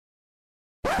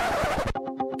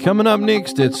Coming up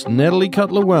next, it's Natalie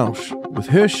Cutler-Welsh with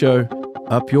her show,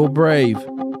 Up Your Brave.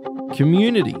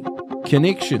 Community,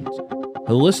 connections,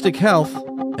 holistic health,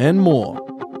 and more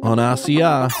on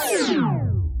RCR,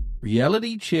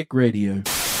 Reality Check Radio.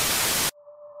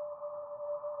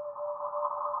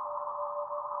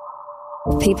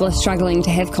 People are struggling to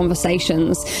have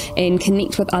conversations and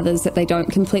connect with others that they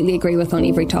don't completely agree with on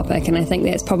every topic. And I think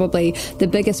that's probably the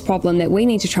biggest problem that we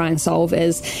need to try and solve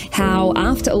is how,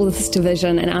 after all this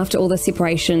division and after all this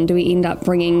separation, do we end up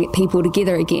bringing people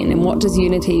together again? And what does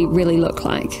unity really look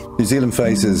like? New Zealand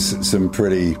faces some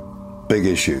pretty big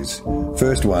issues.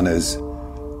 First one is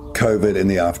COVID and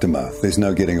the aftermath. There's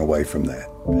no getting away from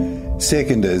that.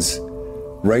 Second is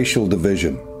racial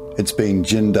division. It's been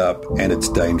ginned up and it's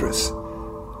dangerous.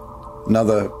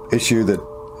 Another issue that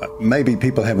maybe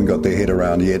people haven't got their head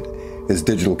around yet is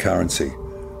digital currency.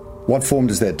 What form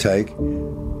does that take?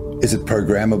 Is it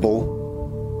programmable?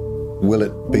 Will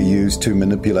it be used to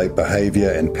manipulate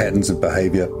behaviour and patterns of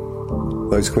behaviour?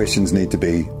 Those questions need to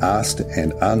be asked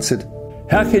and answered.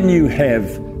 How can you have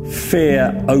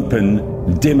fair,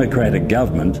 open, democratic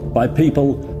government by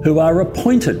people who are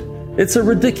appointed? It's a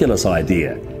ridiculous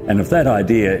idea. And if that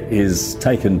idea is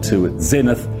taken to its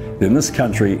zenith, then this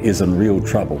country is in real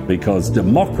trouble, because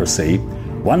democracy,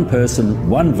 one person,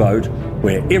 one vote,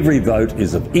 where every vote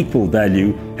is of equal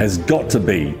value, has got to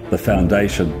be the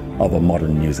foundation of a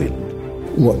modern New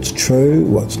Zealand. What's true,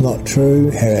 what's not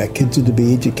true, how our kids are to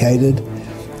be educated.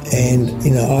 And,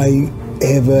 I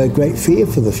have a great fear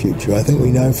for the future. I think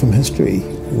we know from history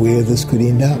where this could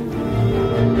end up.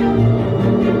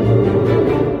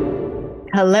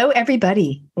 Hello,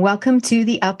 everybody. Welcome to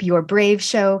the Up Your Brave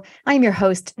show. I'm your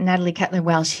host, Natalie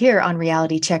Cutler-Welsh, here on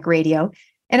Reality Check Radio.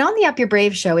 And on the Up Your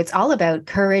Brave show, it's all about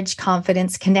courage,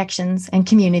 confidence, connections, and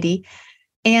community.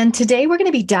 And today we're going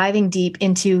to be diving deep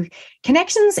into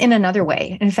connections in another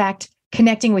way. In fact,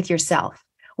 connecting with yourself.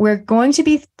 We're going to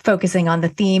be focusing on the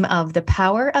theme of the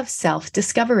power of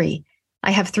self-discovery.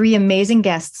 I have three amazing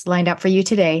guests lined up for you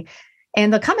today,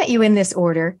 and they'll come at you in this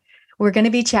order. We're going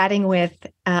to be chatting with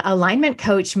alignment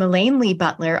coach Melaine Lee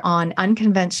Butler on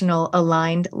unconventional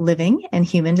aligned living and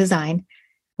human design.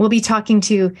 We'll be talking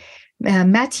to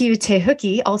Matthew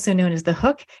Tehuki, also known as The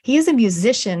Hook. He is a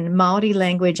musician, Maori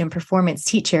language and performance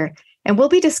teacher, and we'll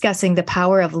be discussing the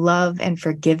power of love and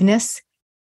forgiveness.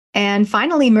 And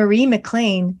finally, Marie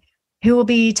McLean, who will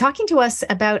be talking to us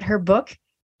about her book,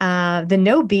 The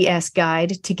No BS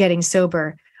Guide to Getting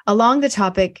Sober, along the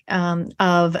topic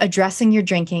of addressing your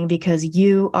drinking because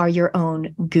you are your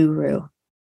own guru.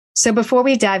 So before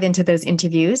we dive into those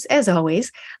interviews, as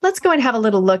always, let's go and have a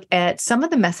little look at some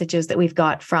of the messages that we've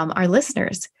got from our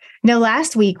listeners. Now,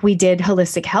 last week we did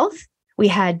holistic health. We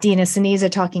had Dina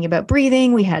Siniza talking about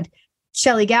breathing. We had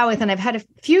Shelley Gowith, and I've had a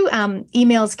few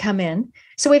emails come in.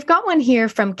 So we've got one here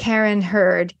from Karen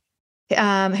Hurd. We've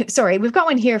got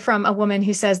one here from a woman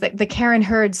who says that the Karen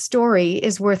Hurd story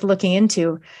is worth looking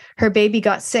into. Her baby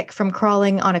got sick from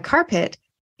crawling on a carpet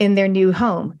in their new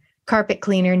home. Carpet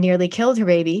cleaner nearly killed her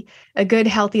baby. A good,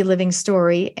 healthy living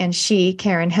story. And she,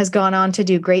 Karen, has gone on to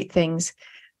do great things.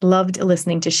 Loved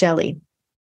listening to Shelley.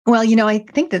 Well, I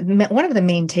think that one of the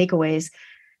main takeaways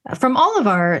from all of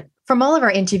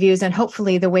our interviews, and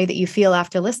hopefully the way that you feel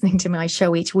after listening to my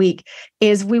show each week,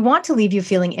 is we want to leave you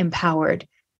feeling empowered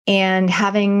and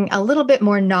having a little bit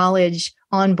more knowledge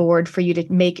on board for you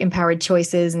to make empowered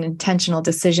choices and intentional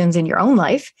decisions in your own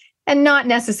life, and not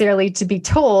necessarily to be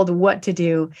told what to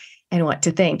do and what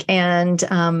to think. And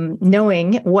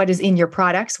knowing what is in your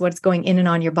products, what's going in and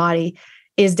on your body,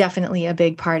 is definitely a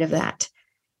big part of that.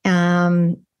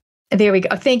 There we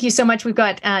go. Thank you so much. We've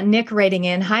got Nick writing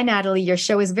in. Hi, Natalie. Your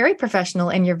show is very professional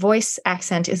and your voice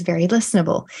accent is very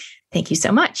listenable. Thank you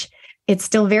so much. It's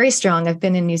still very strong. I've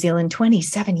been in New Zealand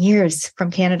 27 years from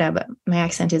Canada, but my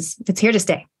accent it's here to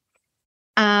stay.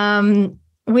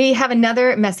 We have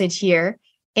another message here,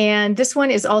 and this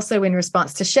one is also in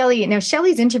response to Shelley. Now,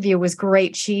 Shelley's interview was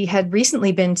great. She had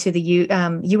recently been to the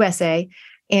USA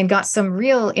and got some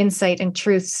real insight and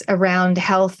truths around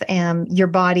health and your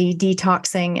body,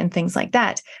 detoxing, and things like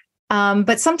that.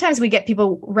 But sometimes we get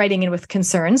people writing in with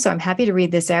concerns, so I'm happy to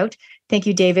read this out. Thank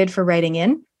you, David, for writing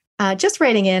in. Just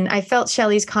writing in, I felt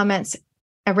Shelley's comments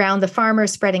around the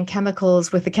farmers spreading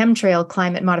chemicals with the chemtrail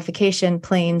climate modification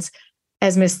planes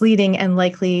as misleading and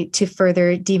likely to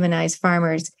further demonize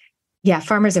farmers. Yeah,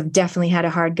 farmers have definitely had a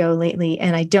hard go lately,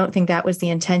 and I don't think that was the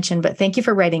intention, but thank you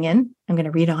for writing in. I'm going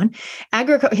to read on.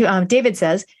 David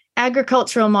says,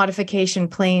 agricultural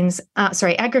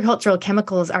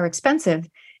chemicals are expensive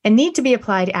and need to be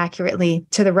applied accurately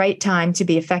to the right time to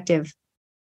be effective,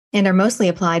 and are mostly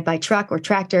applied by truck or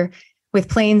tractor with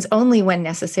planes only when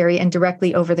necessary and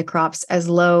directly over the crops as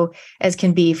low as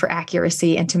can be for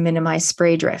accuracy and to minimize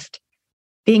spray drift.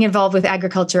 Being involved with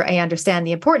agriculture, I understand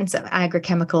the importance of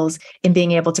agrochemicals in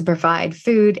being able to provide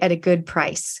food at a good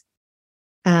price.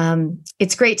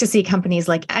 It's great to see companies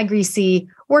like AgriSea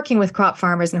working with crop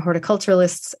farmers and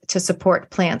horticulturalists to support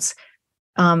plants'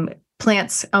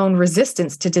 own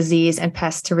resistance to disease and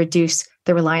pests to reduce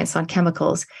the reliance on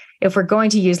chemicals. If we're going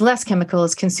to use less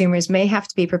chemicals, consumers may have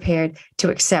to be prepared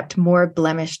to accept more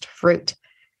blemished fruit.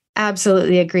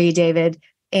 Absolutely agree, David.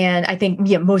 And I think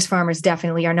most farmers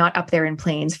definitely are not up there in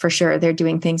plains for sure. They're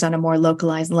doing things on a more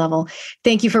localized level.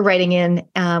 Thank you for writing in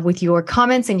with your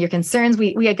comments and your concerns.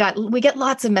 We get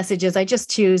lots of messages. I just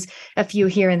choose a few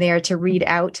here and there to read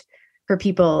out for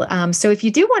people. So if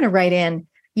you do want to write in,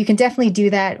 you can definitely do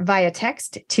that via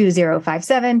text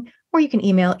 2057, or you can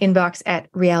email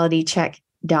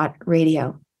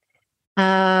inbox@realitycheck.radio.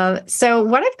 So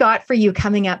what I've got for you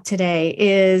coming up today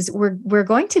is we're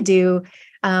going to do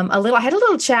I had a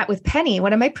little chat with Penny,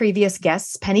 one of my previous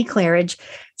guests, Penny Claridge.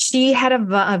 She had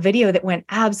a video that went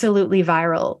absolutely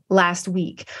viral last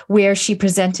week where she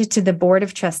presented to the Board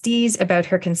of Trustees about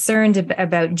her concerns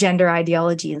about gender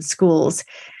ideology in schools.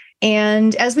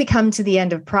 And as we come to the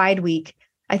end of Pride Week,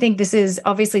 I think this is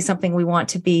obviously something we want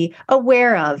to be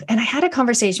aware of. And I had a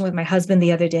conversation with my husband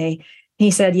the other day. He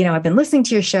said, I've been listening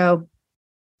to your show.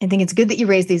 I think it's good that you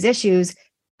raise these issues.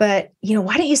 But,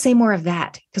 why don't you say more of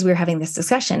that? Because we were having this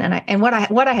discussion. And what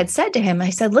I had said to him,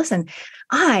 I said, listen,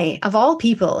 I, of all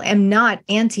people, am not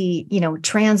anti,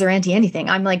 trans or anti anything.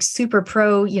 I'm like super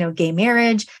pro, gay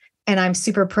marriage. And I'm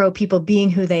super pro people being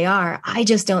who they are. I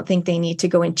just don't think they need to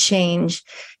go and change,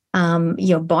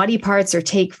 body parts or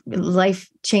take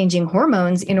life-changing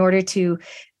hormones in order to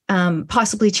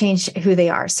possibly change who they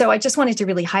are. So I just wanted to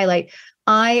really highlight,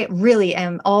 I really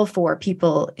am all for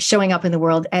people showing up in the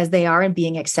world as they are and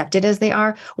being accepted as they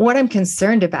are. What I'm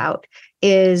concerned about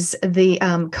is the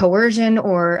coercion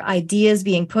or ideas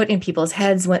being put in people's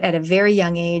heads at a very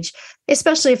young age,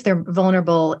 especially if they're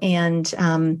vulnerable and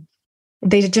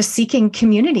they're just seeking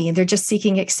community. They're just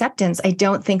seeking acceptance. I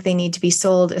don't think they need to be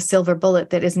sold a silver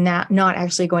bullet that is not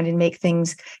actually going to make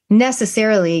things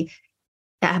necessarily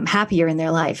happier in their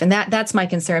life. And that's my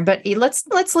concern. But let's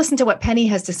listen to what Penny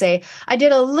has to say. I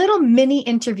did a little mini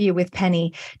interview with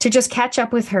Penny to just catch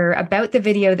up with her about the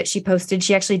video that she posted.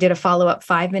 She actually did a follow-up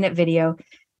 5-minute video,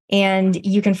 and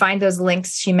you can find those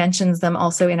links. She mentions them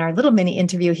also in our little mini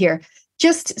interview here,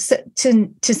 just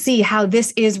to see how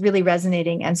this is really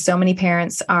resonating. And so many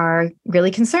parents are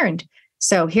really concerned.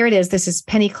 So here it is. This is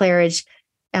Penny Claridge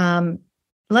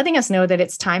letting us know that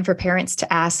it's time for parents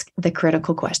to ask the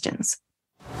critical questions.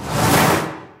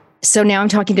 So now I'm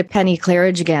talking to Penny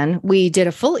Claridge again. We did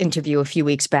a full interview a few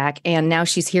weeks back, and now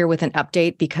she's here with an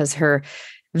update because her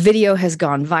video has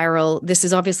gone viral. This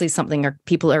is obviously something our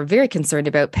people are very concerned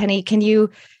about. Penny, can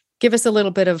you give us a little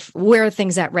bit of where are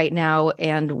things at right now,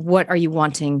 and what are you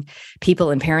wanting people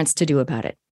and parents to do about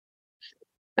it?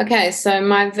 Okay, so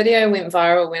my video went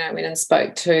viral when I went and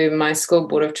spoke to my school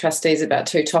board of trustees about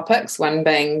 2 topics, one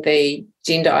being the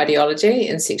gender ideology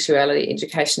and sexuality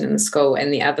education in the school, and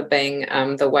the other being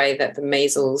the way that the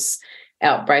measles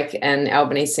outbreak in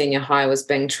Albany Senior High was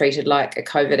being treated like a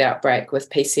COVID outbreak with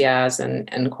PCRs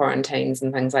and quarantines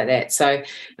and things like that. So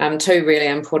 2 really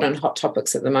important hot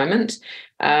topics at the moment.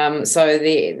 So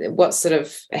what sort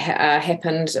of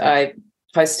happened, I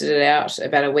posted it out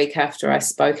about a week after I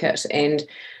spoke it, and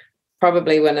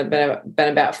probably when it's been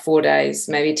about 4 days,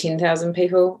 maybe 10,000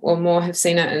 people or more have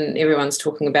seen it, and everyone's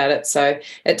talking about it. So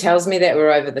it tells me that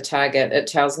we're over the target. It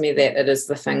tells me that it is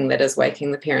the thing that is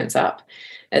waking the parents up.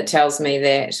 It tells me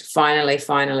that finally,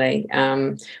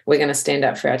 we're going to stand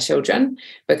up for our children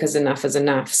because enough is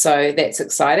enough. So that's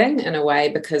exciting in a way,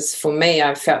 because for me,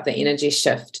 I've felt the energy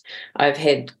shift. I've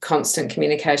had constant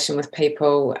communication with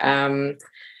people.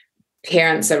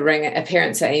 Parents are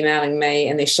emailing me,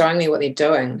 and they're showing me what they're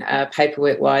doing,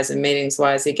 paperwork-wise and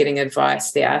meetings-wise. They're getting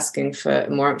advice. They're asking for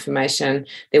more information.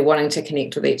 They're wanting to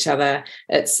connect with each other.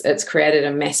 It's created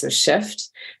a massive shift.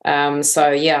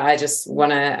 I just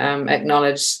want to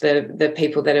acknowledge the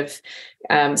people that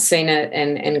have seen it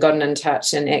and gotten in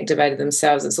touch and activated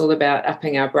themselves. It's all about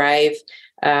upping our brave,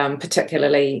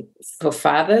 particularly for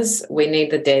fathers. We need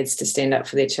the dads to stand up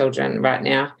for their children right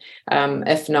now.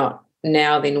 If not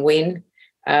now, then when?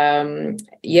 And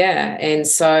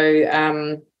so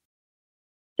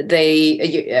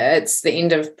it's the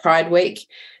end of Pride Week.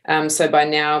 So by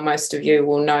now, most of you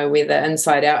will know whether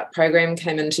Inside Out program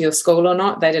came into your school or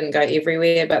not. They didn't go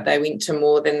everywhere, but they went to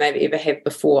more than they've ever had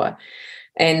before.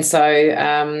 And so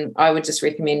I would just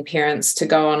recommend parents to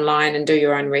go online and do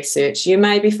your own research. You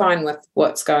may be fine with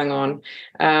what's going on.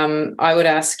 I would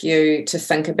ask you to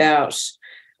think about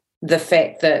the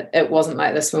fact that it wasn't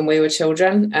like this when we were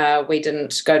children. We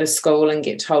didn't go to school and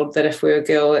get told that if we were a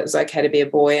girl, it was okay to be a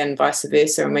boy and vice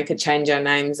versa, and we could change our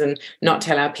names and not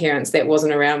tell our parents. That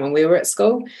wasn't around when we were at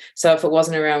school. So if it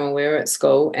wasn't around when we were at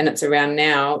school and it's around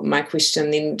now, my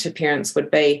question then to parents would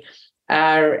be,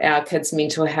 are our kids'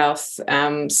 mental health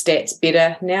stats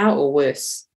better now or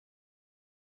worse?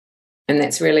 And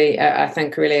that's really, I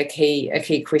think, really a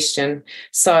key question.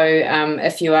 So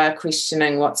if you are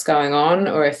questioning what's going on,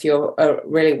 or if you're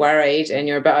really worried and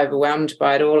you're a bit overwhelmed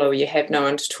by it all, or you have no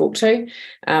one to talk to,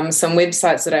 some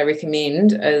websites that I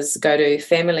recommend is go to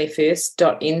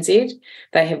familyfirst.nz.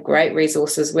 They have great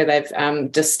resources where they've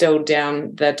distilled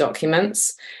down the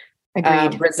documents.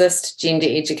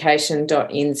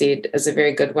 Resistgendereducation.nz is a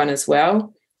very good one as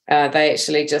well. They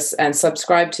actually just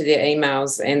subscribe to their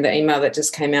emails, and the email that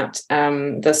just came out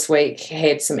this week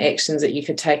had some actions that you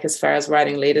could take as far as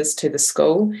writing letters to the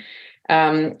school.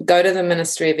 Go to the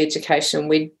Ministry of Education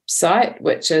website,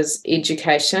 which is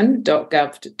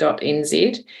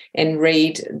education.gov.nz, and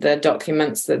read the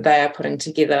documents that they are putting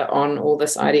together on all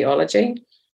this ideology.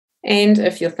 And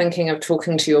if you're thinking of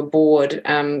talking to your board,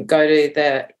 go to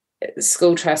the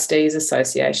School Trustees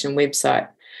Association website,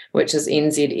 which is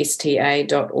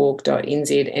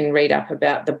nzsta.org.nz, and read up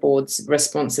about the board's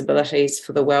responsibilities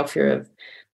for the welfare of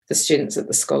the students at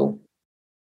the school.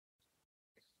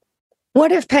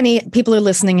 What if, Penny, people are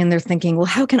listening and they're thinking, well,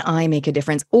 how can I make a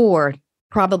difference? Or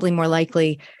probably more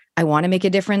likely, I want to make a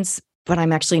difference, but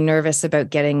I'm actually nervous about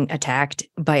getting attacked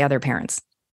by other parents.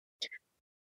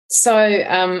 So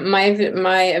my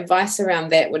advice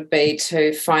around that would be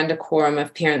to find a quorum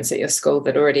of parents at your school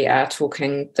that already are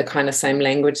talking the kind of same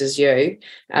language as you.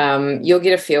 You'll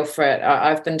get a feel for it.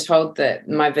 I've been told that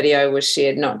my video was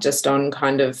shared not just on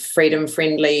kind of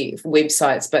freedom-friendly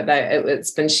websites, but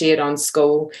it's been shared on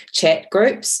school chat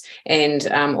groups, and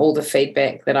all the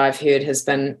feedback that I've heard has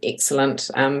been excellent.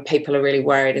 People are really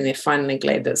worried, and they're finally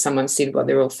glad that someone said what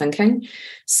they're all thinking.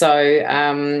 So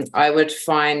I would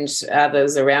find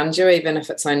others around you, even if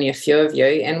it's only a few of you.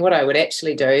 And what I would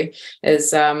actually do is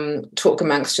talk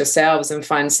amongst yourselves and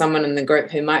find someone in the group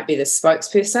who might be the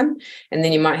spokesperson. And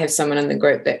then you might have someone in the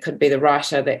group that could be the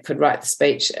writer that could write the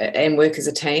speech and work as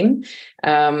a team.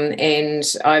 And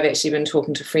I've actually been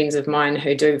talking to friends of mine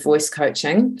who do voice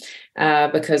coaching,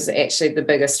 because actually the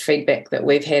biggest feedback that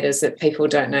we've had is that people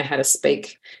don't know how to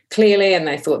speak clearly, and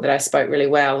they thought that I spoke really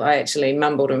well. I actually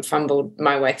mumbled and fumbled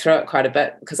my way through it quite a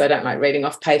bit because I don't like reading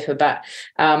off paper. But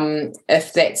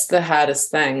if that's the hardest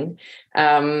thing,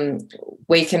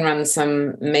 we can run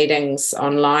some meetings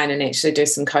online and actually do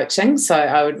some coaching. So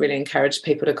I would really encourage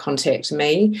people to contact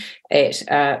me at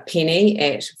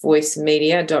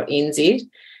penny@voicemedia.nz,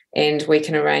 and we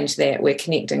can arrange that. We're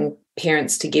connecting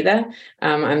parents together.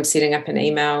 I'm setting up an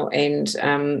email and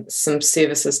some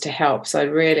services to help. So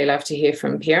I'd really love to hear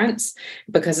from parents,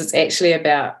 because it's actually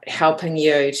about helping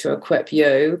you to equip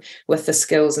you with the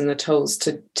skills and the tools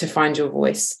to find your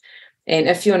voice. And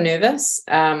if you're nervous,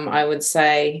 I would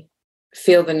say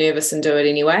feel the nervous and do it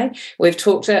anyway. We've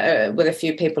talked with a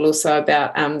few people also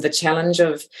about the challenge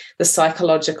of the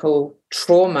psychological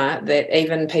trauma that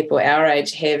even people our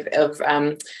age have of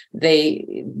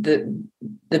the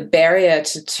barrier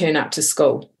to turn up to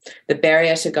school, the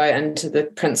barrier to go into the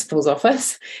principal's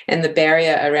office, and the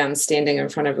barrier around standing in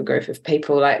front of a group of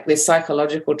people. Like, there's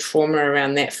psychological trauma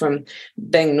around that from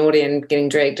being naughty and getting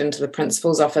dragged into the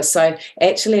principal's office. So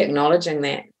actually acknowledging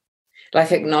that,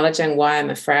 like acknowledging why I'm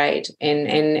afraid, and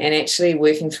actually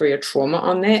working through your trauma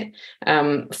on that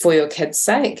for your kids'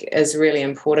 sake is really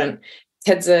important.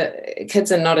 Kids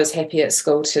are not as happy at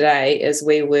school today as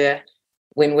we were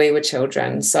when we were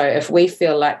children. So if we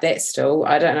feel like that still,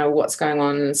 I don't know what's going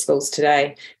on in schools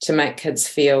today to make kids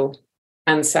feel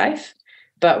unsafe,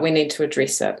 but we need to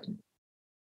address it.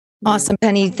 Awesome,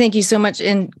 Penny. Thank you so much.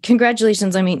 And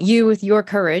congratulations. I mean, you, with your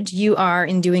courage, you are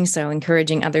in doing so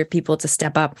encouraging other people to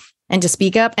step up and to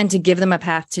speak up and to give them a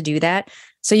path to do that.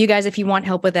 So you guys, if you want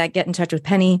help with that, get in touch with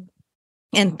Penny.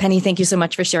 And Penny, thank you so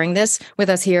much for sharing this with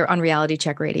us here on Reality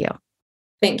Check Radio.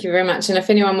 Thank you very much. And if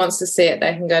anyone wants to see it,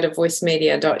 they can go to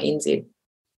voicemedia.nz.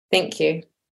 Thank you.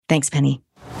 Thanks, Penny.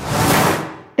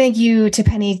 Thank you to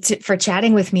Penny for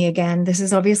chatting with me again. This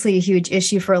is obviously a huge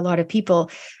issue for a lot of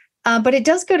people, but it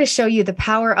does go to show you the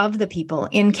power of the people.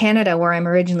 In Canada, where I'm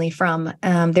originally from,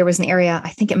 there was an area, I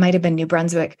think it might have been New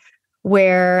Brunswick,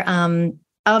 where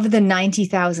of the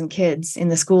 90,000 kids in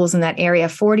the schools in that area,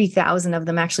 40,000 of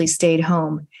them actually stayed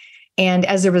home. And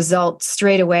as a result,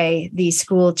 straight away, the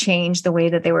school changed the way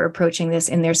that they were approaching this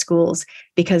in their schools,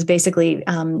 because basically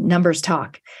numbers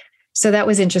talk. So that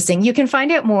was interesting. You can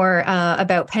find out more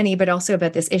about Penny, but also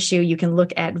about this issue. You can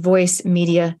look at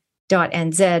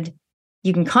voicemedia.nz.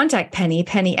 You can contact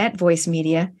Penny at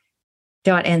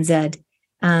voicemedia.nz.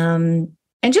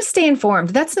 And just stay informed.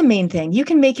 That's the main thing. You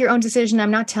can make your own decision. I'm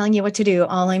not telling you what to do.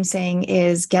 All I'm saying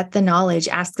is get the knowledge,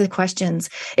 ask the questions.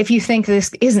 If you think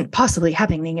this isn't possibly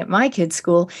happening at my kid's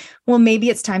school, well, maybe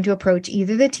it's time to approach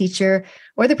either the teacher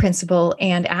or the principal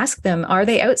and ask them, are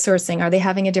they outsourcing? Are they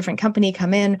having a different company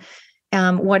come in?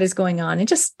 What is going on? And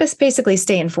just basically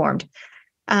stay informed.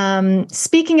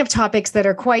 Speaking of topics that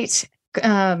are quite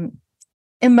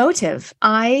emotive,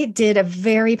 I did a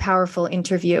very powerful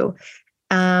interview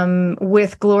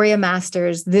with Gloria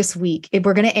Masters this week.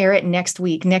 We're going to air it next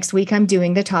week. Next week, I'm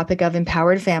doing the topic of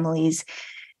empowered families.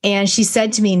 And she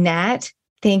said to me, Nat,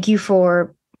 thank you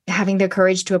for having the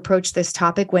courage to approach this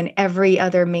topic when every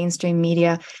other mainstream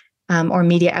media or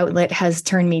media outlet has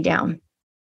turned me down.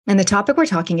 And the topic we're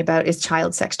talking about is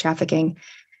child sex trafficking.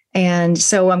 And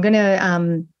so I'm going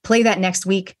to play that next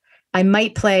week. I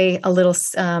might play a little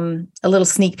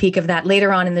sneak peek of that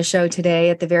later on in the show today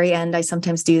at the very end. I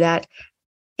sometimes do that.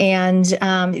 And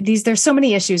there's so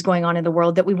many issues going on in the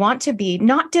world that we want to be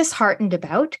not disheartened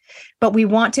about, but we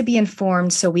want to be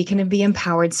informed so we can be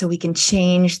empowered, so we can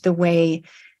change the way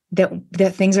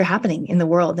that things are happening in the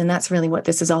world. And that's really what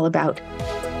this is all about.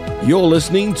 You're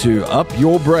listening to Up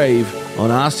Your Brave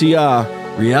on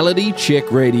RCR, Reality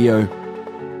Check Radio.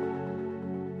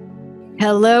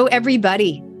 Hello,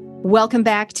 everybody. Welcome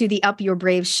back to the Up Your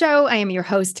Brave show. I am your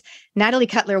host, Natalie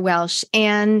Cutler-Welsh.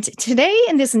 And today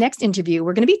in this next interview,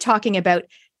 we're going to be talking about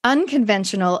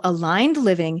unconventional aligned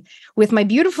living with my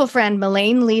beautiful friend,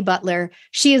 Melaine Lee Butler.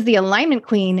 She is the alignment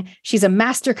queen. She's a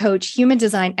master coach, human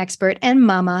design expert, and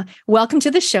mama. Welcome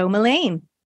to the show, Melaine.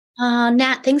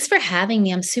 Nat, thanks for having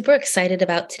me. I'm super excited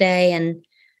about today and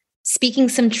speaking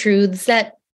some truths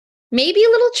that may be a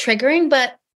little triggering,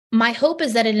 but my hope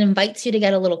is that it invites you to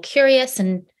get a little curious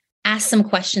and ask some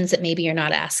questions that maybe you're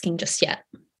not asking just yet.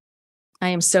 I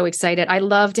am so excited. I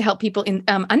love to help people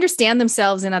understand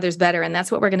themselves and others better. And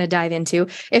that's what we're going to dive into.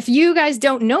 If you guys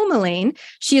don't know Melaine,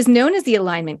 she is known as the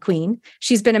Alignment Queen.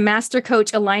 She's been a master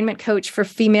coach, alignment coach for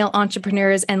female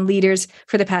entrepreneurs and leaders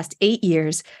for the past 8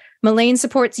 years. Melaine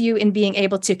supports you in being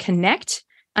able to connect,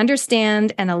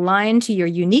 understand, and align to your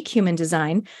unique human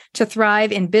design to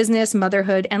thrive in business,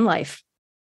 motherhood, and life.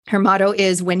 Her motto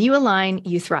is, when you align,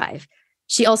 you thrive.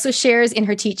 She also shares in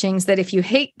her teachings that if you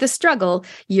hate the struggle,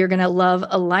 you're going to love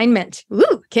alignment.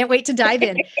 Ooh, can't wait to dive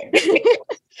in.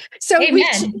 So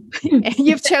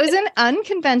you've chosen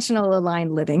unconventional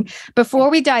aligned living.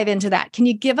 Before we dive into that, can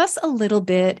you give us a little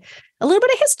bit of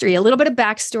history, a little bit of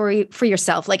backstory for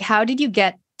yourself? Like, how did you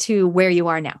get to where you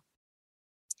are now?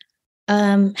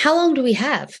 How long do we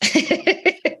have?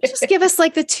 Just give us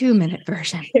like the 2-minute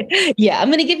version. Yeah, I'm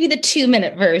going to give you the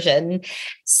 2-minute version.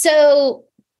 So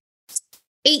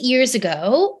 8 years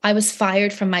ago, I was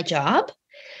fired from my job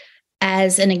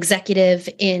as an executive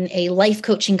in a life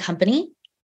coaching company.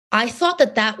 I thought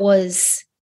that was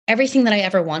everything that I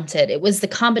ever wanted. It was the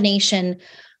combination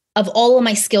of all of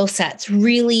my skill sets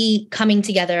really coming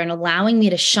together and allowing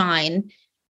me to shine.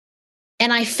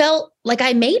 And I felt like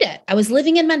I made it. I was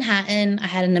living in Manhattan. I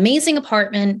had an amazing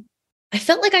apartment. I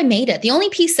felt like I made it. The only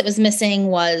piece that was missing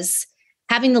was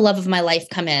having the love of my life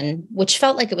come in, which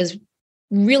felt like it was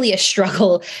really a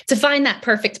struggle to find that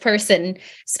perfect person,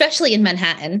 especially in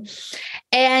Manhattan.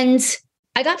 And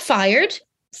I got fired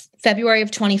February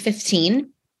of 2015.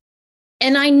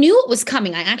 And I knew it was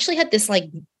coming. I actually had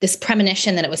this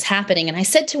premonition that it was happening. And I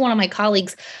said to one of my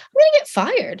colleagues, I'm going to get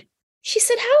fired. She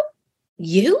said, how?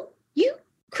 You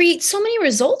create so many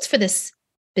results for this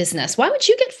business. Why would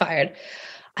you get fired?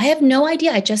 I have no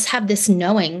idea. I just have this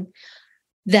knowing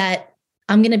that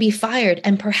I'm going to be fired,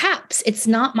 and perhaps it's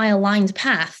not my aligned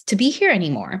path to be here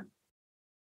anymore.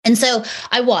 And so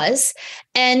I was,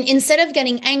 and instead of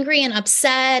getting angry and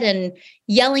upset and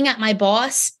yelling at my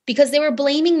boss because they were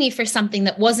blaming me for something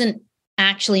that wasn't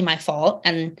actually my fault.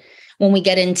 And when we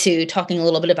get into talking a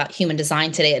little bit about human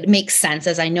design today, it makes sense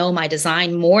as I know my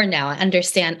design more now. I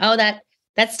understand,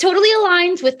 that's totally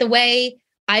aligned with the way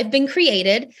I've been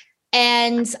created.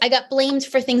 And I got blamed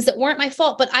for things that weren't my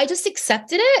fault, but I just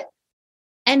accepted it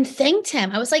and thanked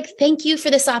him. I was like, thank you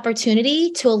for this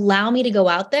opportunity to allow me to go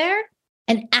out there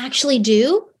and actually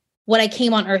do what I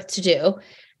came on earth to do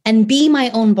and be my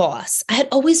own boss. I had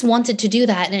always wanted to do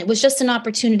that. And it was just an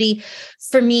opportunity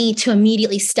for me to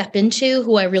immediately step into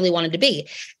who I really wanted to be.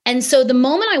 And so the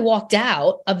moment I walked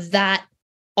out of that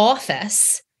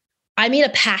office, I made a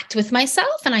pact with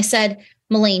myself and I said,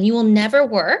 Melaine, you will never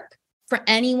work for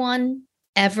anyone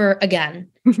ever again.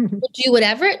 You'll do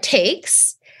whatever it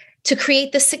takes to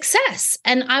create the success.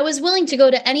 And I was willing to go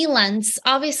to any lengths,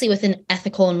 obviously with an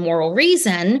ethical and moral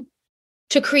reason,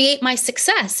 to create my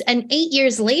success. And 8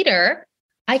 years later,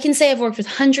 I can say I've worked with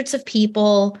hundreds of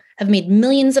people, have made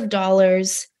millions of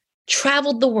dollars,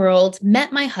 traveled the world,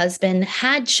 met my husband,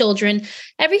 had children.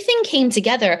 Everything came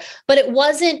together, but it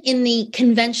wasn't in the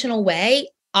conventional way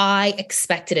I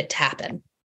expected it to happen.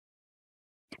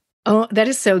 Oh, that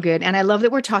is so good. And I love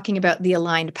that we're talking about the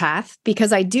aligned path,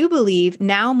 because I do believe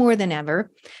now more than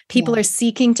ever, people are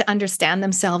seeking to understand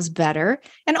themselves better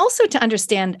and also to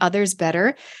understand others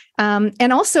better.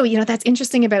 And also, that's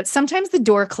interesting about sometimes the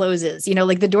door closes,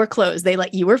 like the door closed,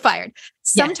 you were fired.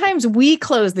 Sometimes we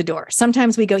close the door.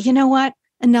 Sometimes we go, you know what?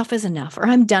 Enough is enough, or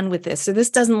I'm done with this, or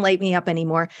this doesn't light me up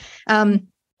anymore.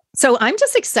 So I'm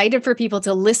just excited for people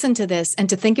to listen to this and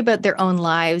to think about their own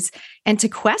lives and to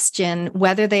question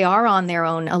whether they are on their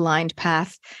own aligned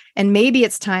path. And maybe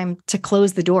it's time to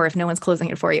close the door if no one's closing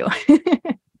it for you.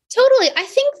 Totally. I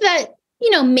think that,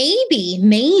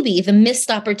 maybe the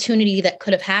missed opportunity that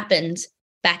could have happened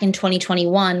back in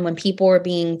 2021 when people were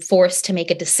being forced to make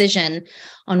a decision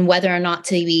on whether or not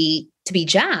to be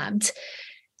jabbed.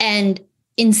 And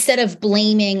instead of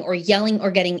blaming or yelling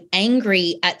or getting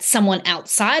angry at someone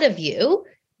outside of you,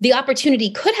 the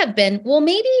opportunity could have been, well,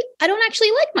 maybe I don't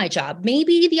actually like my job.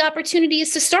 Maybe the opportunity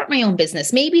is to start my own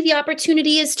business. Maybe the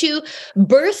opportunity is to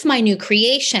birth my new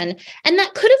creation. And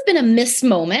that could have been a missed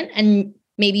moment. And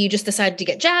maybe you just decided to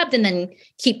get jabbed and then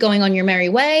keep going on your merry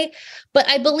way. But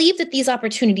I believe that these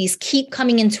opportunities keep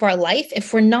coming into our life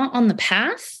if we're not on the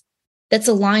path that's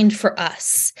aligned for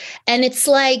us. And it's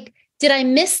like, did I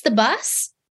miss the bus?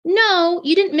 No,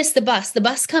 you didn't miss the bus. The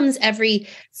bus comes every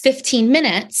 15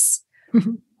 minutes, but you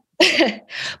don't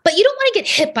want to get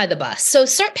hit by the bus. So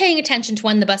start paying attention to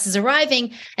when the bus is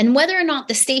arriving and whether or not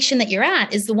the station that you're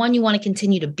at is the one you want to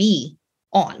continue to be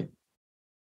on.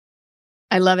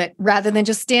 I love it. Rather than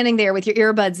just standing there with your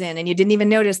earbuds in and you didn't even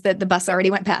notice that the bus already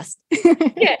went past.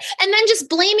 Yeah. And then just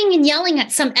blaming and yelling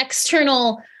at some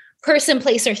external person,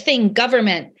 place, or thing,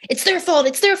 government. It's their fault.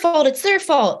 It's their fault. It's their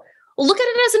fault. Well, look at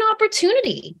it as an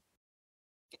opportunity.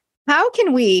 How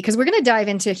can we, because we're going to dive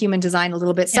into human design a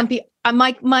little bit. Some people,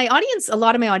 my audience, a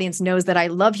lot of my audience knows that I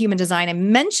love human design. I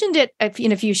mentioned it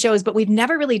in a few shows, but we've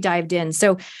never really dived in.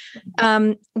 So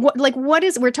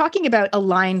we're talking about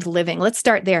aligned living. Let's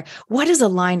start there. What does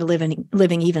aligned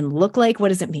living even look like? What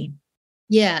does it mean?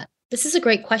 Yeah, this is a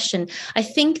great question. I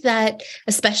think that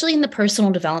especially in the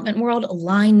personal development world,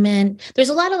 alignment, there's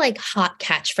a lot of hot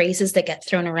catchphrases that get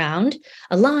thrown around.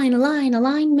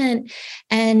 Alignment.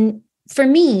 And for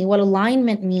me, what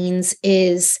alignment means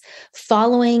is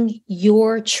following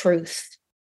your truth,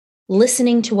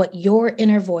 listening to what your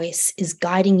inner voice is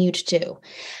guiding you to do.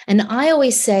 And I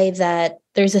always say that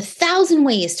there's 1,000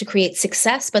 ways to create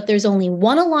success, but there's only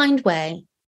one aligned way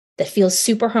that feels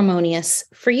super harmonious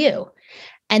for you.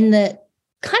 And the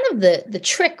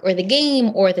trick or the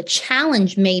game or the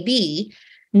challenge may be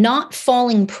not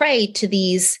falling prey to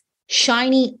these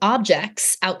shiny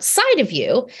objects outside of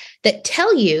you that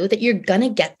tell you that you're going to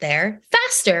get there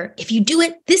faster if you do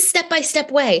it this step-by-step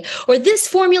way or this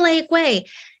formulaic way.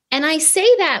 And I say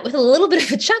that with a little bit of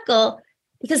a chuckle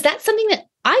because that's something that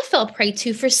I fell prey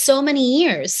to for so many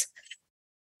years.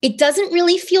 It doesn't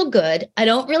really feel good. I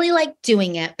don't really like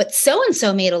doing it, but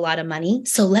so-and-so made a lot of money,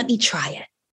 so let me try it.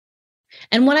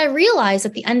 And when I realized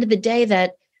at the end of the day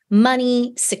that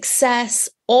money, success,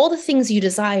 all the things you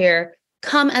desire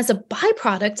come as a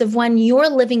byproduct of when you're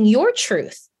living your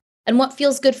truth and what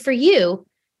feels good for you.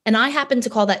 And I happen to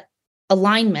call that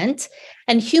alignment.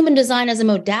 And human design as a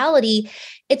modality,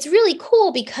 it's really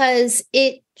cool because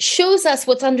it shows us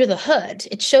what's under the hood.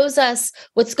 It shows us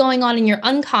what's going on in your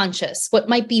unconscious, what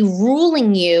might be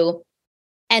ruling you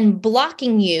and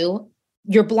blocking you,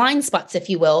 your blind spots, if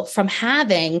you will, from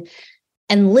having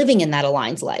and living in that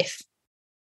aligned life.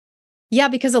 Yeah,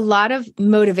 because a lot of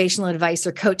motivational advice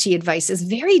or coachy advice is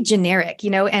very generic,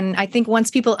 and I think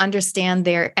once people understand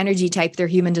their energy type, their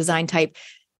human design type,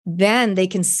 then they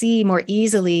can see more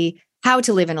easily how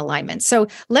to live in alignment. So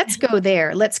let's go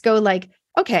there. Let's go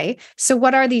okay, so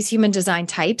what are these human design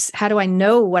types? How do I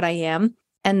know what I am?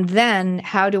 And then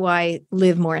how do I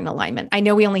live more in alignment? I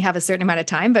know we only have a certain amount of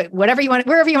time, but wherever you want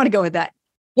to go with that.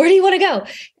 Where do you want to go?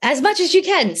 As much as you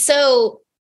can. So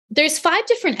there's 5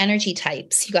 different energy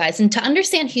types, you guys. And to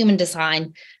understand human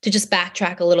design, to just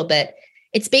backtrack a little bit,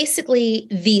 it's basically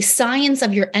the science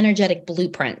of your energetic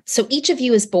blueprint. So each of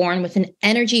you is born with an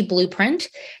energy blueprint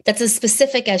that's as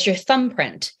specific as your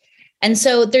thumbprint. And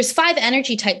so there's 5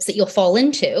 energy types that you'll fall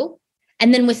into.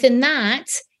 And then within that,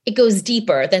 it goes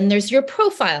deeper. Then there's your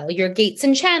profile, your gates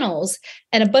and channels,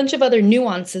 and a bunch of other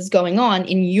nuances going on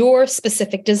in your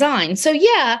specific design. So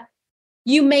yeah,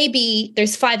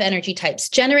 there's 5 energy types: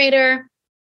 generator,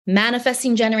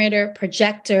 manifesting generator,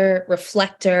 projector,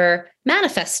 reflector,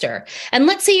 manifester. And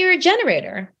let's say you're a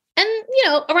generator. And,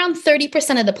 around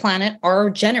 30% of the planet are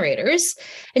generators.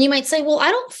 And you might say, well, I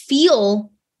don't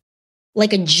feel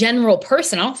like a general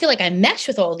person. I don't feel like I mesh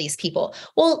with all these people.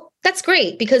 Well, that's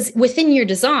great, because within your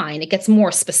design, it gets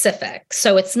more specific.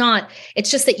 So it's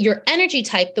just that your energy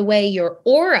type, the way your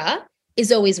aura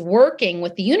is always working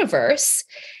with the universe,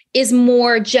 is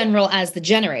more general as the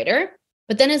generator.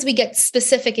 But then as we get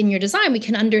specific in your design, we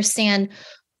can understand,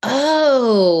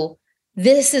 oh,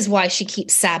 this is why she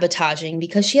keeps sabotaging,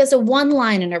 because she has a 1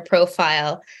 line in her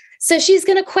profile. So she's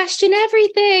going to question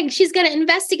everything. She's going to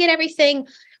investigate everything,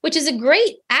 which is a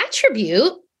great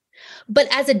attribute, but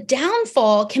as a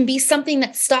downfall can be something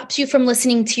that stops you from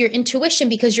listening to your intuition,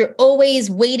 because you're always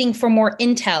waiting for more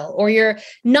intel, or you're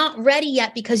not ready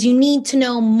yet because you need to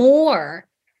know more.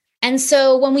 And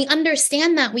so when we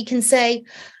understand that, we can say,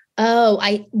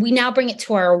 we now bring it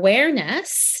to our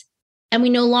awareness, and we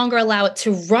no longer allow it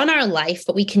to run our life,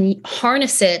 but we can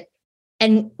harness it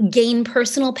and gain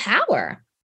personal power.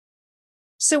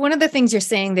 So one of the things you're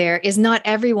saying there is not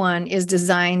everyone is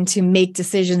designed to make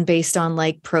decisions based on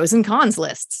like pros and cons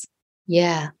lists.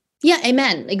 Yeah. Yeah.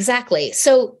 Amen. Exactly.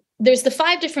 So there's the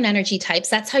 5 different energy types.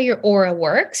 That's how your aura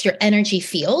works, your energy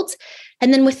field.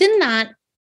 And then within that,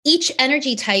 each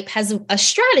energy type has a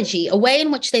strategy, a way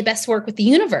in which they best work with the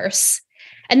universe.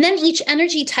 And then each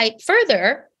energy type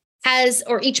further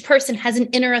each person has an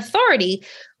inner authority,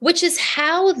 which is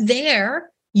how their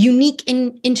unique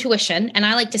intuition, and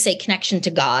I like to say connection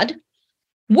to God,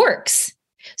 works.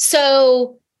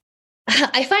 So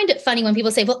I find it funny when people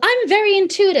say, well, I'm very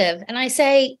intuitive. And I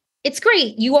say, it's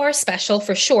great. You are special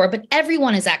for sure, but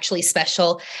everyone is actually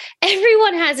special.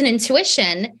 Everyone has an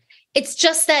intuition. It's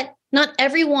just that not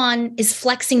everyone is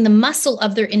flexing the muscle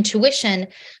of their intuition.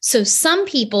 So some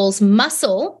people's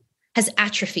muscle has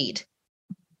atrophied.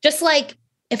 Just like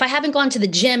if I haven't gone to the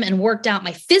gym and worked out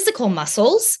my physical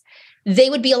muscles, they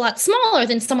would be a lot smaller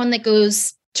than someone that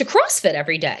goes to CrossFit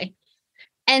every day.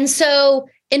 And so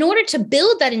in order to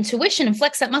build that intuition and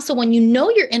flex that muscle, when you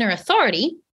know your inner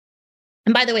authority,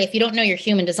 and by the way, if you don't know your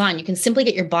human design, you can simply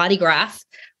get your body graph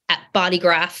at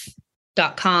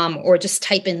bodygraph.com, or just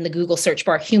type in the Google search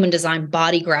bar, human design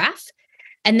body graph.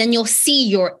 And then you'll see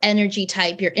your energy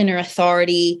type, your inner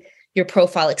authority, your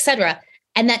profile, etc.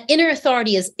 And that inner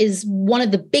authority is one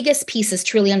of the biggest pieces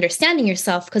to really understanding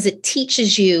yourself, because it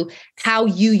teaches you how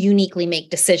you uniquely make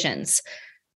decisions.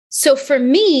 So for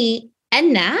me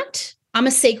and Nat, I'm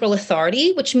a sacral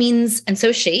authority, which means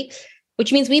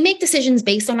we make decisions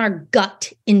based on our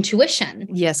gut intuition.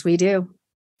 Yes, we do.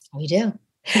 We do.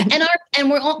 And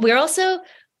we're also,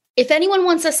 if anyone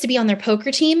wants us to be on their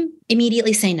poker team,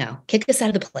 immediately say no, kick us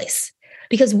out of the place,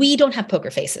 because we don't have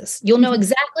poker faces. You'll know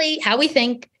exactly how we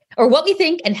think, or what we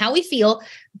think and how we feel,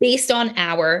 based on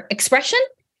our expression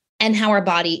and how our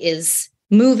body is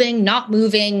moving, not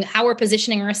moving, how we're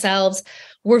positioning ourselves.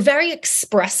 We're very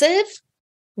expressive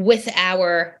with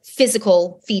our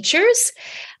physical features.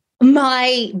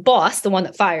 My boss, the one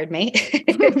that fired me,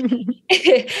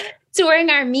 during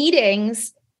our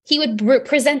meetings, he would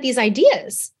present these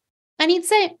ideas. And he'd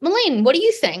say, Malene, what do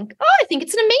you think? Oh, I think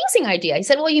it's an amazing idea. He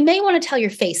said, well, you may want to tell your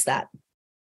face that.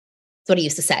 That's what he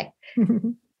used to say.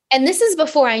 And this is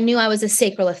before I knew I was a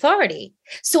sacral authority.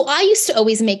 So I used to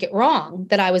always make it wrong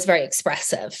that I was very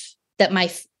expressive, that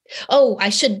I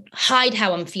should hide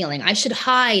how I'm feeling. I should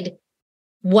hide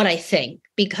what I think,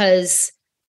 because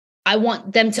I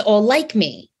want them to all like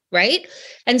me, right?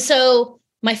 And so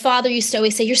my father used to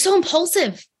always say, you're so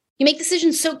impulsive. You make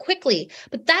decisions so quickly.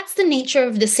 But that's the nature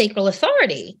of the sacral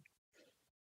authority.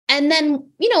 And then,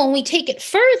 when we take it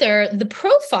further, the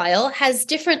profile has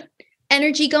different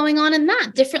energy going on in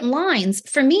that, different lines.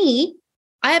 For me,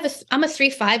 I'm a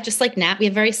 3-5, just like Nat. We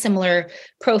have very similar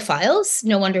profiles.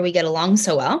 No wonder we get along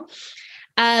so well.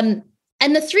 And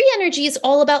the 3 energy is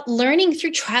all about learning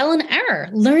through trial and error,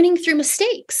 learning through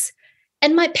mistakes.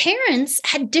 And my parents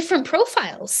had different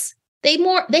profiles. They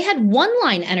had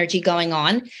 1-line energy going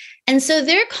on. And so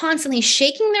they're constantly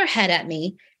shaking their head at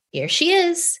me. Here she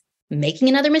is, making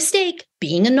another mistake,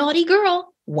 being a naughty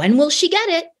girl. When will she get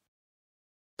it?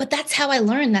 But that's how I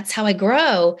learn. That's how I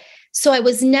grow. So I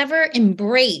was never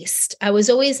embraced. I was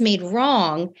always made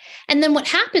wrong. And then what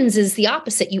happens is the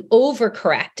opposite. You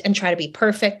overcorrect and try to be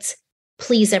perfect,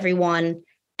 please everyone,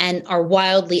 and are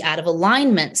wildly out of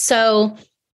alignment. So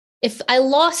if I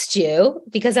lost you,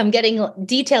 because I'm getting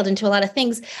detailed into a lot of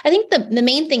things, I think the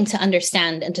main thing to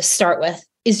understand and to start with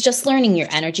is just learning your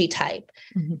energy type,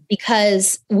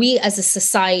 because we as a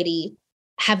society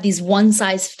have these one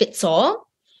size fits all.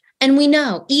 And we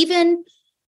know even,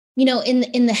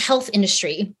 in the health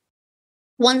industry,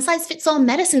 one size fits all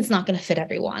medicine's not going to fit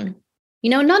everyone.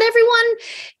 Not everyone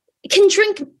can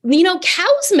drink,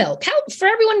 cow's milk. For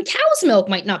everyone, cow's milk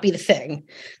might not be the thing.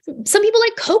 Some people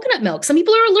like coconut milk. Some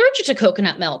people are allergic to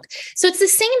coconut milk. So it's the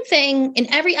same thing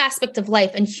in every aspect of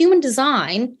life. And human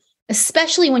design,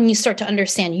 especially when you start to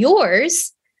understand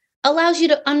yours, allows you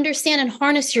to understand and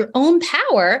harness your own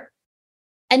power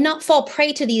and not fall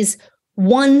prey to these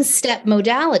one-step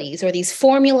modalities or these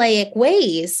formulaic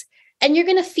ways. And you're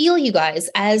going to feel, you guys,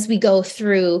 as we go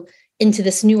through into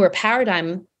this newer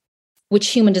paradigm, which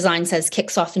human design says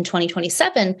kicks off in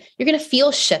 2027, you're going to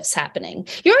feel shifts happening.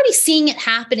 You're already seeing it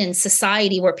happen in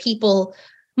society where people,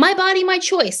 my body, my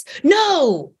choice.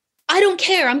 No, I don't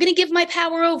care. I'm going to give my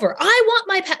power over. I want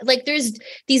my power. Like there's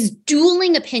these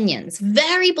dueling opinions,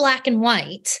 very black and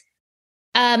white.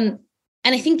 And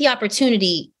I think the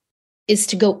opportunity is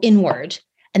to go inward.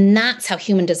 And that's how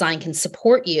human design can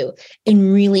support you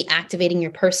in really activating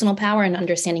your personal power and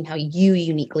understanding how you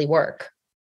uniquely work.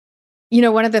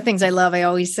 One of the things I love, I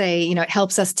always say, it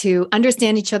helps us to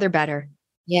understand each other better.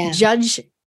 Yeah.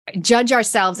 Judge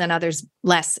ourselves and others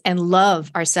less and love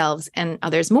ourselves and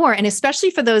others more. And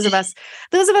especially for those of us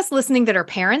listening that are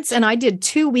parents. And I did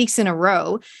 2 weeks in a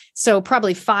row. So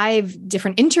probably 5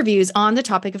 different interviews on the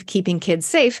topic of keeping kids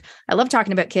safe. I love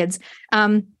talking about kids.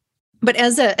 But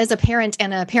as a parent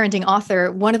and a parenting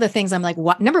author, one of the things I'm like,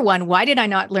 number one, why did I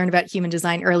not learn about human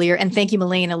design earlier? And thank you,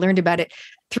 Melaine. I learned about it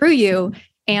through you.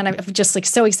 And I'm just like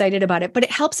so excited about it, but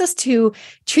it helps us to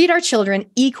treat our children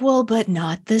equal, but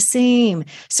not the same.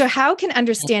 So how can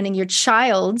understanding your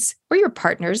child's or your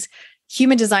partner's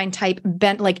human design type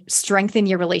strengthen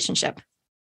your relationship?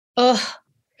 Oh,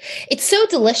 it's so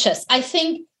delicious. I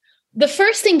think the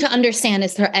first thing to understand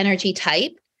is their energy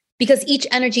type, because each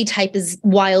energy type is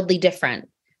wildly different.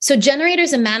 So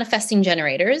generators and manifesting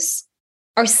generators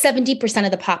are 70%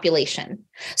 of the population.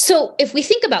 So if we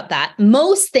think about that,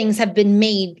 most things have been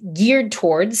made geared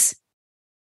towards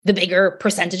the bigger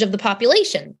percentage of the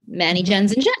population,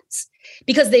 Manny-gens and gens,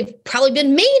 because they've probably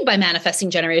been made by manifesting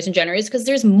generators and generators because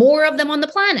there's more of them on the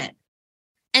planet.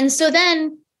 And so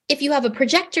then if you have a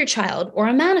projector child or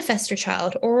a manifestor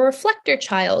child or a reflector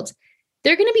child,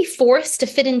 they're going to be forced to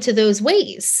fit into those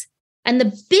ways. And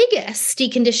the biggest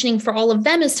deconditioning for all of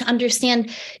them is to understand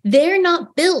they're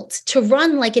not built to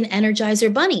run like an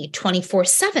Energizer bunny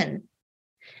 24/7.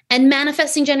 And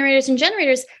manifesting generators and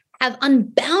generators have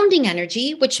unbounding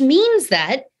energy, which means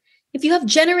that if you have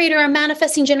generator or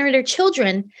manifesting generator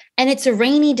children and it's a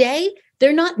rainy day,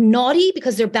 they're not naughty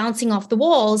because they're bouncing off the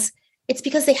walls. It's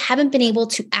because they haven't been able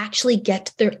to actually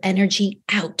get their energy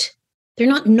out. They're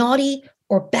not naughty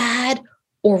or bad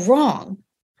or wrong.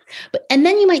 And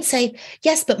then you might say,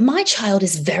 yes, but my child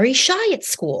is very shy at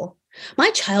school. My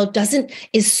child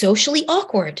is socially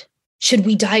awkward. Should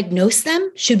we diagnose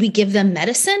them? Should we give them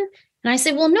medicine? And I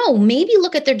say, well, no, maybe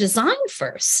look at their design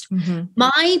first. Mm-hmm.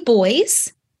 My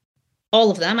boys,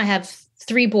 all of them, I have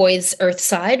 3 boys, earth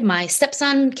side, my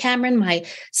stepson, Cameron, my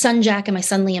son, Jack, and my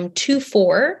son, Liam,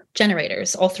 2-4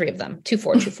 generators, all 3 of them,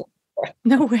 2-4, 2-4.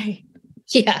 No way.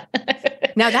 Yeah.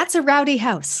 Now that's a rowdy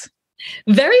house.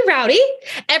 Very rowdy.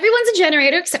 Everyone's a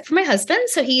generator except for my husband.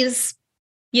 So he's,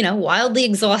 wildly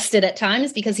exhausted at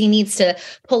times because he needs to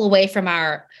pull away from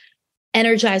our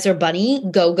Energizer bunny.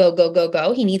 Go, go, go, go,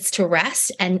 go. He needs to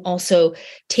rest and also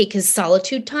take his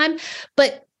solitude time,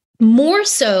 but more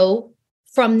so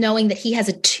from knowing that he has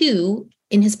a 2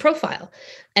 in his profile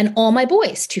and all my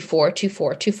boys, 2-4,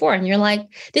 2-4, 2-4. And you're like,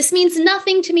 this means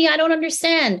nothing to me. I don't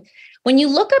understand. When you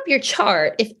look up your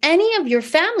chart, if any of your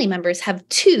family members have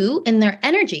 2 in their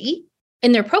energy,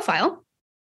 in their profile,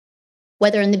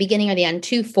 whether in the beginning or the end,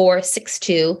 2-4,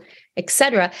 6-2,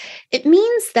 etc., it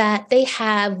means that they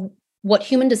have what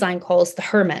human design calls the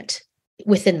hermit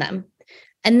within them.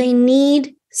 And they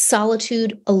need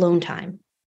solitude, alone time.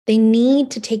 They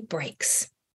need to take breaks.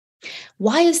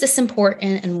 Why is this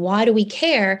important and why do we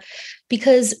care?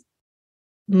 Because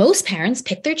most parents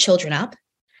pick their children up,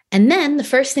 and then the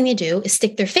first thing they do is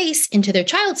stick their face into their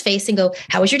child's face and go,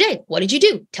 how was your day? What did you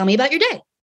do? Tell me about your day.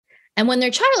 And when their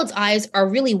child's eyes are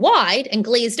really wide and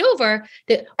glazed over,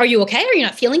 are you okay? Are you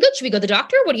not feeling good? Should we go to the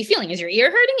doctor? What are you feeling? Is your ear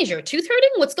hurting? Is your tooth hurting?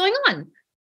 What's going on?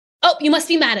 Oh, you must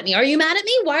be mad at me. Are you mad at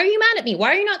me? Why are you mad at me? Why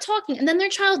are you not talking? And then their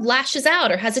child lashes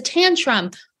out or has a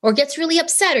tantrum or gets really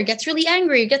upset or gets really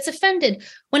angry or gets offended.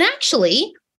 When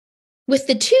actually, with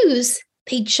the 2s,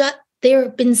 they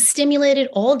They've been stimulated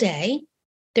all day.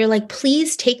 They're like,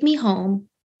 please take me home.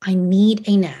 I need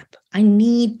a nap. I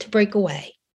need to break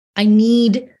away. I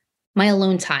need my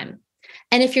alone time.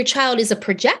 And if your child is a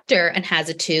projector and has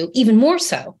a 2, even more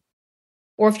so.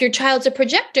 Or if your child's a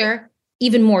projector,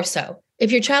 even more so.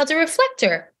 If your child's a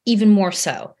reflector, even more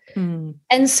so.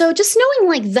 And so just knowing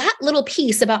like that little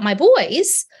piece about my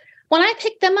boys, when I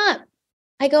pick them up,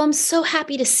 I go, I'm so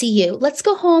happy to see you. Let's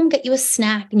go home, get you a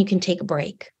snack, and you can take a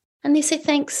break. And they say,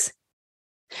 thanks.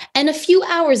 And a few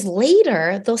hours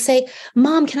later, they'll say,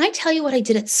 Mom, can I tell you what I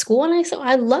did at school? And I say,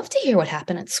 I'd love to hear what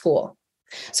happened at school.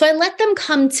 So I let them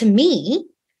come to me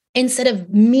instead of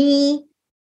me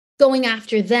going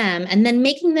after them and then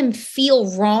making them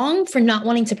feel wrong for not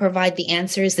wanting to provide the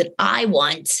answers that I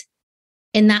want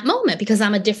in that moment because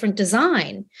I'm a different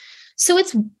design. So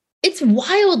it's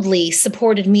wildly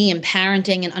supported me in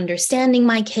parenting and understanding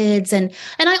my kids. And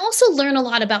I also learn a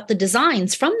lot about the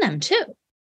designs from them too.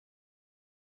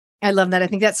 I love that. I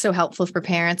think that's so helpful for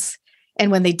parents.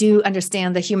 And when they do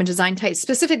understand the human design types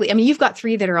specifically, I mean, you've got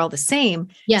 3 that are all the same.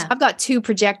 Yeah. So I've got 2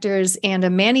 projectors and a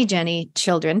Manny Jenny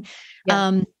children.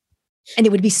 Yeah. And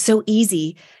it would be so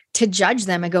easy to judge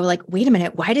them and go like, wait a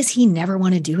minute, why does he never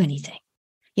want to do anything?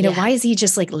 You know, why is he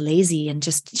just like lazy and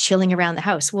just chilling around the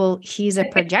house? Well, he's a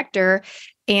projector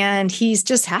and he's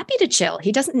just happy to chill.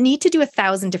 He doesn't need to do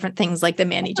 1,000 different things like the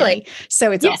Manny Jenny.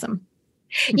 So it's awesome.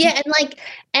 Yeah.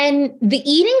 And the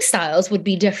eating styles would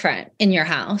be different in your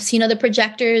house. You know, the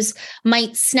projectors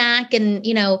might snack and,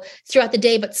 you know, throughout the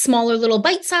day, but smaller little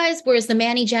bite size, whereas the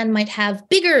Manny Gen might have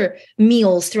bigger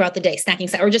meals throughout the day,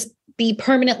 snacking, or just be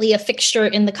permanently a fixture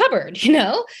in the cupboard, you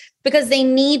know, because they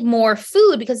need more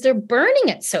food because they're burning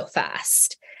it so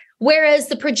fast. Whereas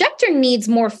the projector needs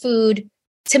more food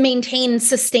to maintain and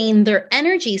sustain their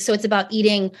energy. So it's about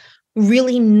eating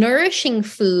really nourishing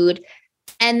food.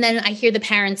 And then I hear the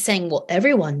parents saying, well,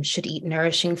 everyone should eat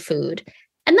nourishing food.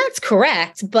 And that's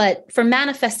correct. But for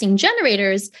manifesting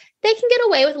generators, they can get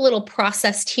away with a little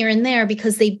processed here and there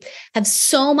because they have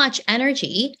so much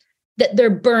energy that they're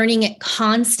burning it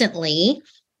constantly.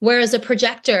 Whereas a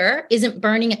projector isn't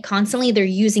burning it constantly. They're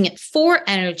using it for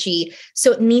energy.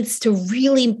 So it needs to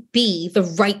really be the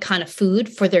right kind of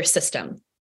food for their system.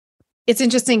 It's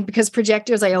interesting because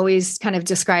projectors, I always kind of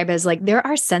describe as like, there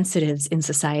are sensitives in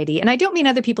society. And I don't mean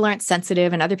other people aren't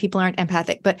sensitive and other people aren't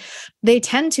empathic, but they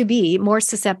tend to be more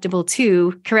susceptible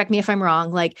to, correct me if I'm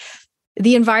wrong, like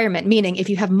the environment, meaning if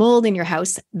you have mold in your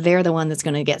house, they're the one that's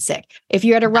going to get sick. If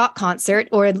you're at a rock concert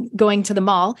or going to the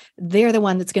mall, they're the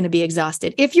one that's going to be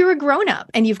exhausted. If you're a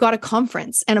grown-up and you've got a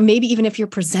conference, and maybe even if you're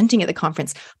presenting at the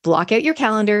conference, block out your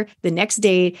calendar the next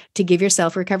day to give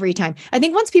yourself recovery time. I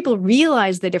think once people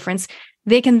realize the difference,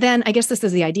 they can then, I guess this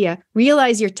is the idea,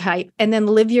 realize your type and then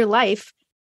live your life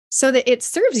so that it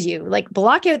serves you. Like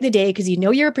block out the day because you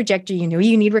know you're a projector, you know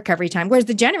you need recovery time. Whereas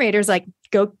the generator's like,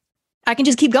 go, I can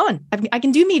just keep going. I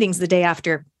can do meetings the day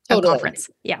after a conference.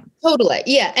 Yeah. Totally.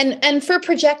 Yeah. And for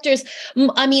projectors,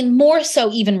 I mean, more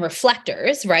so even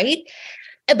reflectors, right?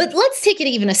 But let's take it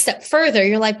even a step further.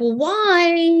 You're like, well,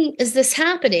 why is this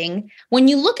happening? When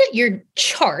you look at your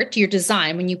chart, your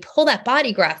design, when you pull that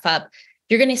body graph up,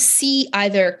 you're going to see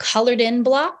either colored in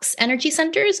blocks, energy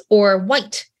centers, or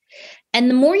white. And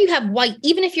the more you have white,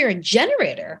 even if you're a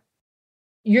generator,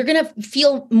 you're going to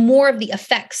feel more of the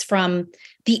effects from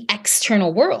the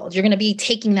external world. You're going to be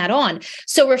taking that on.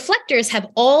 So reflectors have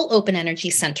all open energy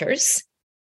centers.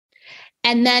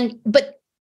 And then, but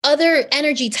other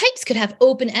energy types could have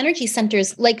open energy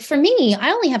centers. Like for me,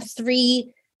 I only have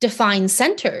 3 defined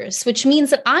centers, which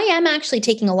means that I am actually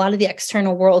taking a lot of the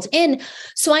external world in.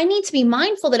 So I need to be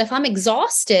mindful that if I'm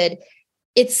exhausted,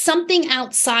 it's something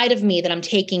outside of me that I'm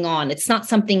taking on. It's not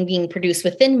something being produced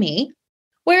within me.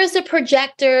 Whereas a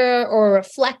projector or a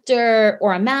reflector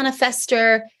or a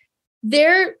manifester,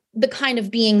 they're the kind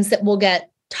of beings that will get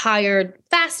tired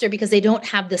faster because they don't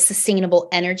have the sustainable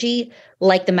energy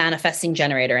like the manifesting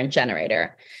generator and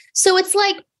generator. So it's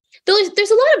like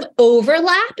there's a lot of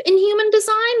overlap in human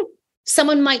design.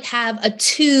 Someone might have a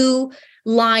 2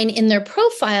 line in their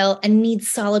profile and needs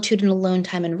solitude and alone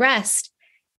time and rest.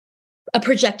 A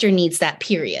projector needs that,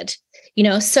 period. You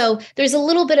know, so there's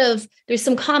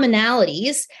some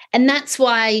commonalities. And that's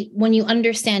why when you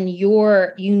understand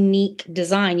your unique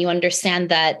design, you understand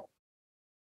that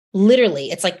literally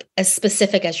it's like as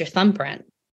specific as your thumbprint.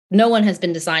 No one has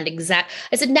been designed exact.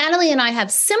 I said, Natalie and I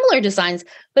have similar designs,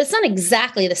 but it's not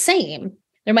exactly the same.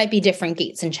 There might be different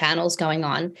gates and channels going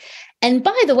on. And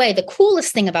by the way, the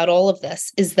coolest thing about all of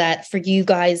this is that for you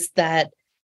guys that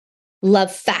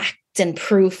love fact and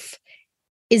proof,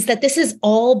 is that this has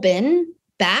all been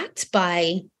backed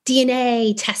by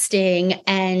DNA testing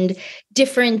and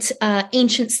different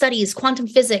ancient studies, quantum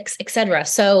physics, etc.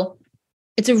 So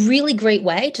it's a really great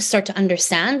way to start to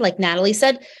understand, like Natalie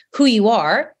said, who you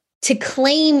are, to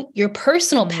claim your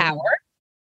personal power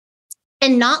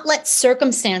and not let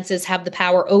circumstances have the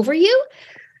power over you.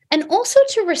 And also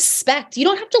to respect, you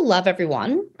don't have to love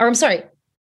everyone, or I'm sorry,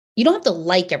 you don't have to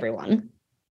like everyone,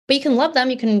 but you can love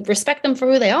them. You can respect them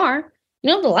for who they are. You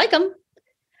don't have to like them.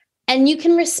 And you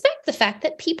can respect the fact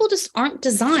that people just aren't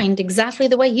designed exactly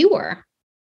the way you are.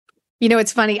 You know,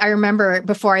 it's funny. I remember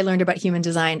before I learned about human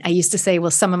design, I used to say,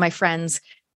 well, some of my friends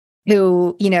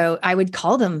who, you know, I would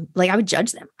call them, like I would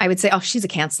judge them. I would say, oh, she's a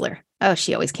canceler. Oh,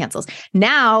 she always cancels.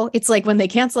 Now it's like when they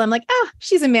cancel, I'm like, oh,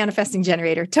 she's a manifesting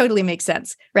generator. Totally makes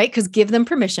sense, right? Because give them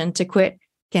permission to quit,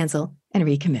 cancel, and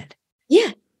recommit.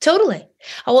 Yeah, totally.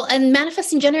 Oh, well, and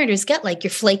manifesting generators get like,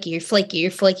 you're flaky,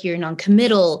 you're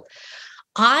non-committal.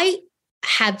 I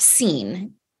have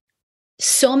seen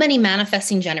so many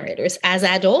manifesting generators as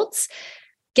adults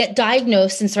get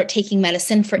diagnosed and start taking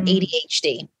medicine for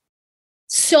ADHD.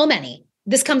 So many.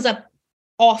 This comes up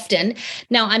often.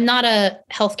 Now, I'm not a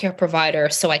healthcare provider,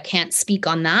 so I can't speak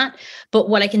on that. But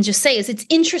what I can just say is it's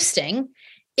interesting.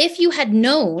 If you had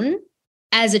known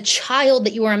as a child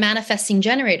that you were a manifesting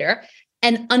generator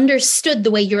and understood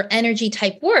the way your energy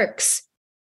type works,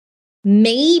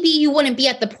 maybe you wouldn't be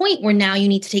at the point where now you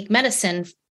need to take medicine,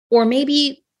 or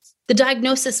maybe the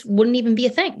diagnosis wouldn't even be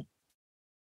a thing.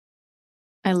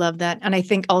 I love that. And I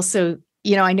think also,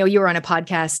 you know, I know you were on a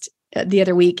podcast the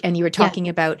other week and you were talking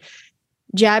about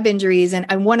jab injuries.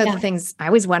 And one of the things I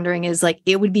was wondering is like,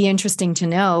 it would be interesting to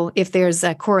know if there's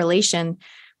a correlation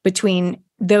between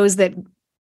those that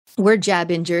were jab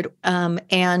injured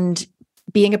and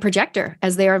being a projector,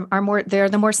 as they're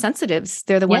the more sensitives.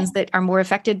 They're the ones that are more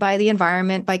affected by the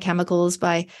environment, by chemicals,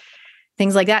 by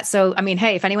things like that. So, I mean,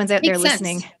 hey, if anyone's out there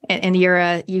listening and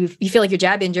you're you feel like you're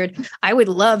jab injured, I would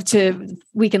love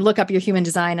we can look up your human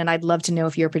design, and I'd love to know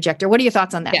if you're a projector. What are your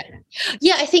thoughts on that?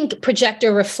 Yeah, I think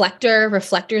projector,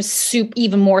 reflector's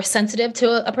even more sensitive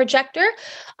to a projector.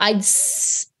 I'd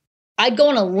go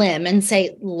on a limb and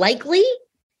say likely,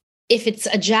 if it's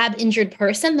a jab injured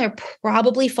person, they're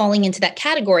probably falling into that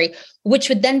category, which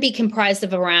would then be comprised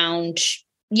of around,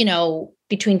 you know,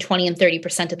 between 20 and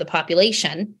 30% of the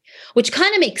population, which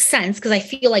kind of makes sense because I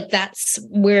feel like that's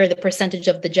where the percentage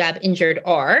of the jab injured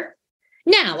are.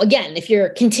 Now, again, if you're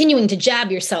continuing to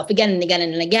jab yourself again and again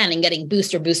and again and getting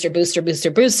booster,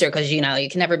 because, you know, you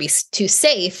can never be too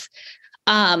safe.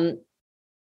 No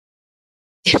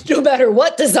matter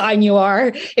what design you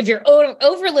are, if you're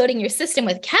overloading your system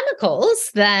with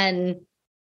chemicals, then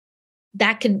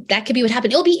that could be what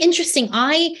happened. It'll be interesting.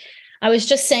 I was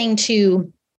just saying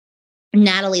to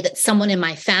Natalie that someone in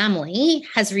my family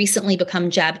has recently become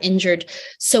jab injured.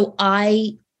 So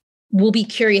I will be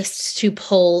curious to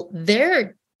pull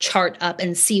their chart up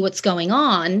and see what's going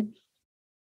on.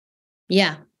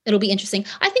 Yeah, it'll be interesting.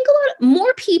 I think a lot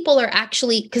more people are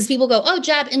actually, because people go, oh,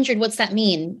 jab injured, what's that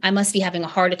mean? I must be having a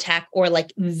heart attack or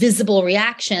like visible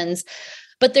reactions.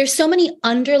 But there's so many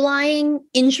underlying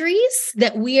injuries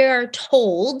that we are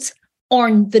told are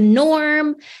the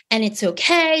norm and it's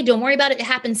okay. Don't worry about it. It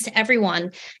happens to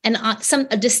everyone. And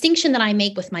a distinction that I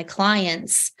make with my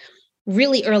clients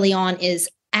really early on is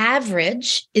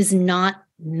average is not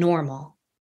normal.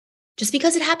 Just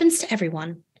because it happens to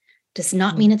everyone does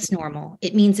not mean it's normal.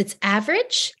 It means it's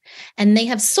average, and they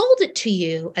have sold it to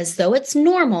you as though it's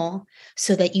normal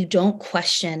so that you don't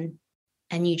question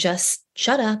and you just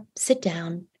shut up, sit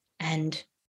down, and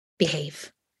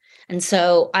behave. And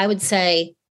so I would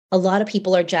say a lot of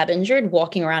people are jab injured,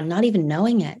 walking around not even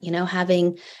knowing it, you know,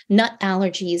 having nut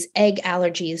allergies, egg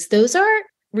allergies. Those are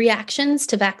reactions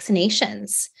to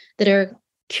vaccinations that are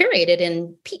curated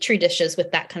in petri dishes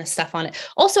with that kind of stuff on it.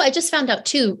 Also, I just found out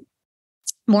too,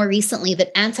 more recently,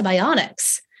 that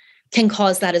antibiotics can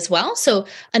cause that as well. So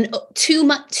too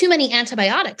many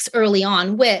antibiotics early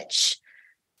on, which,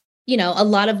 you know, a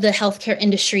lot of the healthcare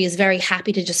industry is very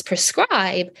happy to just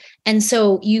prescribe. And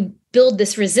so you build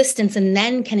this resistance and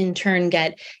then can in turn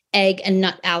get egg and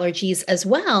nut allergies as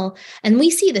well. And we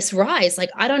see this rise.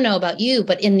 Like, I don't know about you,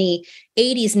 but in the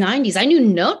 80s, 90s, I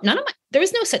knew there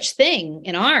was no such thing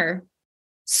in our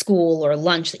school or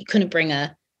lunch that you couldn't bring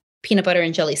a peanut butter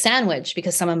and jelly sandwich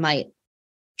because someone might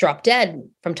drop dead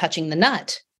from touching the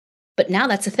nut. But now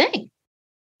that's a thing.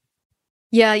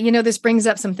 Yeah, you know, this brings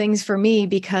up some things for me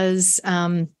because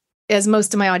as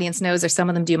most of my audience knows, or some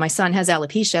of them do, my son has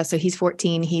alopecia. So he's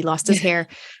 14. He lost his hair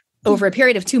over a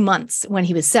period of 2 months when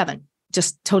he was 7,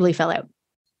 just totally fell out.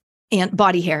 And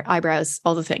body hair, eyebrows,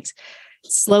 all the things.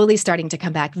 slowly starting to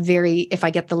come back. If I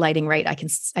get the lighting right,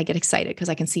 I get excited because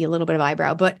I can see a little bit of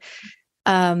eyebrow, but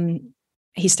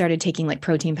he started taking like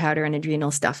protein powder and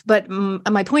adrenal stuff. But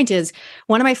my point is,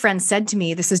 one of my friends said to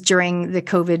me, this is during the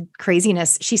COVID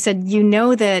craziness. She said, you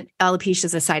know that alopecia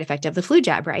is a side effect of the flu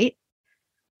jab, right?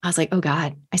 I was like, oh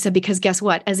God. I said, because guess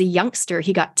what? As a youngster,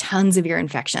 he got tons of ear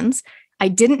infections. I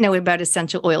didn't know about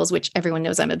essential oils, which everyone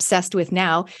knows I'm obsessed with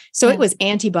now. So it was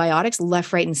antibiotics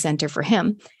left, right, and center for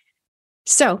him.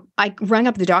 So I rang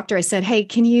up the doctor. I said, hey,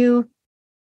 can you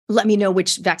let me know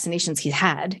which vaccinations he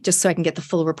had, just so I can get the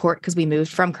full report, because we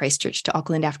moved from Christchurch to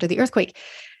Auckland after the earthquake.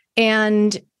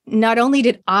 And not only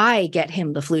did I get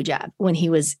him the flu jab when it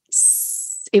was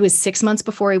 6 months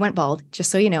before he went bald, just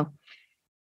so you know.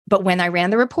 But when I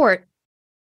ran the report,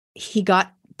 he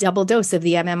got double dose of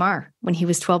the MMR when he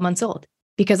was 12 months old,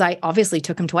 because I obviously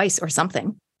took him twice or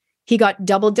something. He got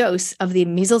double dose of the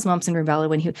measles, mumps, and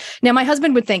rubella now my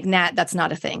husband would think, Nat, that's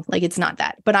not a thing. Like, it's not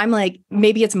that. But I'm like,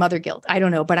 maybe it's mother guilt. I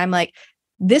don't know. But I'm like,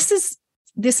 this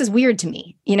is weird to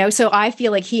me, So I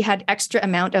feel like he had extra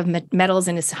amount of metals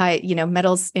in his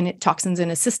toxins in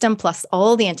his system, plus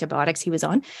all the antibiotics he was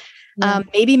on.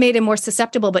 Maybe made him more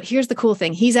susceptible. But here's the cool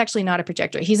thing. He's actually not a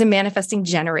projector. He's a manifesting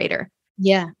generator.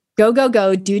 Yeah. Go, go,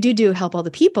 go, do, help all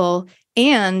the people.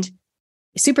 And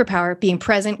superpower, being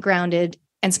present, grounded,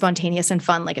 and spontaneous and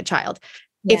fun like a child.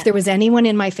 Yeah. If there was anyone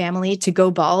in my family to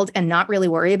go bald and not really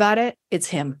worry about it, it's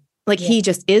him. Like he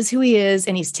just is who he is,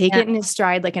 and he's taken it in his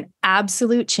stride like an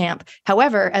absolute champ.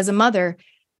 However, as a mother,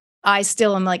 I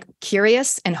still am like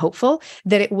curious and hopeful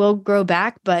that it will grow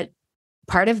back. But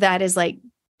part of that is like,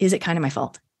 is it kind of my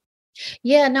fault?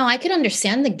 Yeah, no, I could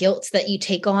understand the guilt that you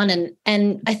take on.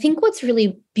 And I think what's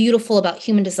really beautiful about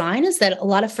human design is that a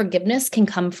lot of forgiveness can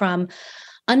come from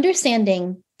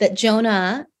understanding that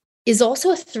Jonah is also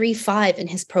a 3-5 in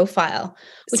his profile,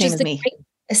 which is the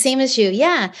same as you.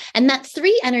 Yeah. And that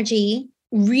 3 energy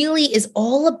really is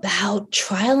all about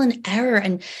trial and error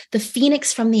and the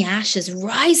phoenix from the ashes,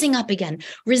 rising up again.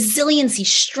 Resiliency,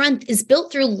 strength is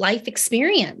built through life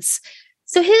experience.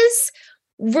 So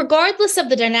regardless of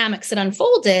the dynamics that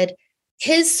unfolded,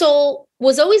 his soul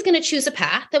was always going to choose a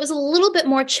path that was a little bit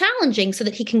more challenging so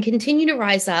that he can continue to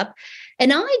rise up.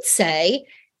 And I'd say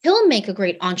he'll make a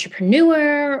great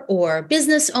entrepreneur or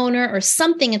business owner or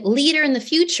something, a leader in the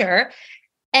future.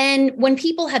 And when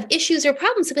people have issues or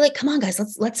problems, they'll be like, come on, guys,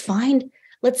 let's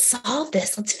solve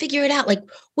this. Let's figure it out. Like,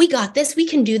 we got this, we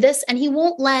can do this. And he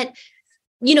won't let,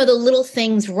 the little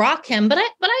things rock him. But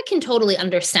I can totally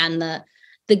understand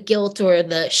the guilt or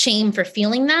the shame for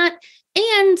feeling that.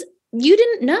 And you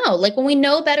didn't know. Like, when we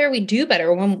know better, we do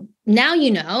better. Now you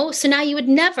know. So now you would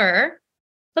never.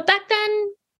 But back then,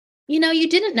 you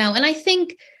didn't know. And I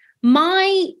think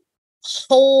my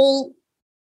whole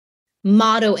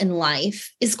motto in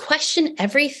life is question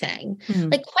everything.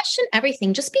 Like, question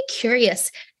everything. Just be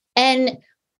curious. And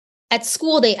at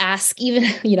school, they ask, even,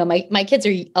 my kids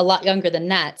are a lot younger than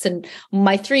Nats. And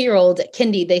my 3-year-old at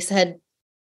kindy, they said,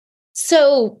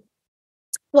 so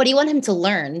what do you want him to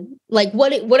learn? Like,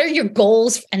 what are your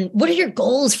goals, and what are your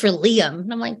goals for Liam?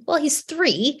 And I'm like, well, he's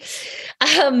 3.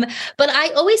 But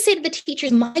I always say to the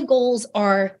teachers, my goals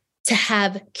are to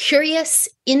have curious,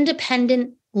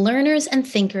 independent learners and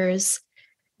thinkers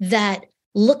that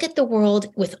look at the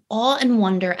world with awe and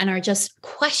wonder and are just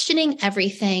questioning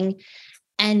everything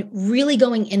and really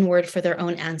going inward for their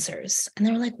own answers. And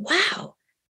they were like, wow,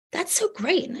 that's so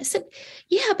great. And I said,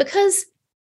 yeah, because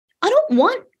I don't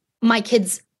want my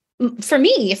kids, for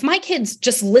me, if my kids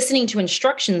just listening to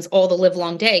instructions all the live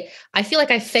long day, I feel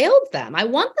like I failed them. I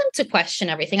want them to question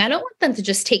everything. I don't want them to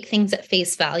just take things at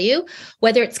face value,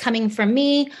 whether it's coming from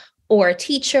me or a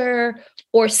teacher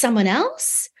or someone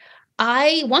else.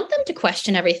 I want them to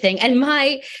question everything. And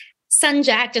my son,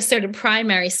 Jack, just started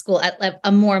primary school at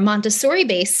a more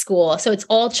Montessori-based school. So it's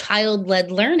all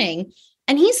child-led learning.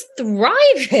 And he's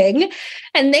thriving.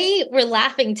 And they were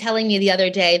laughing, telling me the other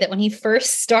day that when he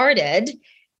first started,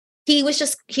 he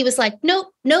was like,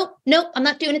 nope, I'm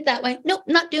not doing it that way. Nope,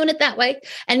 not doing it that way.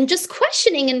 And just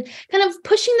questioning and kind of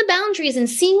pushing the boundaries and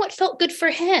seeing what felt good for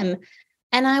him.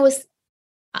 And I was,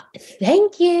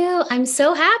 thank you. I'm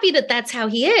so happy that that's how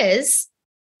he is,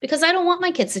 because I don't want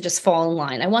my kids to just fall in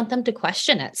line. I want them to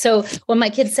question it. So when my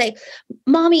kids say,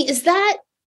 Mommy, is that,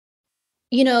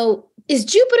 is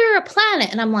Jupiter a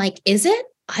planet? And I'm like, is it?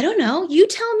 I don't know. You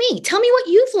tell me. Tell me what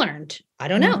you've learned. I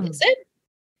don't know. Is it?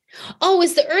 Oh,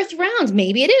 is the Earth round?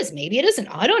 Maybe it is. Maybe it isn't.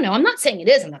 I don't know. I'm not saying it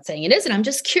is. I'm not saying it isn't. I'm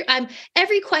just curious.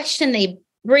 Every question they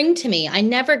bring to me, I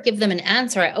never give them an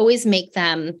answer. I always make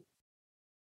them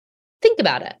think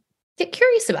about it. Get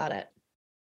curious about it.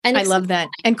 And I love that.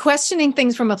 And questioning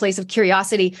things from a place of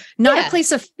curiosity, not a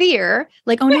place of fear,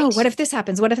 like, oh no, what if this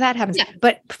happens? What if that happens? Yeah.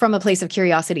 But from a place of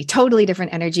curiosity, totally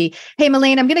different energy. Hey,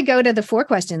 Melaine, I'm going to go to the 4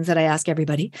 questions that I ask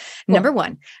everybody. Cool. Number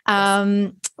 1,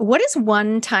 what is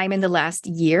one time in the last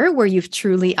year where you've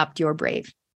truly upped your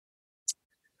brave?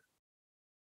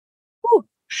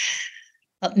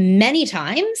 Many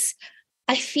times.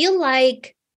 I feel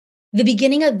like the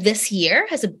beginning of this year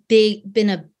has been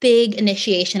a big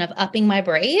initiation of upping my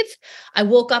brave. I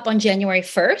woke up on January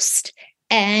 1st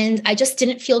and I just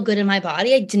didn't feel good in my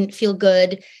body. I didn't feel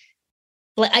good.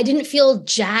 I didn't feel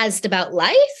jazzed about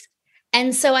life.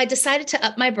 And so I decided to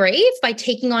up my brave by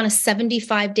taking on a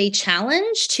 75-day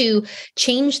challenge to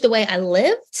change the way I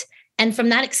lived. And from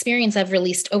that experience, I've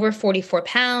released over 44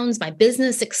 pounds. My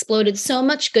business exploded. So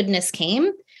much goodness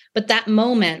came. But that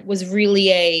moment was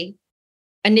really a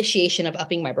initiation of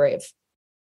upping my brave.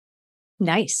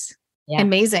 Nice. Yeah.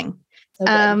 Amazing.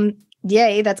 So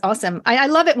yay. That's awesome. I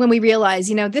love it when we realize,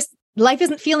 this life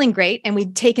isn't feeling great and we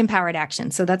take empowered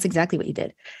action. So that's exactly what you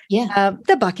did. Yeah.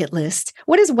 The bucket list.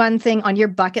 What is one thing on your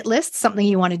bucket list, something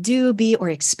you want to do, be, or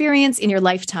experience in your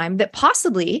lifetime that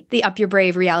possibly the Up Your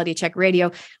Brave Reality Check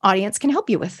Radio audience can help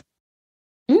you with?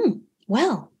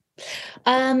 Well,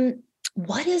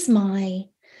 what is my,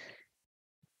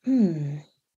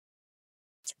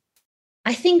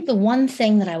 I think the one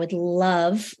thing that I would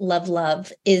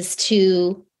love is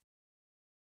to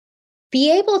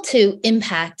be able to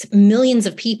impact millions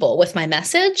of people with my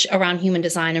message around human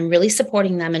design and really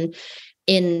supporting them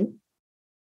in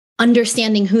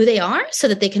understanding who they are so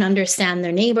that they can understand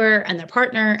their neighbor and their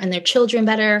partner and their children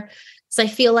better. So I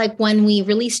feel like when we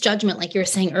release judgment, like you were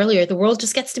saying earlier, the world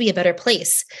just gets to be a better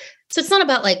place. So it's not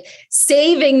about like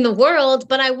saving the world,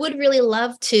 but I would really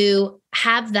love to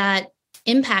have that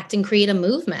impact and create a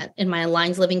movement in my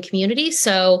Aligned Living community.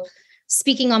 So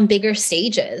speaking on bigger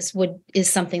stages is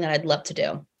something that I'd love to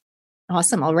do.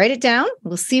 Awesome. I'll write it down.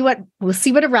 We'll see what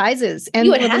arises. And see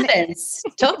what happens.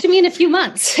 Talk to me in a few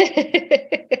months.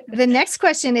 The next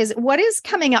question is, what is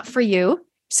coming up for you?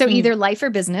 So either life or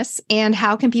business, and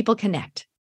how can people connect?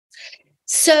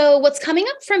 So what's coming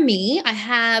up for me, I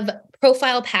have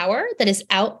Profile Power that is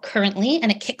out currently,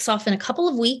 and it kicks off in a couple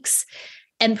of weeks.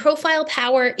 And Profile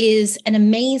Power is an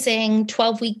amazing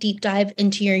 12-week deep dive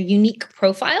into your unique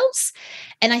profiles.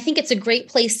 And I think it's a great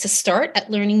place to start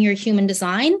at learning your human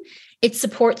design. It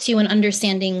supports you in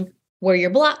understanding where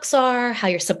your blocks are, how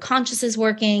your subconscious is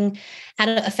working, how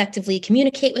to effectively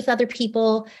communicate with other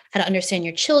people, how to understand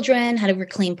your children, how to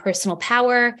reclaim personal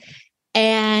power.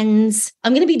 And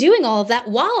I'm going to be doing all of that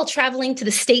while traveling to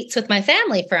the States with my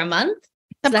family for a month.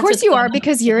 Of course you are,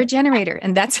 because you're a generator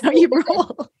and that's how you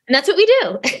roll. And that's what we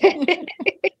do.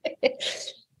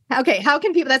 Okay. How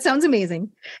can people, that sounds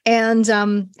amazing. And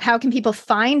how can people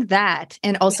find that?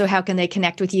 And also how can they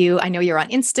connect with you? I know you're on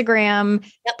Instagram,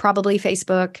 probably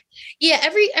Facebook. Yeah.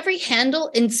 Every handle,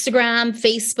 Instagram,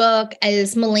 Facebook,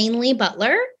 is Melaine Lee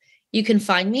Butler. You can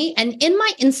find me. And in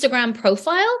my Instagram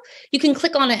profile, you can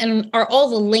click on it and are all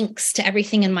the links to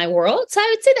everything in my world. So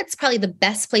I would say that's probably the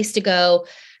best place to go.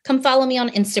 Come follow me on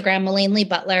Instagram, Melaine Lee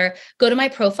Butler. Go to my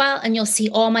profile and you'll see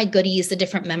all my goodies, the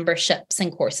different memberships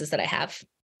and courses that I have.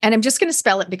 And I'm just going to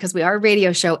spell it because we are a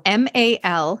radio show,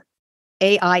 MALAINE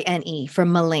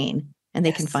from Melaine. And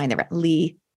they can find it,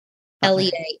 Lee.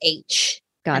 LEAH.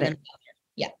 Got it.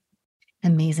 Yeah.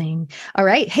 Amazing. All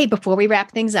right. Hey, before we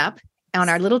wrap things up on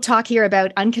our little talk here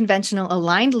about unconventional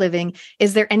aligned living,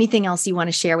 is there anything else you want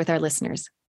to share with our listeners?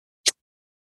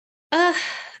 I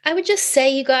would just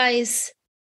say, you guys,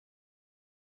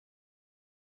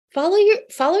 follow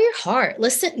your heart.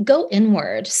 Listen, go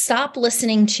inward. Stop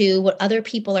listening to what other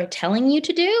people are telling you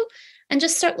to do and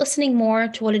just start listening more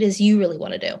to what it is you really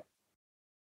want to do.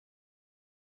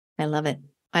 I love it.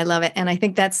 I love it. And I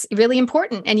think that's really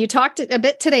important. And you talked a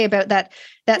bit today about that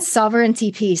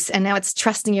sovereignty piece, and now it's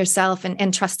trusting yourself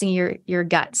and trusting your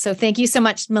gut. So thank you so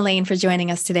much, Melaine, for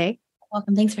joining us today.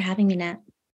 Welcome. Thanks for having me, Nat.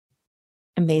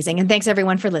 Amazing. And thanks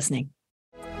everyone for listening.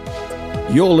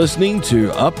 You're listening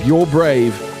to Up Your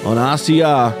Brave on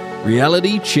RCR,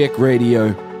 Reality Check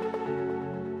Radio.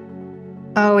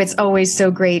 Oh, it's always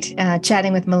so great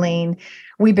chatting with Melaine.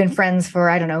 We've been friends for,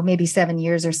 I don't know, maybe 7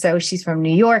 years or so. She's from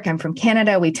New York. I'm from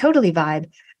Canada. We totally vibe.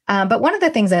 But one of the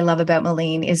things I love about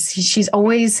Melaine is she's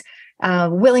always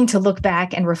willing to look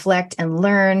back and reflect and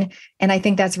learn. And I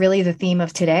think that's really the theme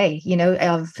of today,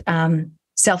 of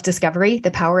self-discovery,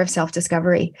 the power of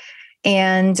self-discovery.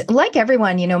 And like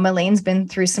everyone, Melaine's been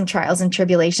through some trials and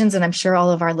tribulations, and I'm sure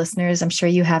all of our listeners, I'm sure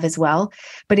you have as well.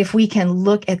 But if we can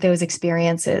look at those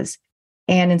experiences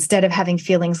and instead of having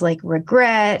feelings like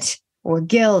regret or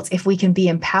guilt if we can be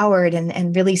empowered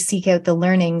and really seek out the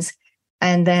learnings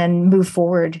and then move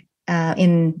forward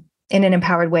in an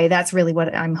empowered way. That's really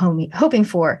what I'm hoping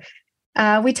for.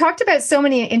 We talked about so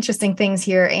many interesting things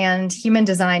here, and human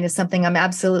design is something I'm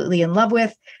absolutely in love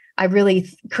with. I really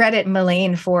credit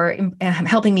Melaine for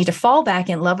helping me to fall back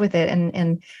in love with it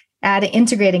and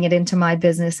integrating it into my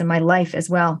business and my life as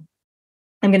well.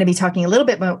 I'm going to be talking a little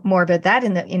bit more about that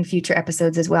in future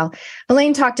episodes as well.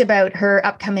 Melaine talked about her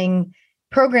upcoming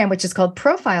program, which is called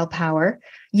Profile Power.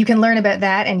 You can learn about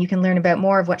that, and you can learn about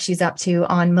more of what she's up to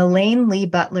on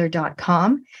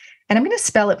MelaineLeeButler.com. And I'm going to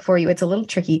spell it for you. It's a little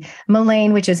tricky.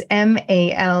 Melaine, which is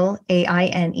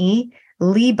Malaine,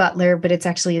 Lee Butler, but it's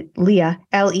actually Leah,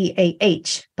 Leah,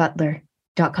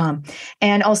 Butler.com.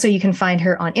 And also you can find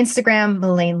her on Instagram,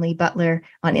 Melaine Lee Butler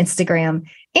on Instagram.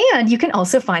 And you can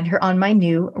also find her on my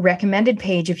new recommended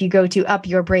page. If you go to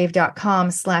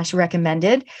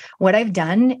upyourbrave.com/recommended, what I've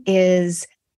done is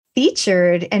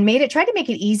featured and try to make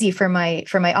it easy for my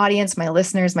audience, my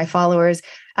listeners, my followers,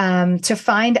 to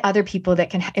find other people that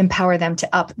can empower them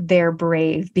to up their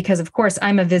brave. Because of course,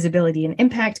 I'm a visibility and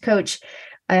impact coach.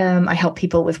 I help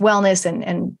people with wellness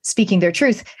and speaking their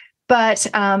truth. But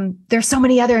there's so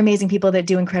many other amazing people that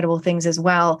do incredible things as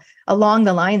well, along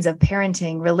the lines of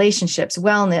parenting, relationships,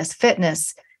 wellness,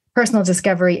 fitness, personal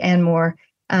discovery, and more.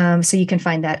 So you can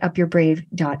find that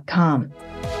upyourbrave.com.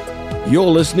 You're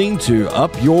listening to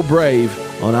Up Your Brave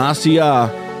on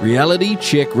RCR, Reality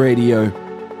Check Radio.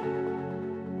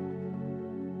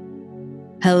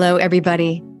 Hello,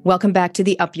 everybody. Welcome back to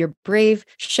the Up Your Brave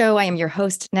show. I am your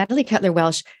host, Natalie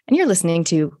Cutler-Welsh, and you're listening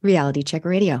to Reality Check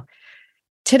Radio.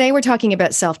 Today, we're talking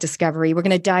about self-discovery. We're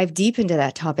going to dive deep into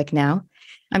that topic now.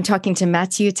 I'm talking to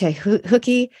Matthew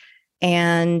Tehuki,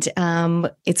 and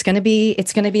it's going to be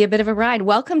a bit of a ride.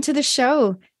 Welcome to the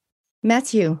show,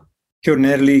 Matthew. Kia ora,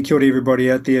 Natalie. Kia ora,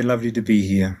 everybody out there. Lovely to be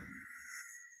here.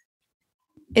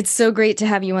 It's so great to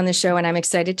have you on the show, and I'm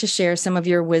excited to share some of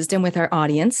your wisdom with our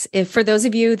audience. If for those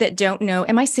of you that don't know,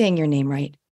 am I saying your name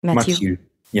right? Matthew.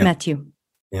 Yeah. Matthew.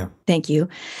 Yeah. Thank you.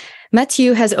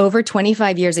 Matthew has over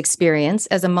 25 years experience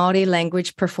as a Māori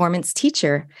language performance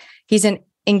teacher. He's an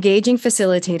engaging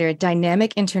facilitator,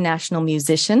 dynamic international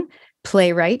musician,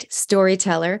 playwright,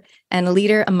 storyteller, and a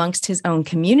leader amongst his own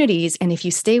communities. And if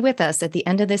you stay with us at the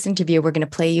end of this interview, we're going to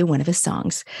play you one of his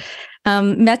songs.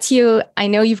 Matthew, I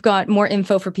know you've got more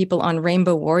info for people on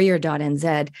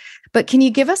rainbowwarrior.nz, but can you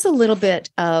give us a little bit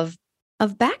of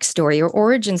backstory or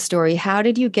origin story? How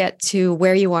did you get to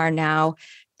where you are now?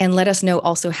 And let us know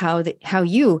also how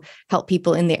you help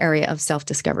people in the area of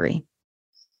self-discovery.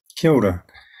 Kia ora.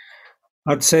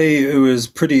 I'd say it was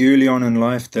pretty early on in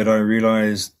life that I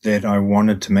realized that I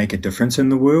wanted to make a difference in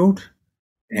the world.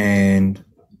 And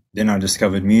then I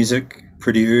discovered music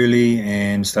pretty early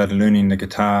and started learning the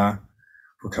guitar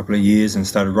for a couple of years and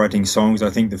started writing songs.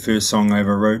 I think the first song I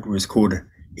ever wrote was called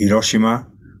Hiroshima,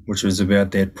 which was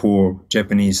about that poor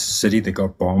Japanese city that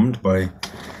got bombed by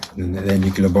the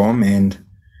nuclear bomb. And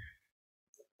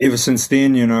ever since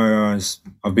then,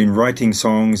 I've been writing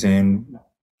songs and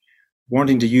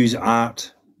wanting to use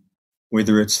art,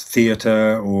 whether it's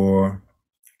theatre or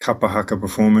kapa haka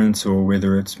performance or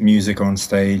whether it's music on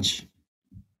stage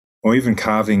or even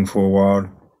carving for a while.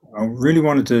 I really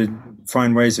wanted to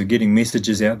find ways of getting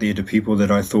messages out there to people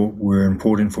that I thought were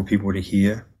important for people to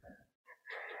hear.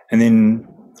 And then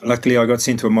luckily I got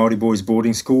sent to a Māori boys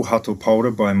boarding school, Hato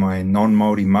Paura, by my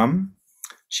non-Māori mum.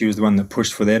 She was the one that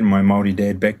pushed for that, and my Māori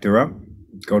dad backed her up.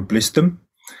 God bless them.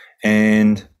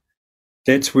 And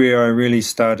that's where I really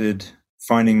started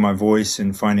finding my voice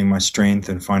and finding my strength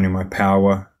and finding my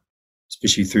power,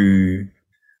 especially through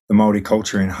the Māori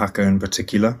culture and haka in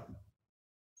particular.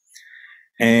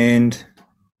 And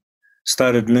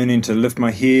started learning to lift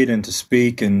my head and to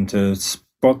speak and to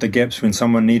spot the gaps when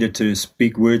someone needed to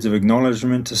speak words of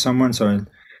acknowledgement to someone. So I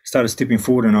started stepping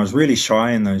forward, and I was really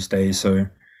shy in those days. So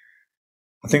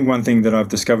I think one thing that I've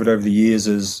discovered over the years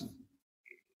is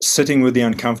sitting with the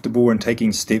uncomfortable and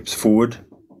taking steps forward,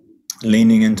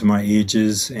 leaning into my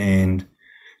edges and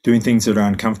doing things that are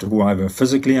uncomfortable, either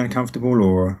physically uncomfortable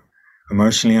or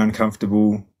emotionally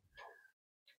uncomfortable,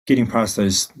 getting past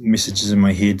those messages in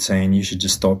my head saying you should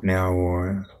just stop now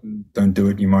or don't do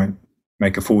it, you might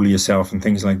make a fool of yourself and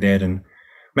things like that, and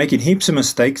making heaps of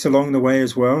mistakes along the way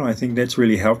as well. I think that's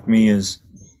really helped me,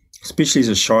 especially as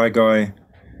a shy guy,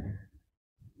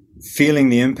 feeling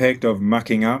the impact of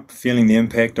mucking up, feeling the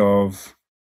impact of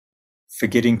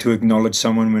forgetting to acknowledge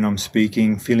someone when I'm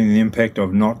speaking, feeling the impact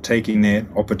of not taking that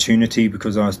opportunity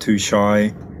because I was too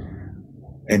shy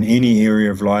in any area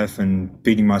of life and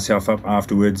beating myself up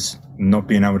afterwards, not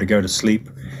being able to go to sleep.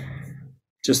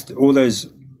 Just all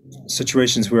those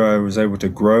situations where I was able to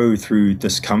grow through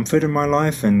discomfort in my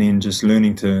life, and then just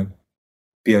learning to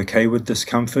be okay with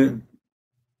discomfort.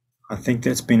 I think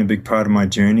that's been a big part of my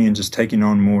journey, and just taking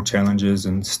on more challenges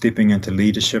and stepping into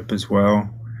leadership as well.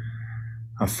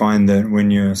 I find that when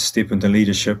you step into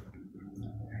leadership,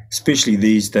 especially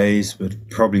these days, but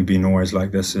probably been always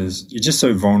like this, is you're just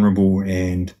so vulnerable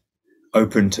and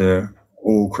open to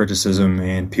all criticism,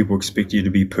 and people expect you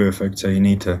to be perfect, so you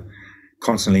need to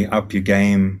constantly up your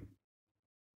game.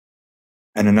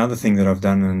 And another thing that I've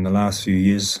done in the last few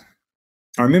years,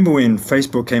 I remember when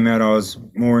Facebook came out, I was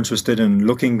more interested in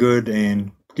looking good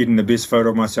and getting the best photo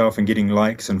of myself and getting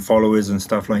likes and followers and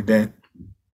stuff like that.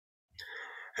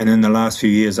 And in the last few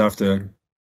years, after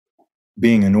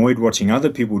being annoyed watching other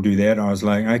people do that, I was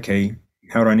like, okay,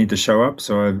 how do I need to show up?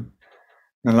 So in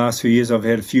the last few years, I've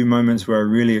had a few moments where I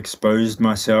really exposed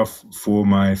myself for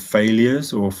my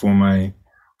failures or for my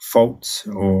faults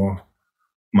or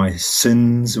my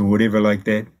sins or whatever like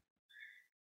that.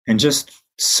 And just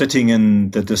sitting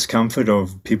in the discomfort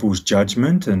of people's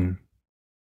judgment and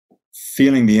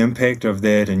feeling the impact of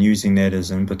that and using that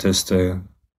as impetus to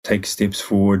take steps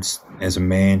forwards as a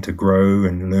man, to grow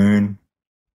and learn,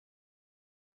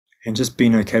 and just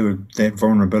being okay with that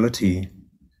vulnerability.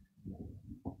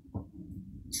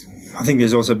 I think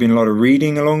there's also been a lot of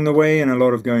reading along the way, and a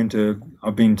lot of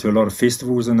I've been to a lot of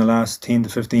festivals in the last 10 to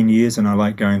 15 years, and I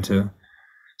like going to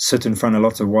sit in front of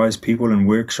lots of wise people in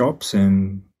workshops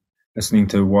and listening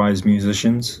to wise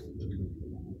musicians,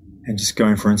 and just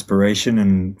going for inspiration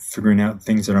and figuring out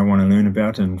things that I want to learn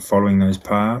about and following those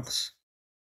paths.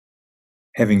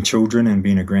 Having children and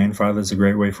being a grandfather is a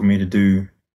great way for me to do,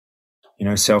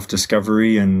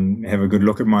 self-discovery and have a good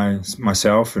look at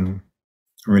myself. And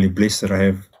I'm really blessed that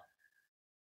I've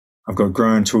got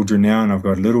grown children now, and I've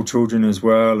got little children as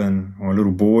well, or a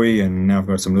little boy, and now I've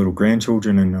got some little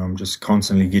grandchildren, and I'm just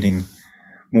constantly getting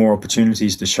more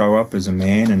opportunities to show up as a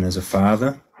man and as a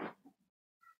father.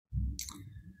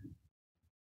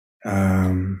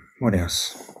 What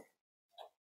else?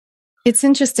 It's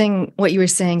interesting what you were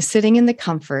saying, sitting in the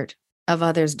comfort of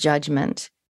others' judgment.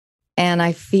 And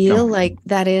I feel like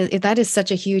that is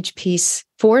such a huge piece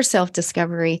for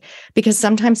self-discovery, because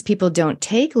sometimes people don't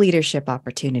take leadership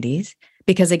opportunities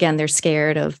because, again, they're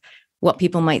scared of what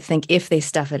people might think if they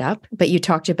stuff it up. But you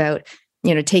talked about,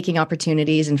 taking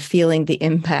opportunities and feeling the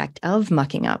impact of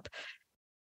mucking up.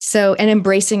 So, and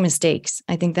embracing mistakes.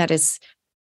 I think that is,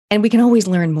 and we can always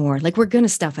learn more. Like, we're going to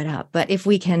stuff it up. But if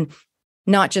we can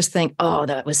not just think, oh,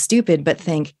 that was stupid, but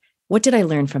think, what did I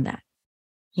learn from that?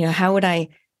 How would I?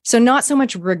 So not so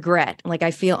much regret, like I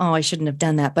feel, oh, I shouldn't have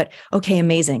done that, but okay,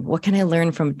 amazing. What can I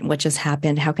learn from what just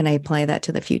happened? How can I apply that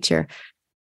to the future?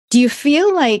 Do you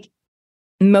feel like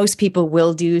most people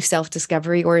will do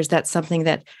self-discovery, or is that something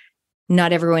that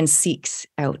not everyone seeks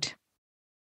out?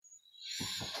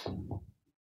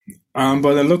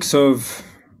 By the looks of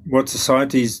what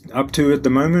society's up to at the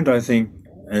moment, I think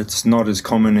it's not as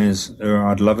common as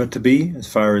I'd love it to be,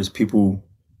 as far as people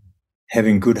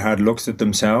having good hard looks at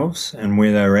themselves and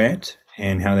where they're at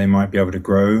and how they might be able to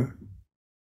grow.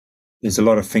 There's a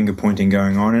lot of finger pointing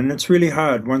going on, and it's really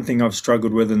hard. One thing I've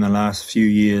struggled with in the last few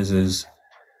years is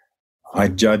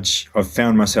I've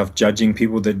found myself judging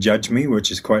people that judge me,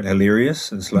 which is quite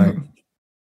hilarious. It's like,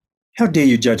 how dare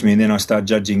you judge me? And then I start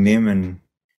judging them, and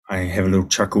I have a little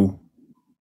chuckle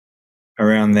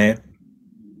around that.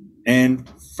 And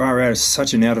far out, it's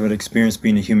such an out of it experience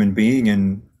being a human being,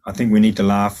 and I think we need to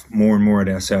laugh more and more at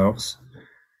ourselves.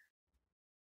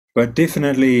 But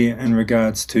definitely in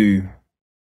regards to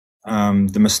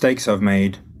the mistakes I've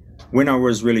made, when I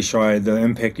was really shy, the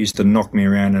impact used to knock me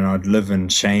around, and I'd live in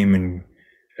shame, and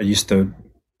it used to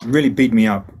really beat me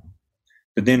up.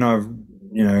 But then I've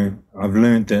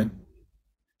learned that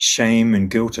shame and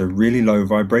guilt are really low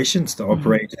vibrations to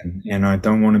operate in, and I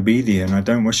don't want to be there, and I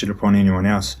don't wish it upon anyone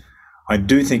else. I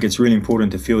do think it's really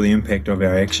important to feel the impact of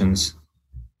our actions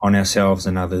on ourselves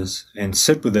and others, and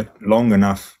sit with it long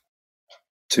enough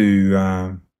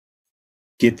to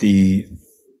get the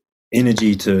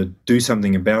energy to do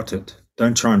something about it.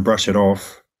 Don't try and brush it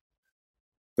off,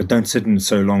 but don't sit in it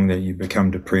so long that you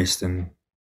become depressed and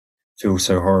feel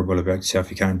so horrible about yourself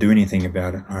you can't do anything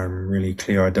about it. I'm really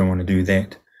clear I don't want to do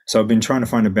that. So I've been trying to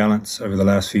find a balance over the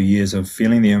last few years of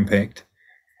feeling the impact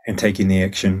and taking the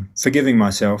action, forgiving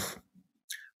myself.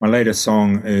 My latest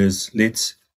song is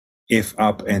Let's F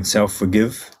Up and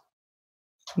Self-Forgive.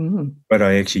 But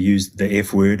I actually used the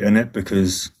F word in it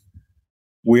because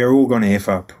we are all going to F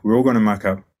up. We're all going to muck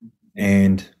up.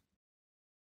 And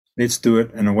let's do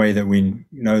it in a way that we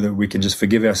know that we can just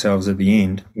forgive ourselves at the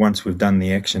end once we've done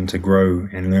the action to grow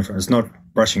and learn from it. It's not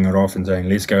brushing it off and saying,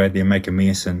 let's go out there and make a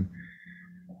mess and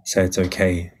say it's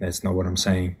okay. That's not what I'm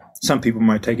saying. Some people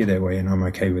might take it that way, and I'm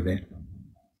okay with that.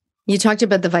 You talked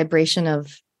about the vibration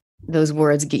of those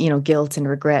words, guilt and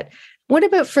regret. What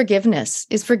about forgiveness?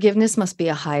 Forgiveness must be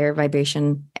a higher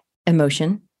vibration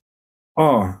emotion?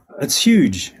 Oh, it's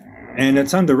huge, and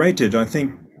it's underrated. I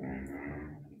think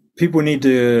people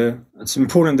it's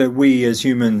important that we as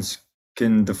humans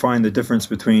can define the difference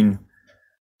between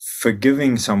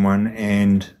forgiving someone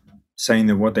and saying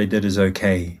that what they did is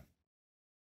okay.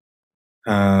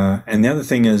 And the other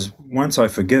thing is, once I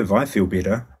forgive, I feel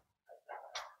better.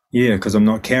 Yeah, because I'm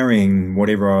not carrying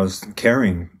whatever I was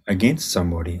carrying against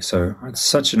somebody. So it's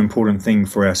such an important thing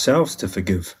for ourselves to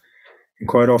forgive. And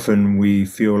quite often we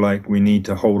feel like we need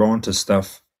to hold on to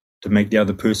stuff to make the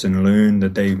other person learn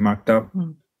that they mucked up.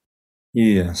 Mm.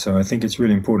 Yeah, so I think it's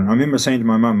really important. I remember saying to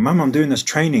my mum, I'm doing this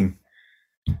training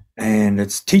and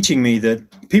it's teaching me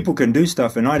that people can do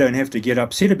stuff and I don't have to get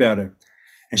upset about it.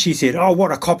 And she said, oh,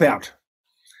 what a cop-out.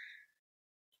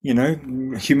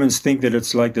 Humans think that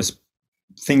it's like this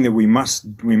thing that we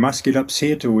must get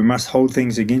upset or we must hold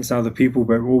things against other people,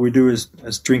 but all we do is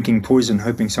drinking poison,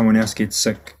 hoping someone else gets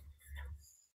sick.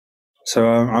 So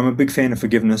I'm a big fan of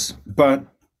forgiveness, but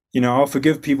I'll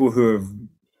forgive people who have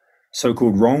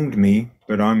so-called wronged me,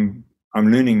 but I'm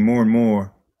learning more and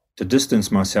more to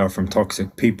distance myself from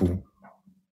toxic people.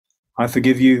 I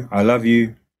forgive you, I love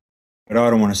you, but I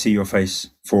don't want to see your face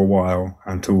for a while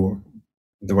until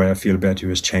the way I feel about you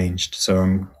has changed.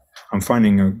 So I'm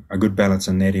finding a good balance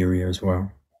in that area as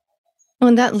well. Well,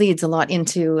 and that leads a lot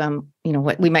into,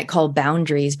 what we might call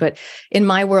boundaries. But in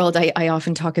my world, I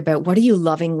often talk about, what are you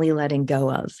lovingly letting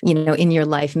go of, in your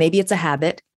life? Maybe it's a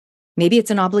habit. Maybe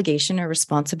it's an obligation or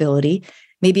responsibility.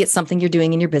 Maybe it's something you're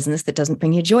doing in your business that doesn't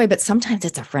bring you joy. But sometimes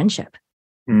it's a friendship.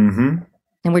 Mm-hmm.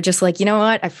 And we're just like, you know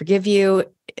what? I forgive you.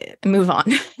 Move on.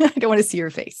 I don't want to see your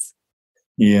face.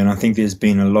 Yeah, and I think there's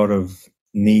been a lot of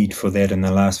need for that in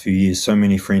the last few years. So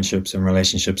many friendships and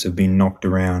relationships have been knocked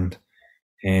around,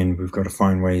 and we've got to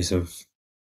find ways of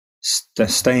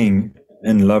staying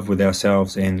in love with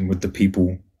ourselves and with the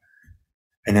people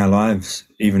in our lives,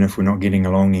 even if we're not getting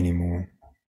along anymore.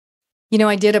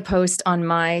 I did a post on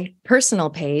my personal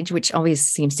page, which always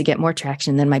seems to get more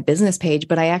traction than my business page,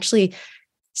 but I actually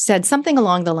said something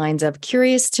along the lines of,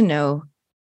 curious to know,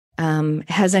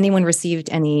 has anyone received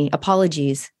any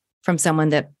apologies from someone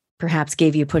that perhaps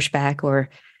gave you pushback or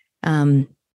in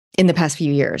the past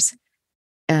few years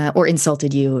or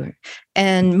insulted you?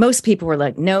 And most people were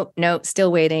like, nope,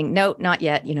 still waiting. Nope, not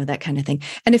yet. That kind of thing.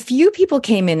 And a few people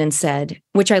came in and said,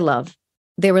 which I love,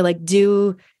 they were like,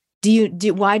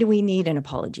 why do we need an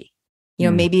apology?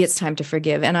 Maybe it's time to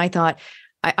forgive. And I thought,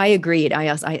 I agreed.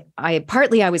 I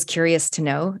partly was curious to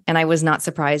know, and I was not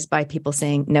surprised by people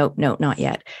saying, no, not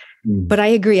yet. But I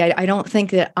agree. I don't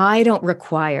think that I don't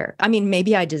require,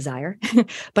 maybe I desire,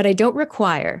 but I don't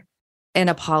require an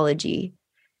apology.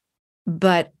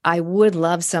 But I would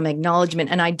love some acknowledgement.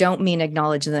 And I don't mean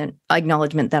acknowledgement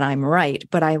that I'm right,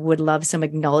 but I would love some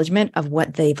acknowledgement of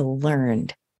what they've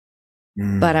learned.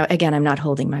 But again, I'm not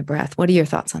holding my breath. What are your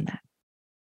thoughts on that?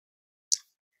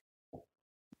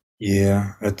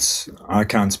 Yeah, I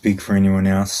can't speak for anyone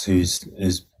else is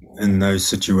in those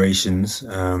situations.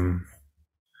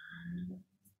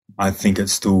 I think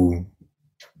it's still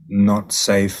not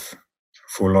safe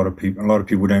for a lot of people. A lot of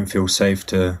people don't feel safe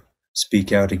to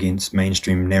speak out against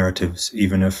mainstream narratives,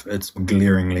 even if it's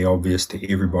glaringly obvious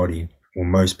to everybody or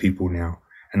most people now.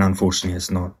 And unfortunately,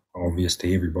 it's not obvious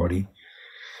to everybody.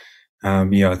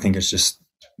 I think it's just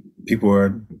people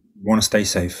want to stay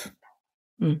safe.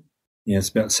 Yeah, it's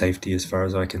about safety as far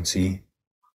as I can see.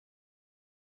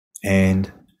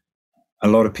 And a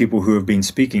lot of people who have been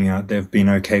speaking out, they've been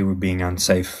okay with being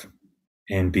unsafe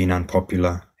and being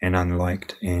unpopular and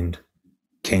unliked and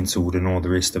cancelled and all the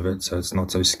rest of it. So it's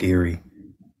not so scary.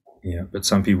 Yeah, but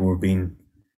some people have been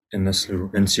in this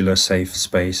little insular safe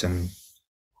space and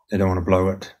they don't want to blow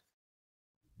it.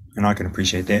 And I can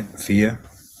appreciate that fear.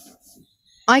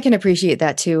 I can appreciate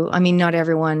that too. Not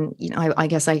everyone, I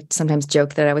guess I sometimes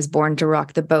joke that I was born to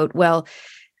rock the boat. Well,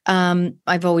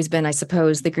 I've always been, I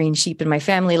suppose, the green sheep in my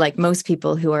family, like most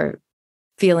people who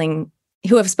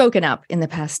have spoken up in the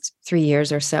past 3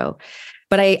 years or so.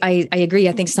 But I agree.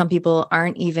 I think some people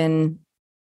aren't even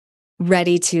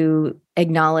ready to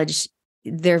acknowledge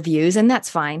their views, and that's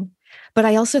fine. But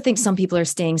I also think some people are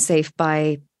staying safe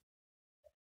by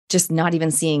just not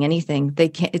even seeing anything.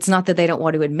 It's not that they don't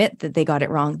want to admit that they got it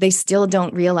wrong. They still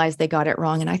don't realize they got it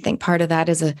wrong. And I think part of that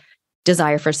is a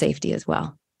desire for safety as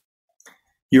well.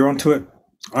 You're onto it.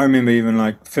 I remember even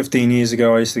like 15 years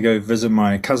ago, I used to go visit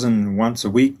my cousin once a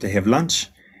week to have lunch.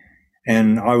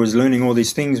 And I was learning all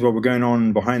these things, what were going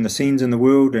on behind the scenes in the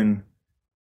world. And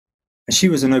she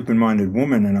was an open-minded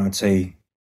woman. And I'd say,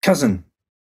 cousin.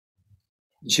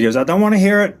 She goes, I don't want to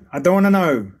hear it. I don't want to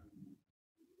know.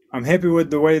 I'm happy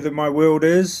with the way that my world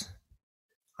is.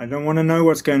 I don't want to know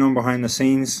what's going on behind the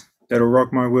scenes. That'll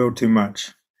rock my world too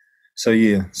much. So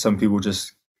yeah, some people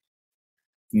just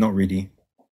not ready.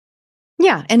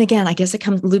 Yeah. And again, I guess it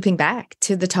comes looping back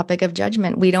to the topic of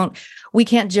judgment. We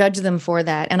can't judge them for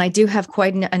that. And I do have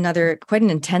quite an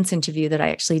intense interview that I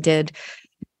actually did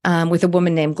with a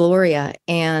woman named Gloria.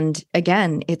 And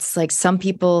again, it's like some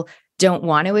people don't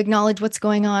want to acknowledge what's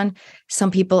going on.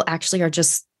 Some people actually are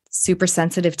just super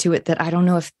sensitive to it, that I don't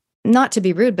know if, not to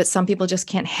be rude, but some people just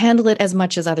can't handle it as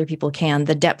much as other people can,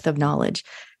 the depth of knowledge.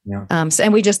 Yeah.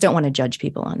 And we just don't want to judge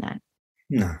people on that.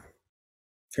 No.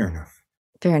 Fair enough.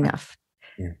 Fair enough.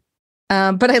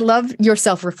 Yeah. But I love your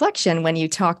self-reflection when you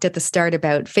talked at the start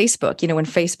about Facebook. When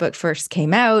Facebook first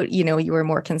came out, you were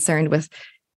more concerned with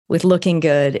looking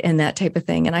good and that type of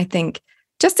thing. And I think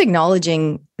just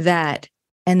acknowledging that,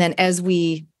 and then as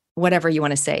we, whatever you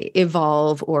want to say,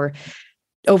 evolve, or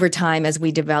over time as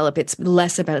we develop, it's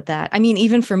less about that. I mean,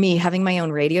 even for me, having my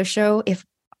own radio show, if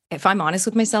I'm honest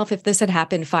with myself, if this had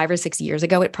happened 5 or 6 years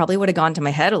ago, it probably would have gone to my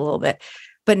head a little bit.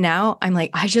 But now I'm like,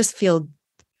 I just feel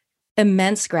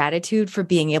immense gratitude for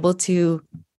being able to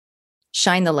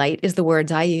shine the light, is the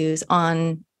words I use,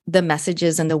 on the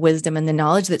messages and the wisdom and the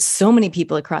knowledge that so many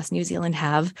people across New Zealand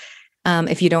have.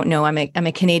 If you don't know, I'm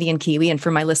a Canadian Kiwi. And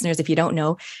for my listeners, if you don't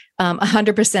know,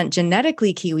 100%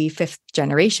 genetically Kiwi, 5th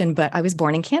generation, but I was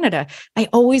born in Canada. I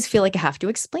always feel like I have to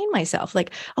explain myself.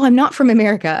 Like, oh, I'm not from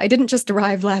America. I didn't just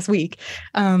arrive last week.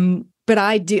 But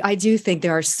I do think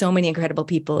there are so many incredible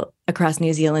people across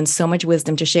New Zealand, so much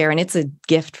wisdom to share. And it's a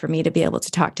gift for me to be able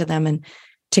to talk to them and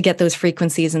to get those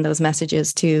frequencies and those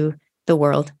messages to the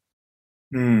world.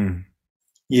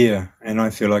 Yeah. And I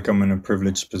feel like I'm in a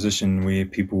privileged position where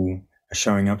people are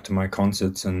showing up to my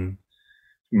concerts and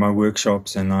my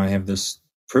workshops, and I have this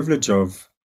privilege of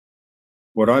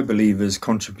what I believe is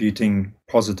contributing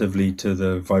positively to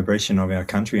the vibration of our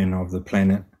country and of the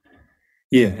planet.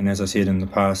 Yeah, and as I said in the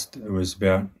past, it was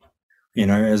about,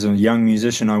 as a young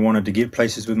musician, I wanted to get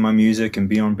places with my music and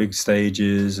be on big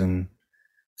stages and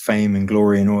fame and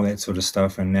glory and all that sort of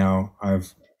stuff. And now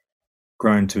I've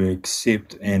grown to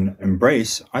accept and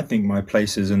embrace, I think, my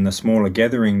place is in the smaller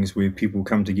gatherings where people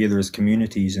come together as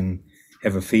communities and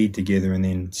have a feed together and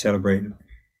then celebrate.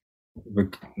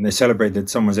 They celebrate that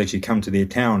someone's actually come to their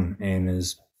town and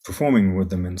is performing with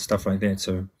them and stuff like that.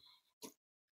 So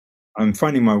I'm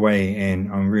finding my way,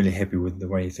 and I'm really happy with the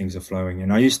way things are flowing.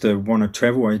 And I used to want to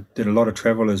travel. I did a lot of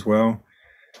travel as well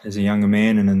as a younger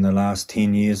man. And in the last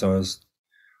 10 years, I was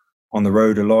on the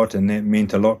road a lot, and that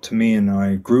meant a lot to me. And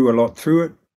I grew a lot through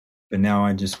it. But now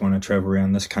I just want to travel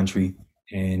around this country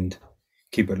and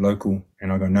keep it local.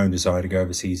 And I've got no desire to go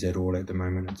overseas at all at the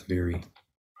moment.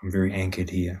 I'm very anchored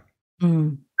here.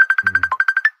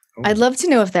 I'd love to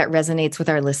know if that resonates with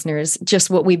our listeners, just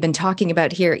what we've been talking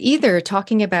about here, either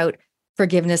talking about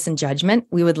forgiveness and judgment.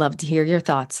 We would love to hear your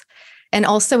thoughts. And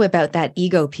also about that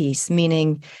ego piece,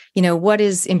 meaning, what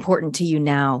is important to you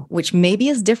now, which maybe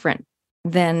is different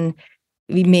than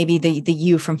maybe the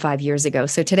you from 5 years ago.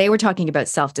 So today we're talking about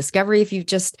self-discovery. If you've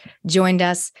just joined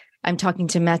us, I'm talking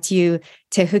to Matthew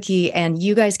Tehuki, and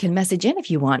you guys can message in if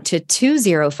you want to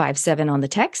 2057 on the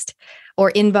text,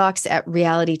 or inbox at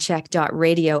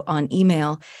realitycheck.radio on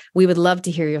email. We would love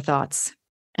to hear your thoughts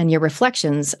and your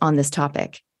reflections on this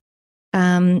topic.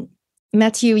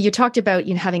 Matthew, you talked about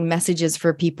having messages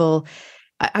for people.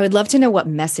 I would love to know what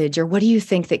message, or what do you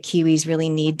think that Kiwis really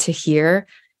need to hear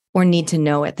or need to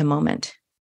know at the moment?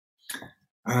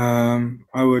 I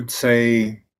would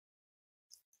say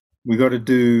we got to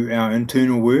do our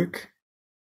internal work.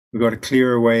 We got to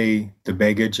clear away the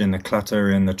baggage and the clutter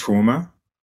and the trauma,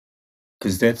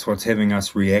 because that's what's having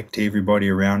us react to everybody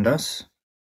around us.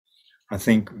 I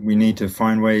think we need to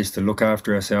find ways to look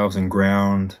after ourselves and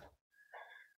ground.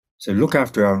 So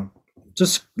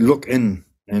just look in,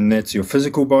 and that's your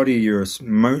physical body, your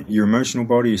emotional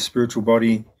body, your spiritual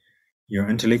body, your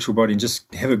intellectual body, and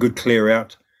just have a good clear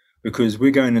out, because we're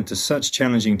going into such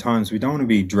challenging times. We don't want to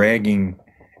be dragging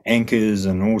anchors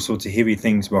and all sorts of heavy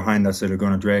things behind us that are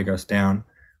going to drag us down.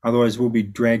 Otherwise, we'll be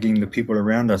dragging the people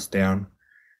around us down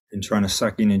and trying to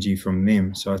suck energy from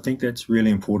them. So I think that's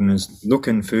really important, is look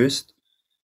in first,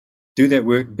 do that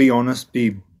work, be honest,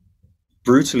 be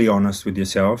brutally honest with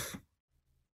yourself.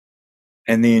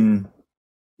 And then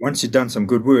once you've done some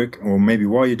good work, or maybe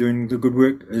while you're doing the good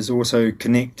work, is also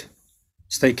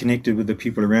stay connected with the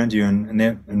people around you. And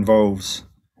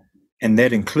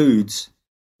that includes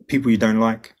people you don't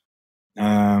like.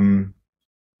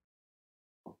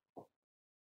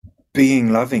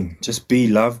 Being loving, just be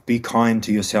love, be kind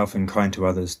to yourself and kind to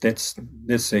others. That's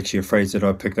actually a phrase that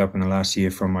I picked up in the last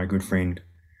year from my good friend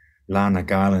Lana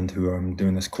Garland, who I'm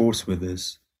doing this course with,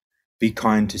 is be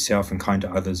kind to self and kind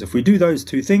to others. If we do those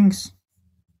two things,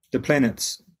 the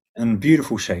planet's in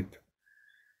beautiful shape.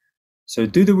 So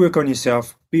do the work on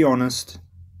yourself, be honest,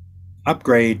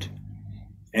 upgrade,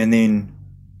 and then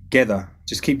gather.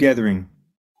 Just keep gathering.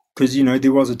 Because,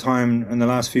 there was a time in the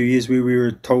last few years where we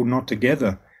were told not to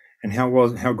gather. And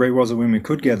how great was it when we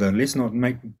could gather? Let's not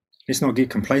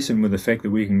get complacent with the fact that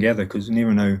we can gather, because we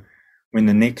never know when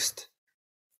the next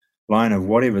line of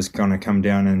whatever's going to come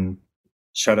down and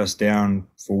shut us down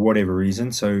for whatever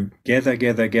reason. So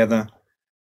gather.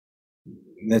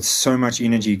 That's so much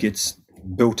energy gets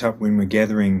built up when we're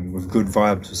gathering with good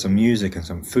vibes, with some music and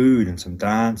some food and some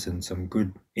dance and some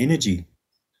good energy.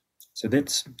 So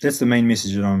that's the main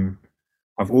message that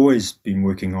I've always been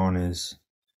working on, is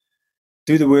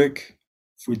do the work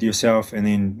with yourself and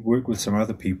then work with some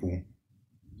other people.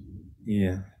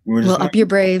 Yeah. Well, Up Your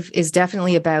Brave is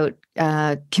definitely about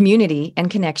community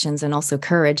and connections, and also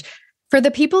courage. For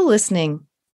the people listening,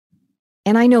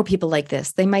 and I know people like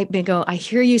this, they might go, I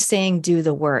hear you saying do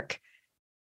the work.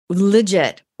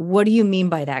 Legit, what do you mean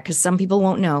by that? Because some people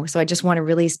won't know. So I just want to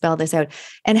really spell this out.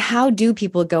 And how do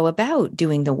people go about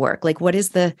doing the work? Like,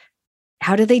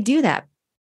 how do they do that?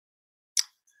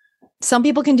 Some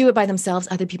people can do it by themselves.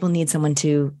 Other people need someone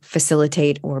to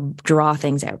facilitate or draw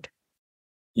things out.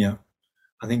 Yeah.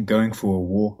 I think going for a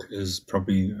walk is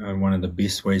probably one of the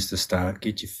best ways to start.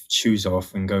 Get your shoes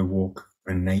off and go walk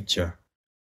in nature.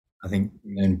 I think,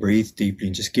 and breathe deeply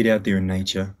and just get out there in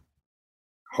nature.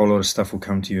 A whole lot of stuff will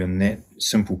come to you in that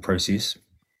simple process.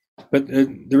 But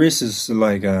the rest is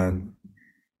like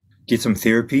get some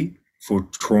therapy for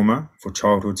trauma, for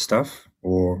childhood stuff,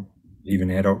 or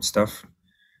even adult stuff.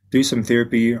 Do some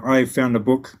therapy. I found a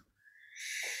book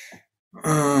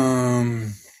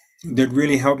that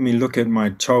really helped me look at my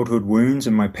childhood wounds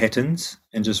and my patterns,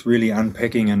 and just really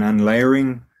unpacking and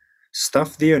unlayering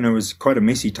stuff there. And it was quite a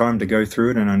messy time to go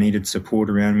through it, and I needed support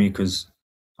around me because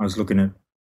I was looking at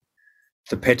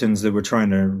the patterns that were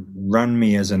trying to run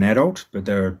me as an adult, but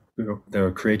they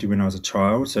were created when I was a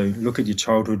child. So look at your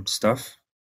childhood stuff.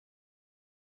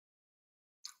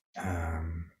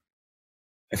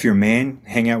 If you're a man,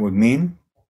 hang out with men.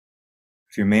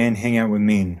 If you're a man, hang out with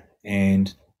men,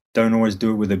 and don't always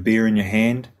do it with a beer in your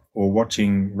hand or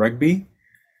watching rugby.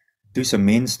 Do some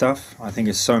men stuff. I think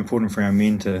it's so important for our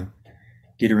men to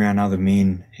get around other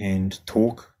men and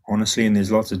talk honestly. And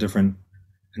there's lots of different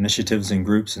initiatives and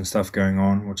groups and stuff going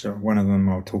on, which one of them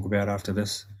I'll talk about after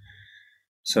this.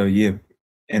 So yeah,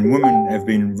 and women have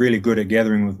been really good at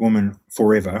gathering with women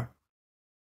forever.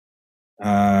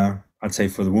 I'd say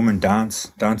for the woman,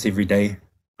 dance every day.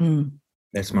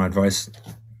 That's my advice.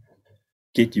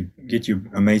 Get your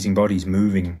amazing bodies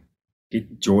moving.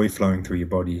 Get joy flowing through your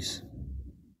bodies.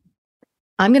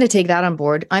 I'm going to take that on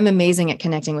board. I'm amazing at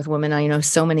connecting with women. I know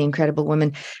so many incredible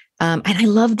women. And I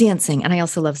love dancing, and I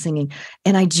also love singing,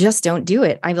 and I just don't do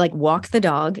it. I walk the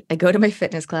dog. I go to my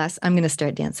fitness class. I'm going to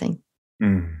start dancing.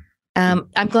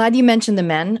 I'm glad you mentioned the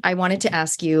men. I wanted to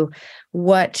ask you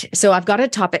so I've got a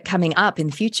topic coming up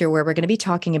in future where we're going to be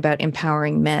talking about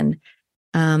empowering men.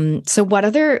 So what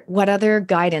other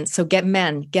guidance? So get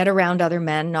around other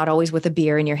men, not always with a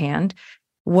beer in your hand.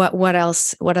 What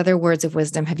else? What other words of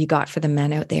wisdom have you got for the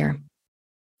men out there?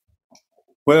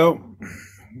 Well,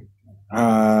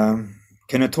 can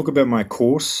I talk about my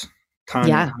course?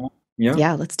 Yeah,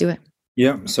 let's do it.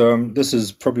 Yeah. So this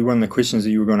is probably one of the questions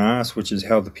that you were going to ask, which is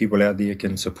how the people out there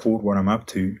can support what I'm up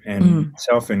to. And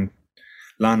myself and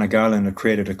Lana Garland have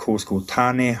created a course called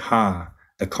Tane Ha,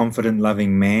 the Confident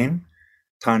Loving Man.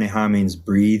 Tane Ha means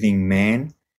breathing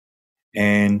man.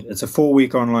 And it's a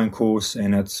 4-week online course,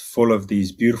 and it's full of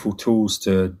these beautiful tools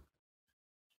to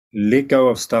let go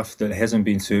of stuff that hasn't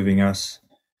been serving us,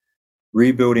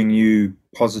 rebuilding new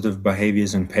positive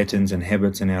behaviors and patterns and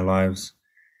habits in our lives,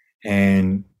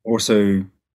 and also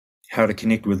how to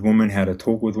connect with women, how to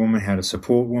talk with women, how to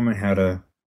support women, how to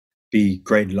be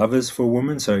great lovers for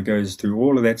women. So it goes through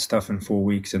all of that stuff in 4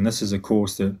 weeks. And this is a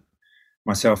course that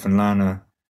myself and Lana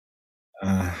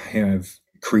have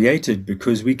created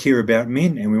because we care about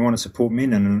men and we want to support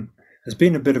men. And it's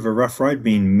been a bit of a rough ride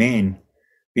being a man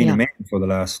for the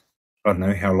last, I don't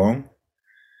know how long.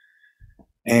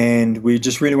 And we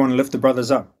just really want to lift the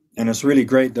brothers up. And it's really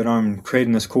great that I'm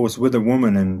creating this course with a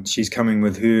woman, and she's coming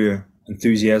with her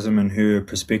enthusiasm and her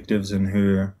perspectives and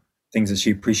her things that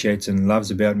she appreciates and loves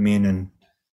about men. And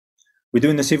we're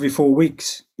doing this every 4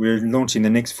 weeks. We're launching the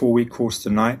next 4-week course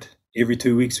tonight. every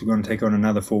 2 weeks we're going to take on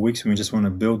another 4 weeks, and we just want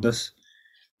to build this.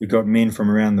 We've got men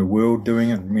from around the world doing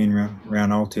it, men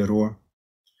around Aotearoa.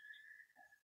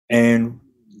 And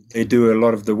they do a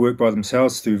lot of the work by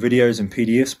themselves through videos and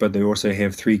PDFs, but they also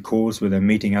have 3 calls where they're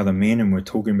meeting other men and we're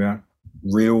talking about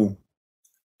real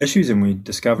issues, and we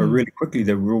discover really quickly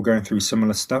that we're all going through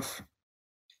similar stuff.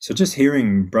 So just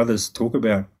hearing brothers talk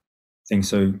about things.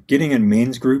 So getting in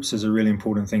men's groups is a really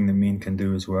important thing that men can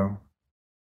do as well.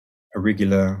 A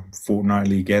regular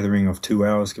fortnightly gathering of 2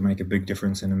 hours can make a big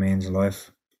difference in a man's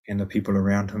life and the people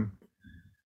around him.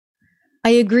 I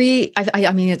agree.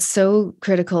 I mean, it's so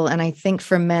critical. And I think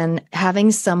for men,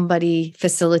 having somebody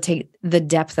facilitate the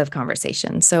depth of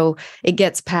conversation. So it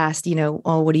gets past,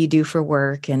 oh, what do you do for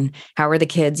work? And how are the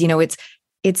kids?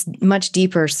 It's much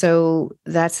deeper. So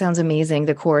that sounds amazing,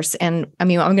 the course. And I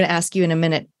mean, I'm going to ask you in a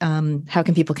minute, how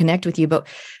can people connect with you? But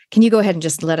can you go ahead and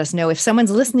just let us know if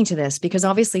someone's listening to this? Because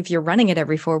obviously, if you're running it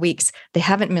every 4 weeks, they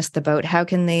haven't missed the boat. How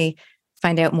can they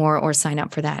find out more or sign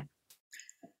up for that?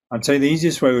 I'd say the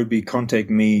easiest way would be contact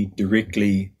me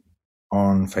directly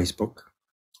on Facebook.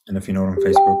 And if you're not on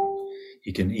Facebook,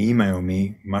 you can email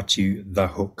me,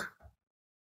 machuthehook,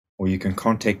 or you can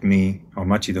contact me on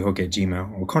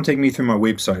machuthehook@gmail.com, or contact me through my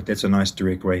website. That's a nice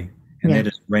direct way. And that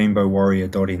is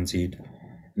rainbowwarrior.nz.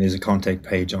 There's a contact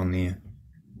page on there.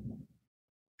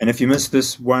 And if you missed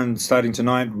this one starting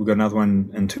tonight, we've got another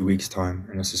one in 2 weeks' time.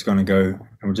 And it's just going to go,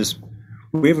 and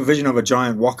we have a vision of a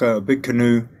giant waka, a big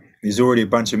canoe. There's already a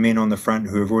bunch of men on the front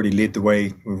who have already led the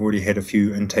way. We've already had a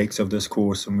few intakes of this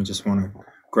course, and we just want to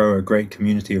grow a great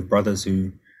community of brothers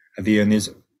who are there. And there's,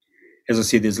 as I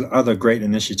said, there's other great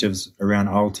initiatives around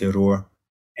Aotearoa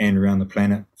and around the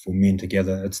planet for men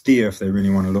together. It's there if they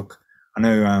really want to look. I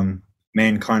know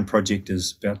Mankind Project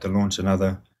is about to launch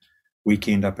another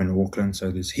weekend up in Auckland,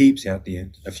 so there's heaps out there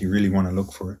if you really want to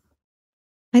look for it.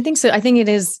 I think so. I think it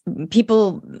is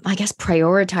people, I guess,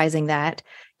 prioritizing that.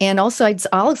 And also,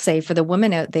 I'll say for the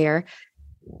women out there,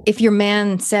 if your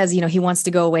man says, he wants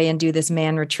to go away and do this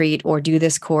man retreat or do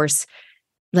this course,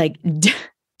 like,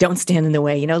 don't stand in the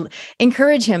way,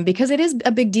 encourage him, because it is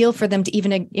a big deal for them to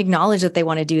even acknowledge that they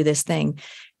want to do this thing.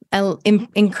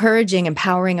 Encouraging,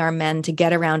 empowering our men to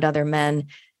get around other men,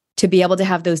 to be able to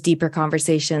have those deeper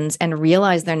conversations and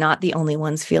realize they're not the only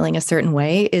ones feeling a certain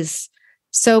way is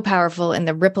so powerful. And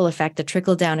the ripple effect, the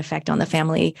trickle down effect on the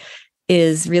family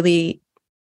is really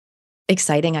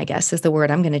exciting, I guess, is the word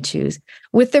I'm going to choose.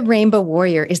 With the Rainbow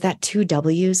Warrior, is that 2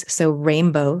 W's? So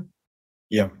rainbow.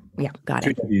 Yeah. Yeah, got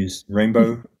 2 it. 2 W's,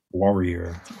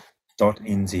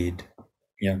 rainbowwarrior.nz.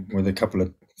 Yeah, with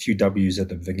a few W's at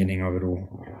the beginning of it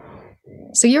all.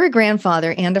 So you're a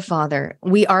grandfather and a father.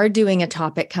 We are doing a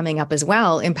topic coming up as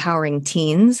well, empowering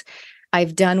teens.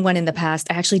 I've done one in the past.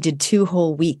 I actually did 2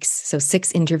 whole weeks, so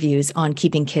 6 interviews on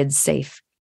keeping kids safe.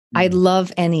 I'd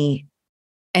love any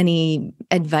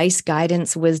advice,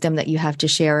 guidance, wisdom that you have to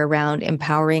share around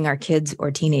empowering our kids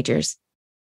or teenagers.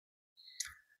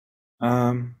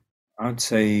 I'd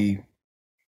say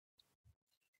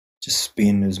just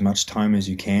spend as much time as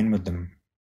you can with them.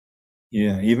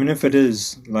 Yeah, even if it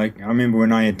is like, I remember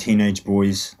when I had teenage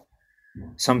boys,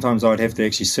 sometimes I'd have to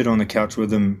actually sit on the couch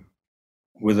with them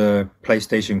with a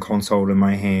PlayStation console in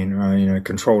my hand,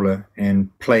 controller, and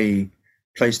play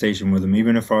PlayStation with them,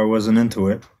 even if I wasn't into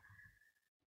it.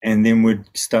 And then we'd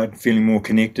start feeling more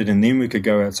connected, and then we could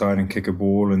go outside and kick a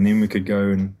ball, and then we could go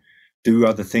and do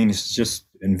other things, just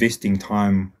investing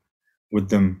time with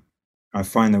them. I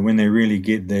find that when they really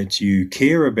get that you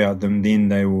care about them, then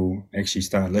they will actually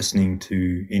start listening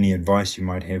to any advice you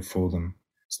might have for them.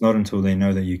 It's not until they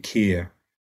know that you care.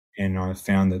 And I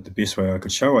found that the best way I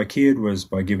could show I cared was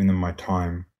by giving them my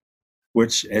time,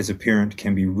 which as a parent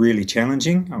can be really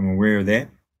challenging. I'm aware of that.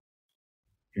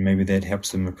 And maybe that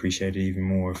helps them appreciate it even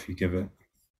more if you give it.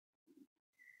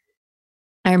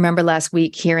 I remember last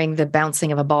week hearing the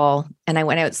bouncing of a ball, and I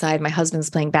went outside. My husband's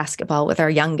playing basketball with our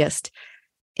youngest.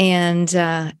 And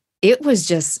it was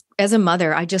just, as a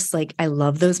mother, I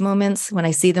love those moments when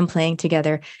I see them playing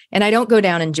together. And I don't go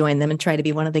down and join them and try to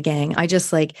be one of the gang. I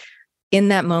just in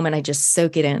that moment, I just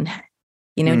soak it in,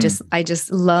 I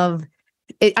just love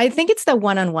it. I think it's the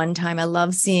one-on-one time. I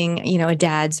love seeing, a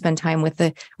dad spend time with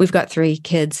we've got 3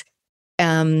 kids.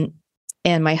 And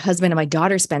my husband and my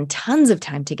daughter spend tons of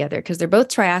time together because they're both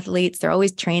triathletes. They're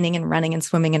always training and running and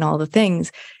swimming and all the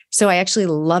things. So I actually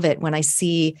love it when I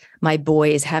see my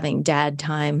boys having dad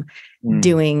time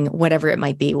doing whatever it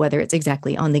might be, whether it's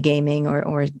exactly on the gaming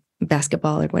or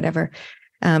basketball or whatever.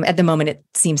 At the moment, it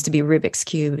seems to be Rubik's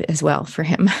Cube as well for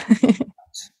him.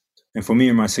 And for me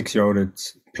and my 6-year-old,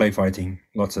 it's play fighting,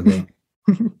 lots of that.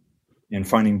 And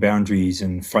finding boundaries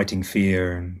and fighting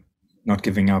fear and not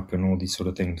giving up and all these sort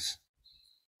of things,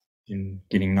 and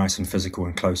getting nice and physical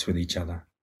and close with each other.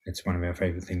 It's one of our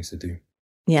favorite things to do.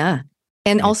 Yeah.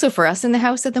 And also for us in the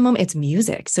house at the moment, it's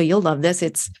music. So you'll love this.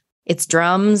 It's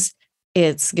drums,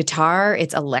 it's guitar,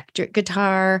 it's electric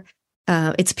guitar,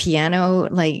 it's piano.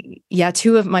 Like, yeah,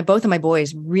 both of my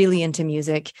boys really into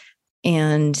music,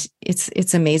 and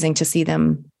it's amazing to see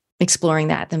them exploring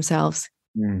that themselves.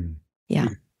 Yeah.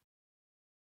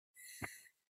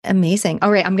 Amazing.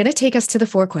 All right. I'm going to take us to the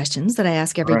 4 questions that I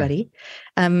ask everybody.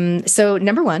 Right. So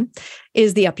number 1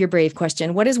 is the Up Your Brave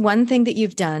question. What is one thing that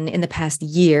you've done in the past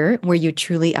year where you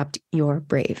truly upped your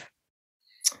brave?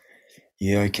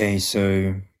 Yeah. Okay.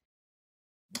 So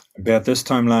about this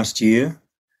time last year,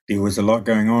 there was a lot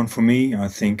going on for me. I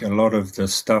think a lot of the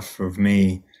stuff of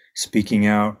me speaking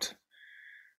out,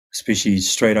 especially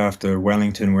straight after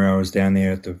Wellington, where I was down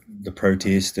there at the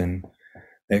protest, and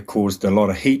that caused a lot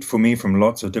of heat for me from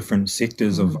lots of different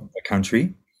sectors of the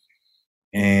country.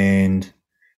 And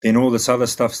then all this other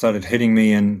stuff started hitting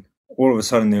me, and all of a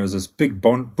sudden there was this big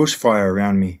bushfire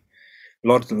around me. A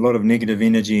lot of negative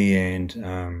energy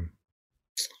and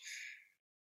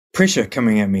pressure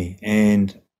coming at me.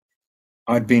 And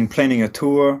I'd been planning a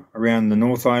tour around the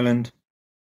North Island,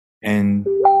 and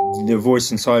the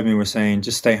voice inside me was saying,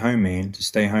 just stay home, man. Just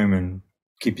stay home and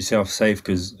keep yourself safe,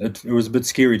 because it was a bit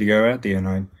scary to go out there. And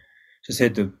I just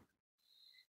had to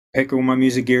pack all my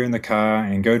music gear in the car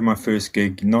and go to my first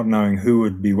gig, not knowing who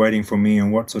would be waiting for me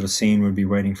and what sort of scene would be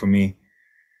waiting for me.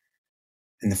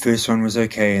 And the first one was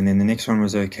okay, and then the next one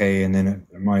was okay, and then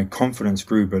my confidence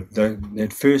grew. But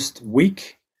that first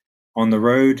week on the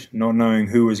road, not knowing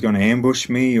who was going to ambush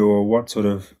me or what sort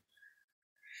of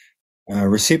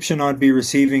reception I'd be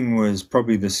receiving, was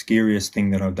probably the scariest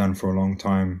thing that I've done for a long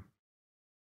time.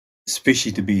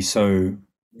 Especially to be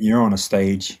you're on a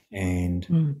stage and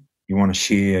you want to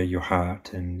share your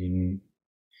heart, and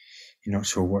you're not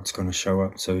sure what's going to show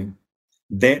up. So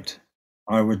that,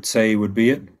 I would say, would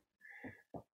be it.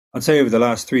 I'd say over the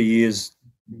last 3 years,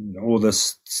 all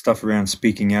this stuff around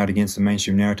speaking out against the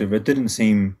mainstream narrative, it didn't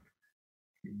seem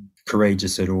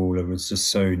courageous at all. It was just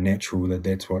so natural that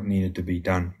that's what needed to be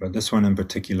done. But this one in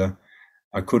particular,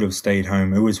 I could have stayed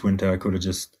home. It was winter. I could have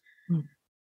just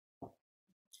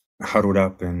huddled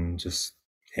up and just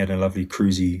had a lovely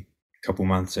cruisy couple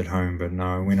months at home. But no,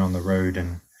 I went on the road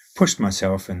and pushed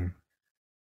myself, and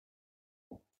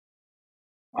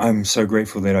I'm so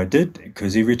grateful that I did,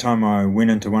 because every time I went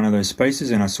into one of those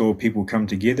spaces and I saw people come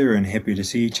together and happy to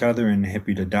see each other and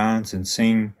happy to dance and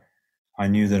sing, I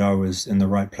knew that I was in the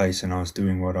right place and I was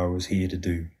doing what I was here to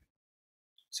do.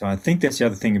 So I think that's the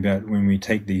other thing about when we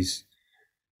take these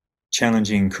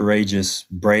challenging, courageous,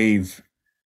 brave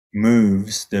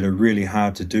moves that are really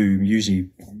hard to do, usually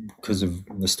because of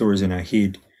the stories in our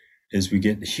head, is we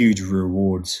get huge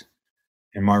rewards.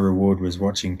 And my reward was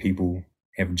watching people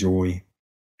have joy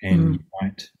and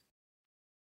unite,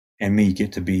 and me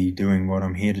get to be doing what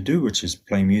I'm here to do, which is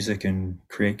play music and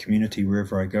create community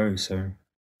wherever I go.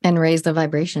 And raise the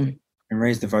vibration.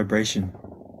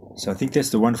 So I think that's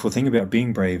the wonderful thing about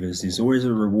being brave, is there's always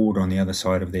a reward on the other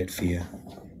side of that fear.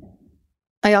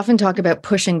 I often talk about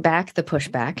pushing back the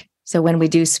pushback. So when we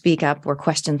do speak up or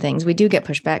question things, we do get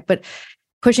pushback, but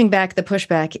pushing back the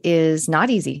pushback is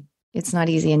not easy. It's not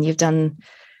easy. And you've done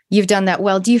that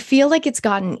well. Do you feel like it's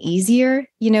gotten easier,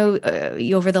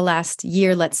 over the last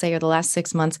year, let's say, or the last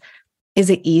 6 months? Is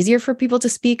it easier for people to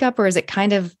speak up, or is it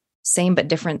kind of same but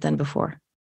different than before?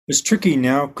 It's tricky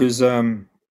now, because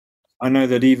I know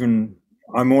that even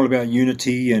I'm all about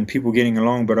unity and people getting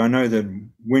along, but I know that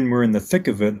when we're in the thick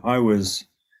of it, I was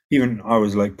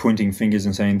like pointing fingers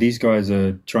and saying, these guys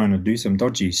are trying to do some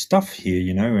dodgy stuff here,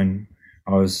 and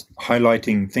I was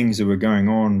highlighting things that were going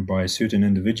on by certain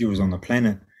individuals on the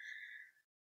planet.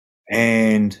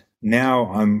 And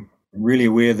now I'm really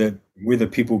aware that whether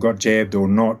people got jabbed or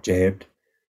not jabbed,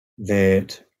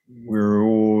 that we're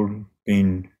all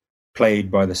being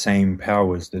played by the same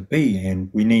powers that be, and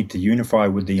we need to unify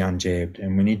with the unjabbed,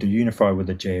 and we need to unify with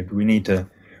the jabbed. We need to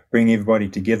bring everybody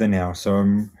together now. So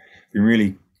I'm being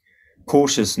really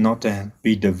cautious not to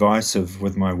be divisive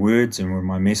with my words and with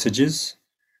my messages.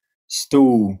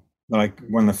 Still, like,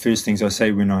 one of the first things I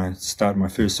say when I start my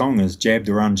first song is, jabbed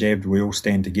or unjabbed, we all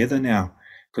stand together now,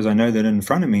 because I know that in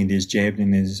front of me there's jabbed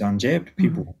and there's unjabbed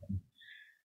people.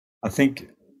 I think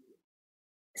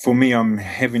for me,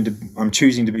 I'm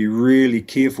choosing to be really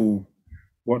careful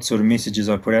what sort of messages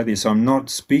I put out there. So I'm not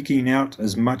speaking out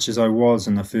as much as I was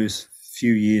in the first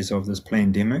few years of this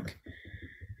pandemic,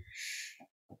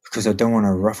 because I don't want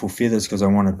to ruffle feathers, because I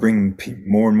want to bring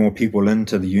more and more people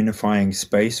into the unifying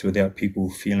space without people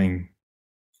feeling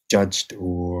judged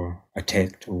or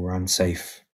attacked or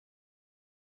unsafe.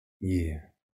 Yeah,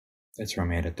 that's where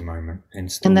I'm at the moment, and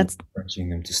still encouraging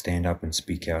them to stand up and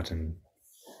speak out and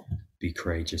be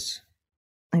courageous.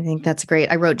 I think that's great.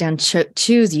 I wrote down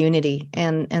choose unity,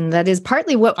 and that is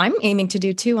partly what I'm aiming to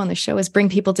do too on the show, is bring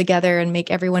people together and make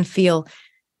everyone feel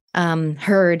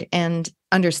heard and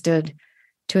understood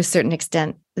to a certain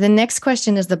extent. The next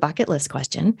question is the bucket list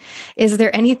question. Is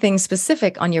there anything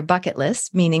specific on your bucket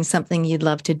list, meaning something you'd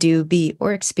love to do, be,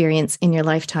 or experience in your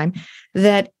lifetime,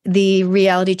 that the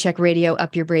Reality Check Radio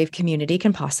Up Your Brave community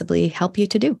can possibly help you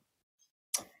to do?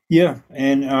 Yeah,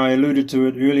 and I alluded to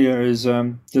it earlier, is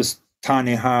this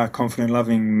Taneha Confident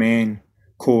Loving Man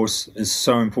course is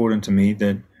so important to me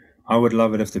that I would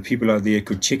love it if the people out there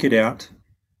could check it out,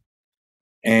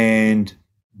 and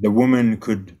the women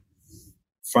could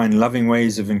find loving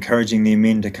ways of encouraging their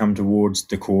men to come towards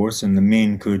the course, and the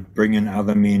men could bring in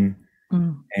other men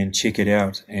and check it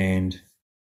out and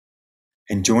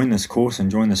join this course and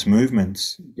join this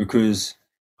movement, because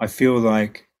I feel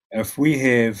like if we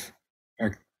have a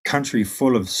country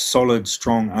full of solid,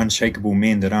 strong, unshakable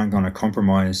men that aren't going to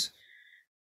compromise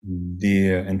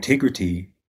their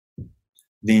integrity,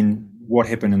 then what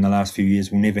happened in the last few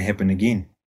years will never happen again.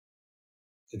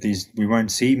 We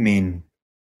won't see men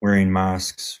wearing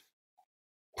masks,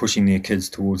 pushing their kids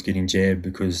towards getting jabbed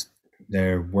because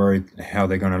they're worried how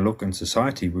they're going to look in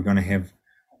society. We're going to have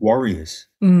warriors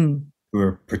who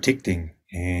are protecting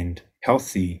and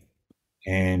healthy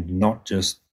and not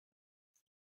just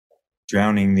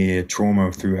drowning their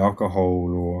trauma through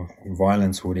alcohol or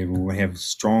violence or whatever. We'll have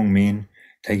strong men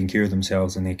taking care of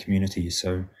themselves and their communities.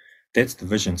 So that's the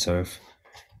vision. So if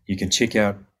you can check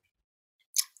out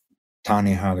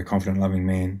Taneha, the Confident Loving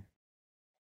Man.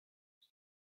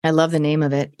 I love the name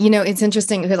of it. You know, it's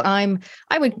interesting because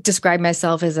I would describe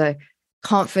myself as a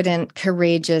confident,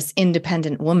 courageous,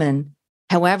 independent woman.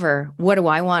 However, what do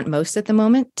I want most at the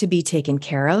moment? To be taken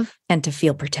care of and to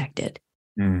feel protected,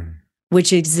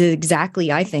 which is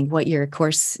exactly, I think, what your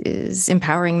course is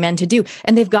empowering men to do.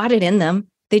 And they've got it in them.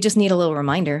 They just need a little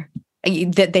reminder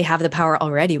that they have the power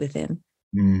already within.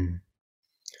 And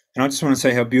I just want to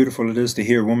say how beautiful it is to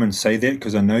hear a woman say that,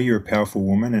 because I know you're a powerful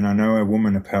woman, and I know a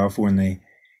woman are powerful and they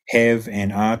have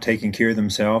and are taking care of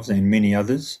themselves and many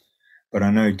others. But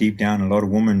I know deep down a lot of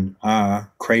women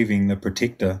are craving the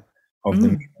protector of the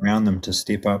men around them to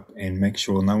step up and make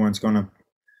sure no one's going to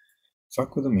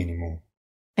fuck with them anymore.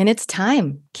 And it's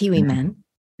time, Kiwi men.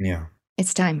 Yeah.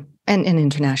 It's time. And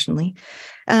internationally.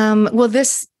 Well,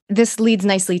 this leads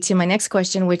nicely to my next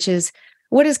question, which is,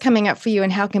 what is coming up for you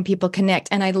and how can people connect?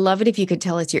 And I'd love it if you could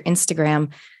tell us your Instagram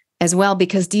as well,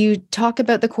 because do you talk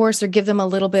about the course or give them a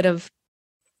little bit of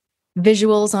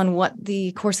visuals on what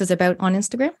the course is about on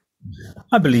Instagram?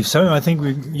 I believe so. I think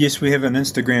we have an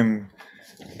Instagram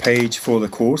page for the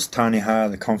course, Taneha,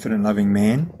 the Confident Loving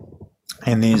Man.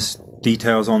 And there's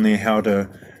details on there how to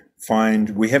find.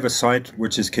 We have a site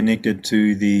which is connected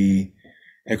to the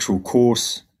actual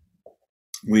course,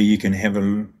 where you can have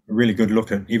a really good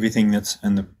look at everything that's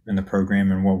in the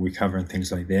program and what we cover and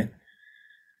things like that.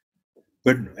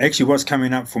 But actually what's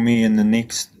coming up for me in the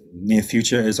near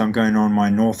future is I'm going on my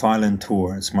North Island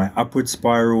tour. It's my Upward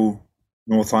Spiral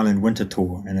North Island winter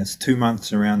tour, and it's 2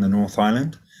 months around the North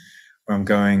Island, where I'm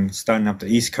going, starting up the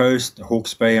East Coast,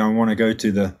 Hawke's Bay. I want to go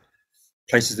to the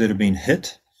places that have been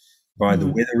hit by the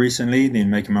weather recently, then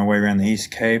making my way around the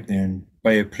East Cape, then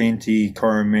Bay of Plenty,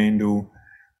 Coromandel,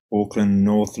 Auckland,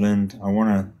 Northland. I want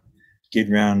to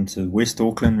get round to West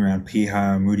Auckland, around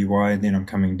Piha, Muriwai. Then I'm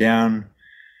coming down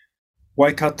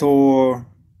Waikato,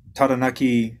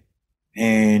 Taranaki,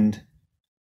 and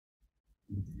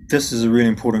this is a really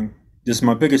important. This is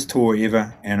my biggest tour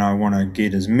ever, and I want to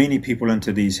get as many people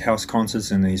into these house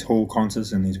concerts and these hall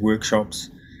concerts and these workshops.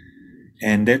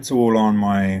 And that's all on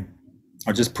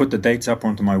I just put the dates up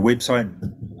onto my website,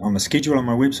 on the schedule on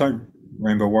my website,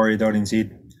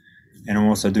 rainbowwarrior.nz. And I'm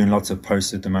also doing lots of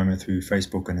posts at the moment through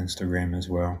Facebook and Instagram as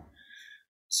well.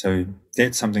 So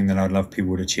that's something that I'd love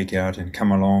people to check out and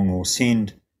come along or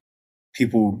send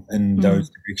people in those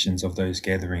directions of those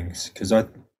gatherings, because I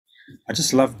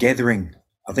just love gathering.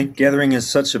 I think gathering is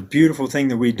such a beautiful thing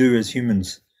that we do as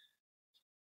humans,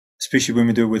 especially when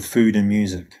we do it with food and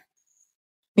music.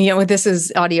 You know, this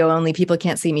is audio only. People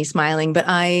can't see me smiling, but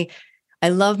I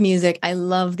love music. I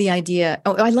love the idea.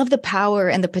 I love the power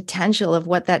and the potential of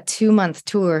what that 2-month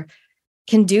tour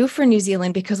can do for New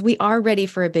Zealand, because we are ready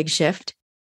for a big shift.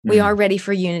 We are ready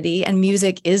for unity, and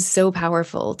music is so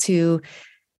powerful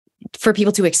for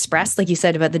people to express, like you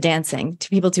said about the dancing, to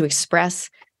people to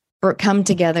express or come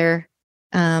together,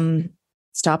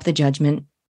 stop the judgment,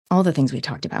 all the things we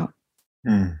talked about.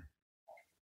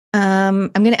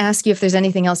 I'm going to ask you if there's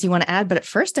anything else you want to add, but at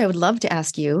first I would love to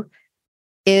ask you,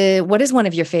 what is one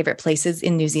of your favorite places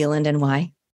in New Zealand and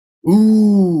why?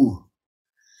 Ooh.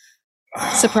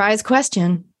 Surprise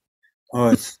question. Oh,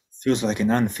 it feels like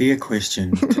an unfair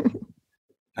question.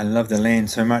 I love the land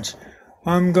so much.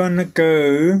 I'm going to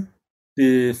go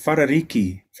the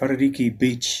Wharariki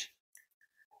Beach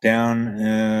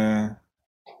down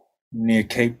near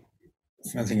Cape,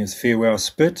 I think it's Farewell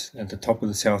Spit at the top of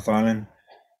the South Island.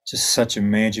 Just such a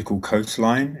magical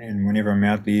coastline, and whenever I'm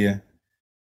out there,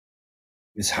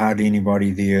 there's hardly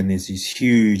anybody there, and there's these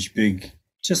huge, big,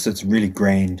 just it's really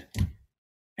grand,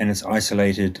 and it's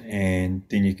isolated, and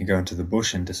then you can go into the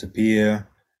bush and disappear.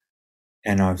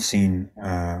 And I've seen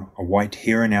a white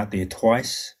heron out there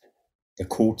twice, the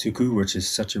kōtuku, which is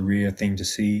such a rare thing to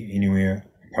see anywhere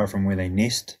apart from where they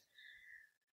nest.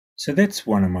 So that's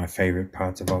one of my favorite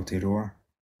parts of Aotearoa.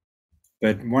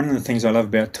 But one of the things I love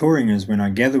about touring is when I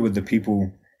gather with the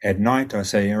people at night, I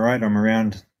say, all right, I'm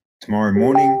around tomorrow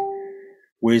morning.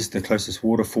 Where's the closest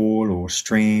waterfall or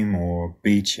stream or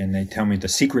beach? And they tell me the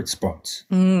secret spots.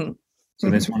 Mm.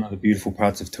 So that's one of the beautiful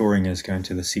parts of touring, is going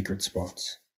to the secret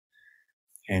spots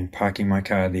and parking my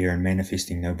car there and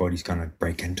manifesting nobody's going to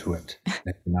break into it.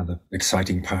 That's another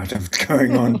exciting part of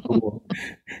going on tour.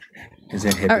 Because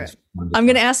that happens. Right. I'm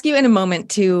going to ask you in a moment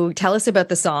to tell us about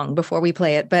the song before we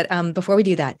play it. But before we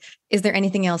do that, is there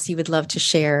anything else you would love to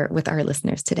share with our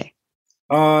listeners today?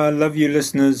 I love you,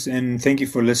 listeners, and thank you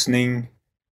for listening.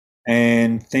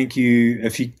 And thank you.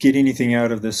 If you get anything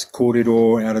out of this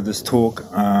kōrero, out of this talk,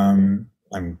 I'm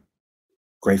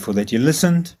grateful that you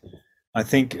listened. I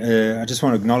think I just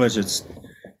want to acknowledge it's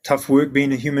tough work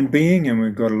being a human being, and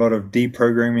we've got a lot of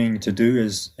deprogramming to do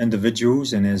as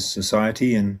individuals and as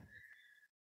society. And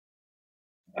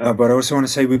but I also want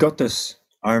to say we got this.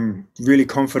 I'm really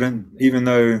confident, even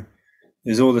though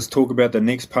there's all this talk about the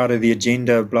next part of the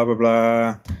agenda, blah, blah,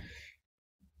 blah.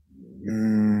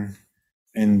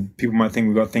 And people might think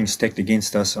we've got things stacked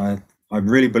against us. I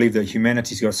really believe that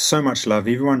humanity's got so much love.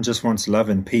 Everyone just wants love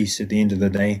and peace at the end of the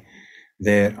day,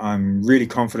 that I'm really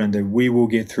confident that we will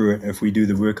get through it if we do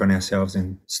the work on ourselves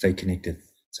and stay connected.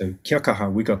 So kia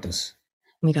kaha, we got this.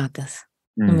 We got this.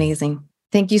 Amazing.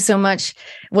 Thank you so much.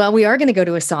 Well, we are going to go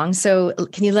to a song. So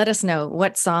can you let us know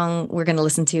what song we're going to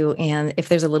listen to and if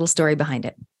there's a little story behind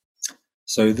it?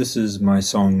 So this is my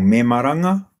song Me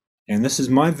Maranga. And this is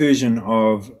my version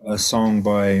of a song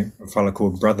by a fella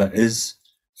called Brother Is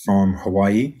from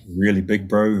Hawaii, really big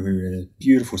bro who had a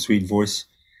beautiful, sweet voice.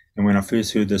 And when I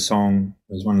first heard the song,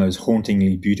 it was one of those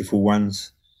hauntingly beautiful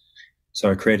ones.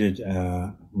 So I created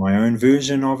my own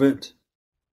version of it.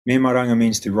 Me Maranga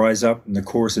means to rise up, and the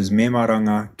chorus is Me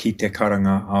Maranga ki te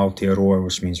karanga Aotearoa,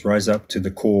 which means rise up to the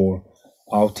call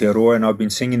Aotearoa. And I've been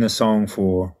singing the song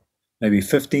for maybe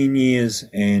 15 years,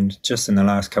 and just in the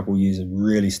last couple of years it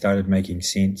really started making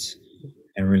sense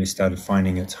and really started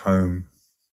finding its home.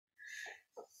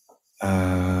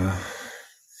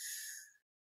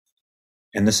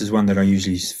 And this is one that I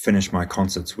usually finish my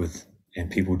concerts with,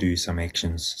 and people do some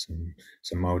actions,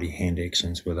 some Māori hand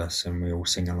actions with us, and we all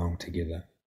sing along together.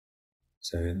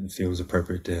 So it feels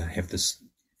appropriate to have this,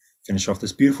 finish off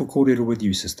this beautiful kōrero with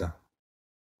you, sister.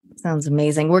 Sounds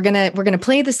amazing. We're gonna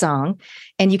play the song,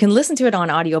 and you can listen to it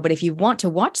on audio. But if you want to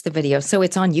watch the video, so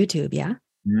it's on YouTube, yeah.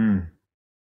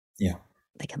 Yeah.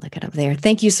 They can look it up there.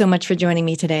 Thank you so much for joining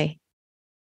me today.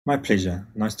 My pleasure.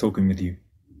 Nice talking with you.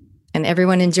 And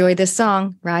everyone enjoy this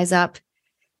song, Rise Up.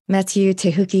 Matthew,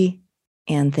 Te Huki,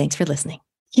 and thanks for listening.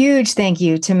 Huge thank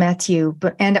you to Matthew,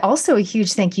 and also a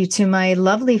huge thank you to my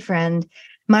lovely friend,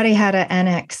 Marihara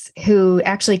Annex, who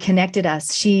actually connected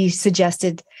us. She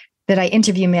suggested that I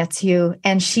interview Matthew,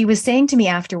 and she was saying to me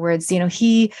afterwards, you know,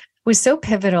 he was so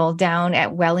pivotal down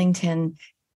at Wellington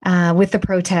with the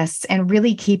protests and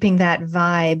really keeping that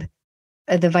vibe,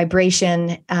 the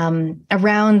vibration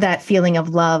around that feeling of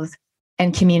love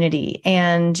and community.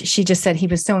 And she just said he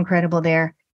was so incredible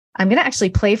there. I'm going to actually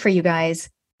play for you guys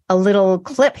a little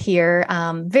clip here,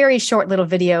 very short little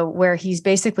video where he's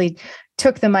basically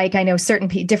took the mic. I know certain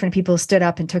different people stood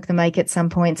up and took the mic at some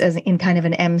points as in kind of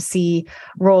an MC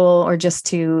role or just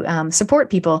to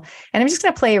support people. And I'm just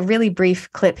going to play a really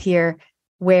brief clip here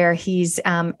where he's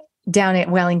down at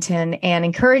Wellington and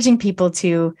encouraging people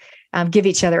to give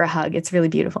each other a hug. It's really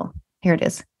beautiful. Here it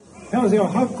is. How's your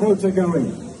hug quota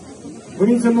going? We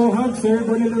need some more hugs, so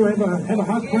everybody have a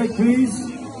hug break,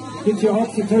 please. Get your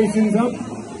oxytocins up.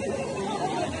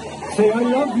 Say, I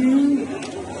love you.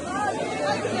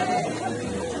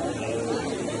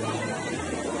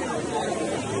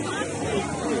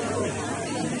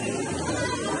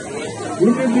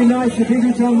 Wouldn't it be nice if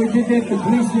every time we did that, the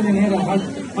policeman had a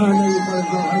hug? I know you've got to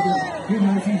go hug him. He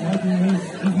knows he's hugging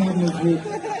he's not his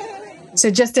head. So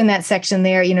just in that section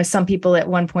there, you know, some people at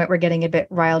one point were getting a bit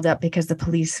riled up because the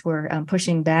police were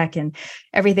pushing back and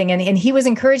everything. And he was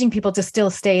encouraging people to still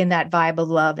stay in that vibe of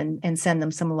love and send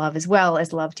them some love as well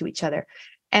as love to each other.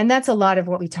 And that's a lot of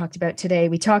what we talked about today.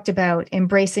 We talked about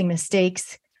embracing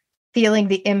mistakes, feeling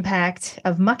the impact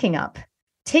of mucking up,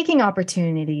 taking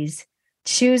opportunities,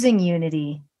 choosing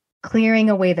unity, clearing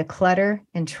away the clutter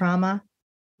and trauma,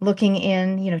 looking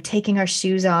in, you know, taking our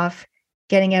shoes off,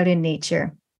 getting out in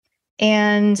nature.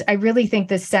 And I really think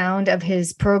the sound of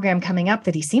his program coming up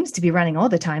that he seems to be running all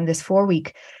the time, this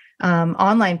 4-week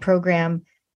online program,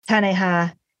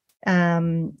 Taneha,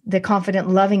 the Confident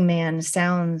Loving Man,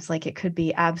 sounds like it could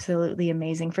be absolutely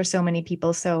amazing for so many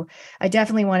people. So I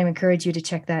definitely want to encourage you to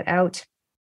check that out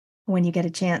when you get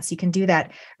a chance. You can do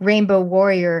that,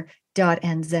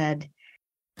 rainbowwarrior.nz.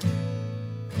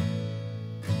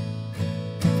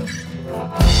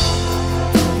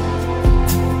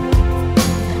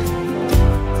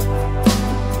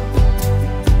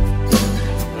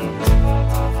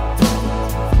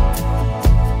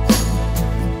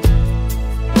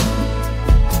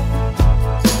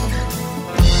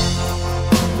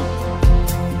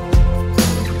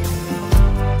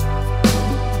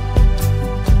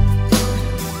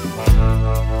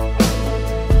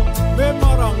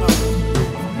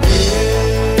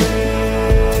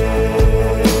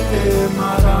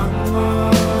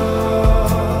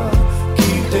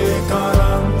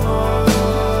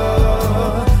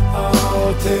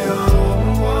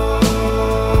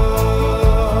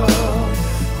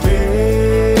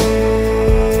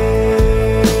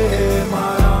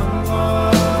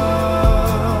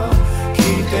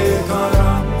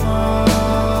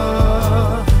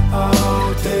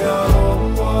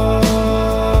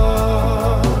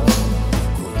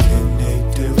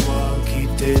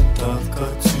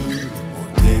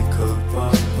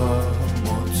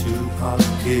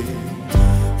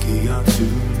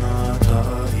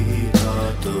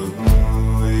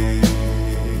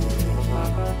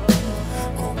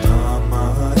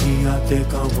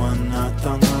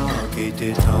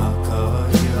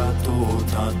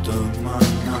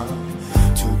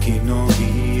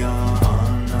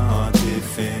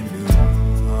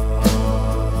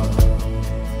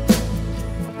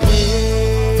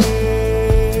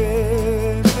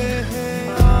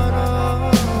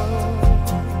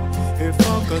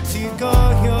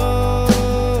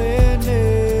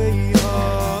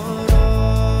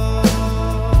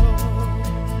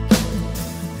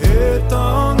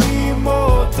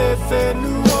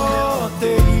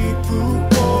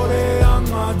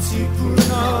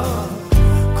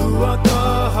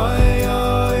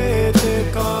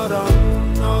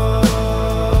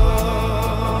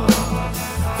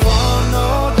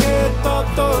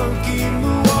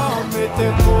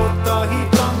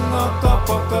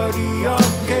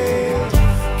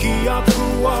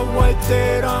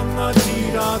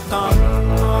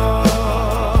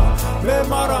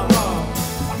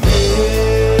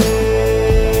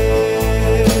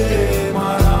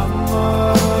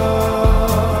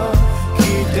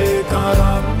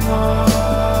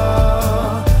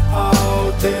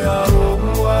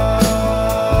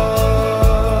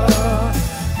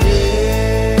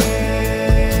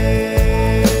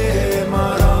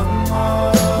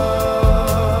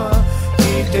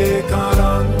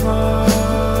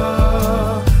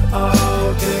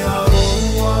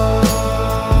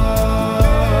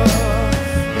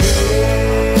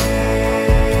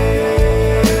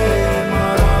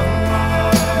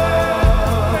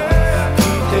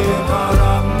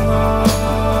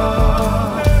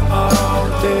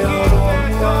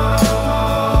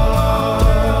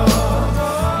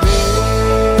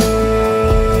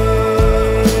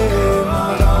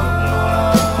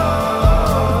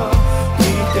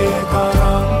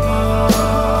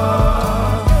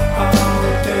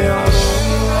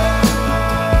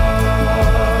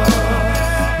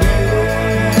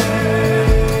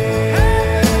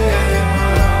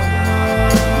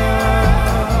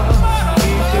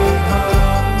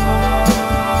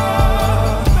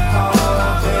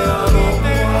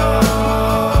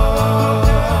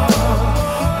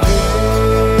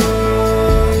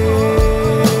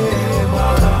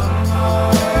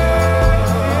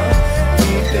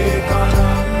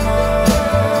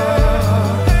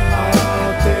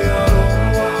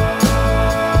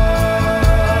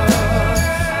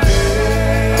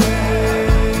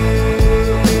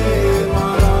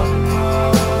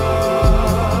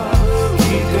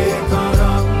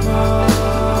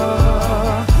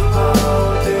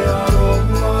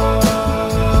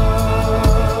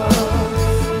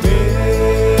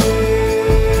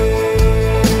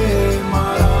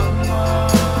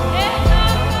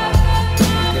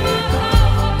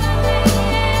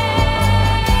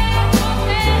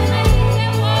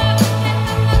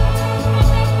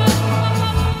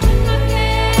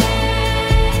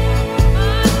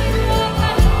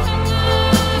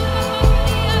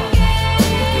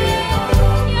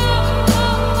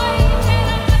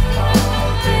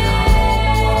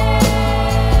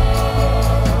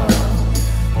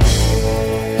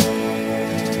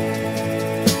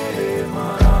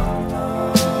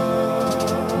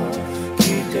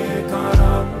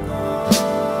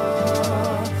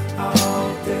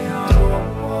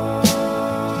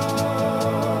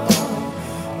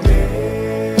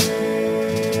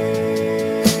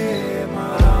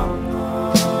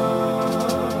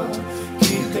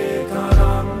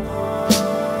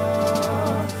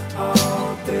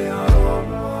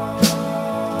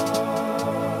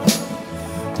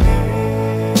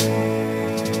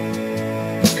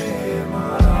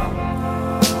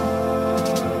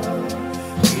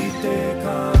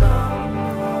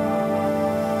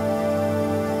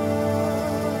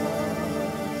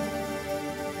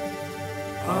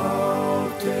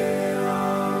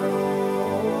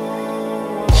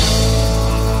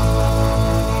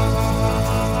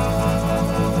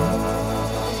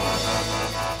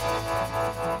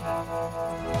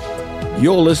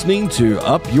 You're listening to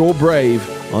Up Your Brave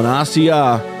on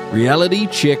RCR, Reality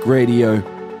Check Radio.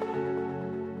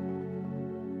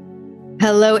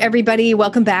 Hello, everybody.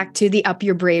 Welcome back to the Up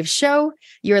Your Brave show.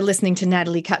 You're listening to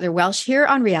Natalie Cutler-Welsh here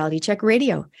on Reality Check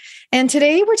Radio. And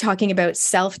today we're talking about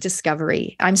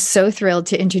self-discovery. I'm so thrilled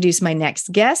to introduce my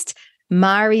next guest,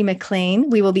 Mari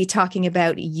McLean. We will be talking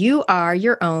about You Are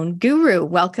Your Own Guru.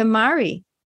 Welcome, Mari.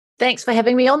 Thanks for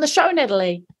having me on the show,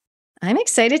 Natalie. I'm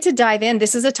excited to dive in.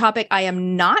 This is a topic I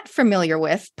am not familiar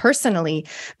with personally,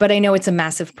 but I know it's a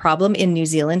massive problem in New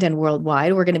Zealand and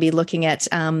worldwide. We're going to be looking at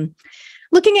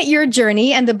your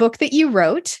journey and the book that you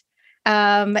wrote.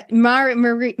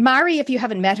 Mari, if you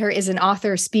haven't met her, is an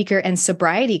author, speaker, and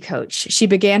sobriety coach. She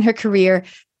began her career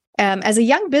as a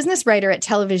young business writer at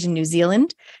Television New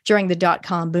Zealand during the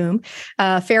dot-com boom,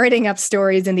 ferreting up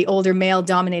stories in the older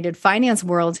male-dominated finance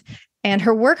world. And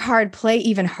her work hard, play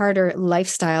even harder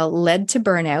lifestyle led to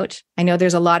burnout. I know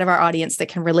there's a lot of our audience that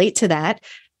can relate to that.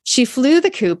 She flew the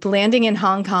coop, landing in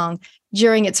Hong Kong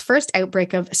during its first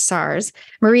outbreak of SARS.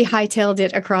 Marie hightailed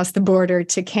it across the border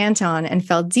to Canton and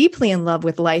fell deeply in love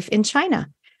with life in China,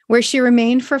 where she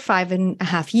remained for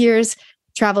 5.5 years,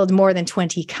 traveled more than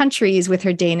 20 countries with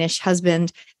her Danish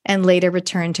husband, and later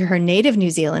returned to her native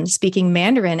New Zealand, speaking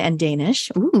Mandarin and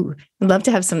Danish. Ooh, I'd love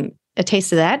to have a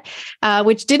taste of that,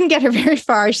 which didn't get her very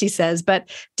far, she says, but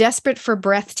desperate for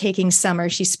breathtaking summer,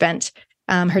 she spent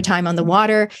her time on the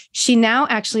water. She now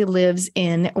actually lives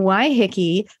in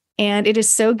Waiheke, and it is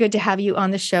so good to have you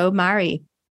on the show, Mari.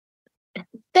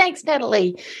 Thanks,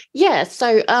 Natalie. Yeah,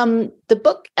 so the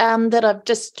book that I've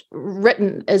just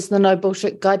written is The No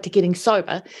Bullshit Guide to Getting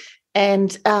Sober.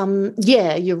 And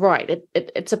yeah, you're right.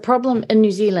 It's a problem in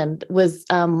New Zealand with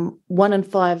 1 in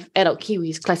 5 adult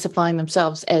Kiwis classifying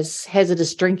themselves as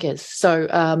hazardous drinkers. So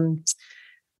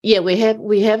yeah, we have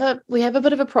a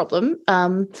bit of a problem.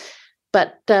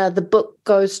 But the book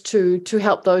goes to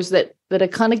help those that are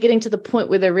kind of getting to the point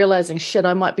where they're realizing, shit,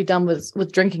 I might be done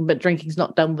with drinking, but drinking's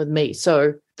not done with me.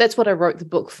 So that's what I wrote the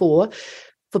book for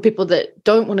people that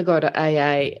don't want to go to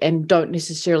AA and aren't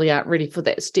ready for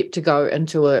that step to go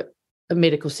into a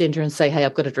medical center and say, hey,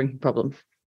 I've got a drinking problem.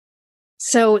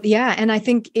 So, yeah. And I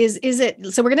think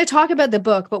so we're going to talk about the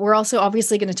book, but we're also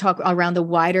obviously going to talk around the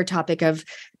wider topic of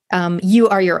you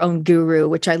are your own guru,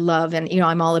 which I love. And,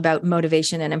 I'm all about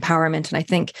motivation and empowerment. And I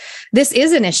think this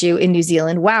is an issue in New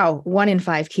Zealand. Wow. 1 in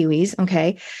 5 Kiwis.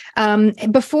 Okay.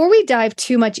 Before we dive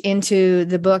too much into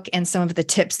the book and some of the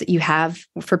tips that you have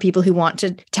for people who want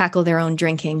to tackle their own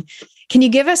drinking, can you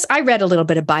give us, I read a little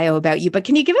bit of bio about you, but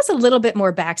can you give us a little bit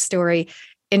more backstory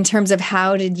in terms of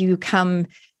how did you come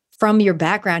from your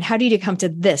background? How did you come to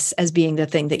this as being the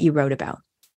thing that you wrote about?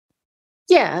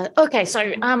 Yeah. Okay.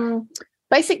 So,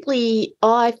 basically,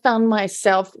 I found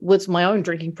myself with my own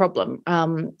drinking problem.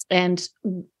 And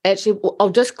actually, I'll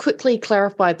just quickly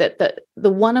clarify that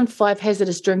the 1 in 5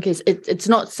 hazardous drinkers, it's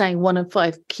not saying 1 in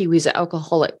 5 Kiwis are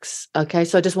alcoholics. Okay.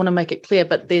 So I just want to make it clear,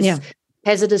 but there's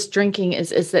hazardous drinking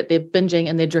is that they're binging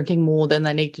and they're drinking more than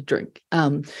they need to drink.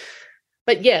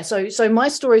 But yeah, so my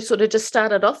story sort of just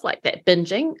started off like that,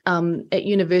 binging at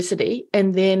university,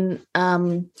 and then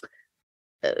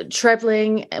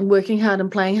traveling and working hard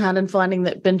and playing hard and finding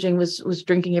that binging was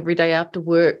drinking every day after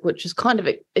work, which is kind of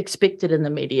expected in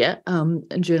the media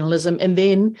and journalism, and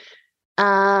then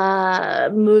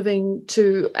moving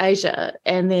to Asia,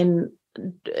 and then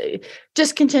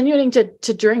just continuing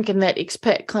to drink in that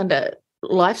expat kind of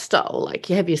lifestyle.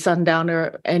 Like you have your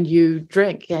sundowner and you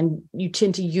drink, and you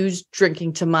tend to use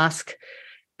drinking to mask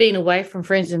being away from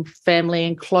friends and family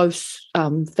and close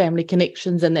family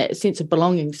connections and that sense of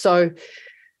belonging. So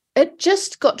it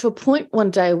just got to a point one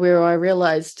day where I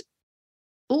realized,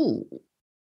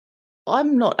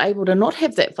 I'm not able to not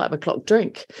have that 5 o'clock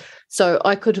drink. So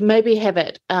I could maybe have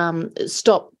it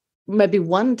stop maybe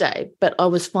one day, but I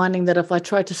was finding that if I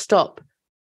tried to stop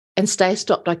and stay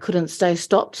stopped, I couldn't stay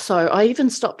stopped. So I even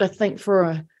stopped, I think,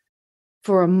 for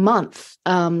a month.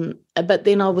 But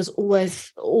then I was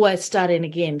always starting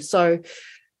again. So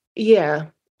yeah,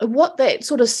 what that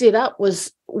sort of set up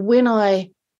was when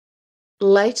I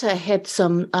later had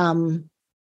some,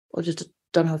 or just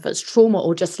don't know if it's trauma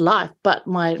or just life, but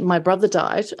my brother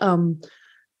died from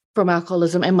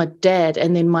alcoholism, and my dad,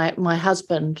 and then my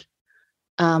husband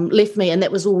left me, and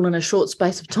that was all in a short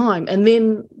space of time. And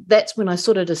then that's when I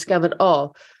sort of discovered,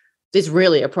 there's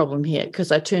really a problem here,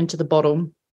 because I turned to the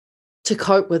bottle to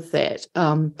cope with that.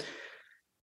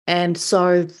 And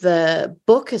so the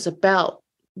book is about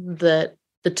the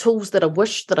tools that I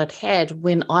wish that I'd had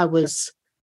when I was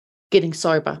getting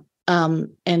sober.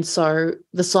 And so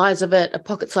the size of it, a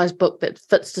pocket-sized book that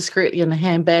fits discreetly in a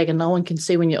handbag and no one can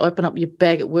see when you open up your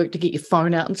bag at work to get your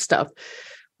phone out and stuff,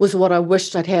 was what I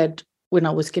wished I'd had when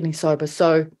I was getting sober.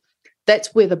 So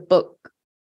that's where the book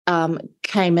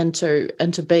came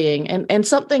into being. And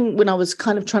something when I was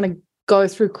kind of trying to go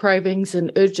through cravings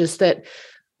and urges that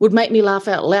would make me laugh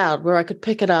out loud, where I could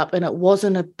pick it up and it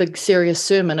wasn't a big serious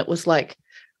sermon. It was like,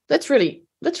 that's really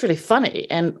funny.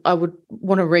 And I would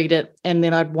want to read it, and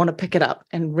then I'd want to pick it up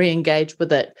and re-engage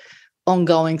with it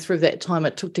ongoing through that time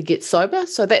it took to get sober.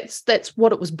 So that's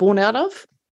what it was born out of.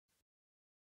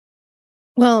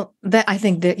 Well, I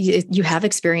think that you have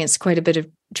experienced quite a bit of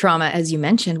trauma, as you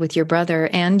mentioned, with your brother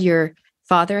and your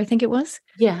father, I think it was.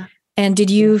 Yeah. And did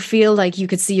you feel like you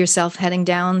could see yourself heading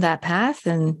down that path,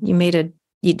 and you made a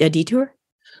detour?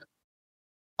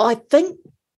 I think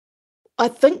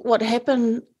what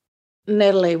happened,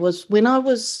 Natalie, was when I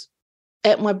was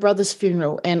at my brother's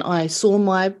funeral and I saw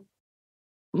my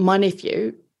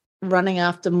nephew running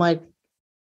after my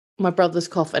brother's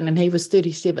coffin, and he was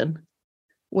 37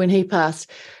 when he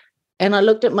passed. And I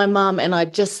looked at my mum and I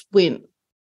just went,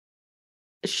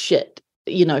 shit,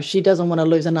 she doesn't want to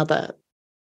lose another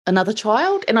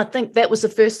child. And I think that was the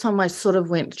first time I sort of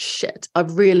went, shit, I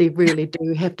really, really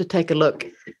do have to take a look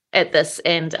at this.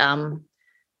 And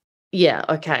yeah,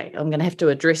 okay, I'm going to have to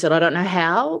address it. I don't know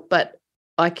how, but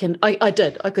I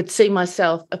did. I could see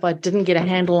myself, if I didn't get a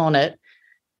handle on it,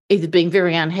 either being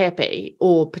very unhappy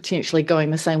or potentially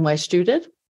going the same way Stu did.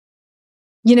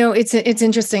 It's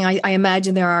interesting. I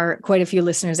imagine there are quite a few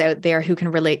listeners out there who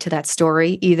can relate to that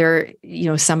story, either,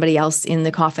 somebody else in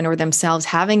the coffin or themselves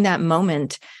having that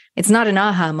moment. It's not an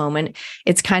aha moment.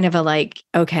 It's kind of a like,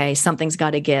 okay, something's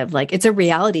got to give. Like, it's a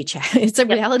reality check. It's a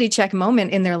reality check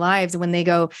moment in their lives when they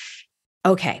go,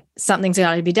 okay, something's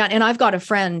got to be done. And I've got a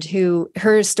friend who,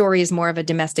 her story is more of a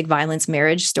domestic violence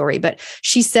marriage story, but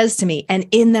she says to me, and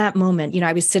in that moment,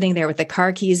 I was sitting there with the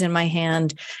car keys in my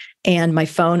hand and my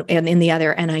phone and in the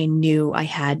other, and I knew I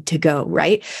had to go,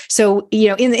 right? So,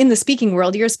 in the speaking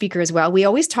world, you're a speaker as well. We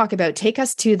always talk about take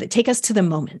us to the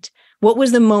moment. What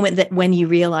was the moment that when you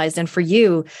realized, and for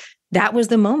you, that was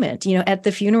the moment, at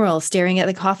the funeral, staring at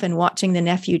the coffin, watching the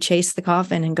nephew chase the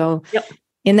coffin and go, yep.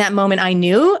 In that moment, I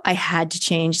knew I had to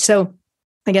change. So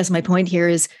I guess my point here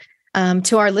is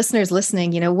to our listeners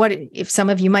listening, what if some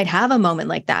of you might have a moment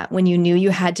like that when you knew you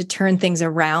had to turn things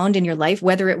around in your life,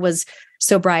 whether it was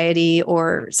sobriety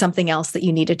or something else that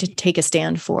you needed to take a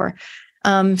stand for.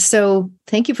 So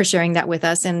thank you for sharing that with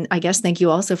us. And I guess thank you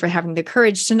also for having the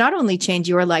courage to not only change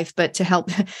your life, but to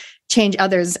help change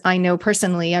others. I know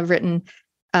personally, I've written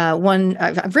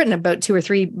I've written about 2 or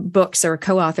 3 books or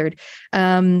co-authored.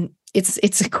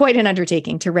 It's quite an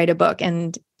undertaking to write a book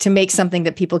and to make something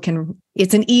that people can,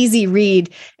 it's an easy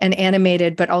read and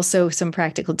animated, but also some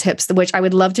practical tips, which I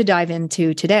would love to dive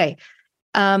into today.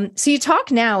 So you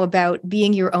talk now about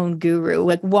being your own guru.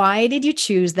 Like, why did you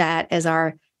choose that as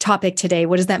our topic today?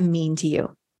 What does that mean to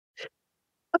you?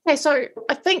 Okay, so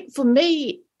I think for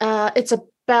me, it's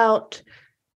about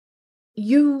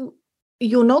you're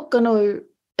not going to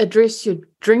address your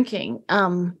drinking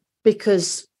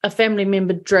because a family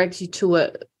member drags you to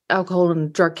a alcohol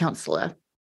and drug counselor.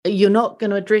 You're not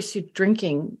going to address your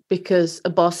drinking because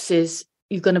a boss says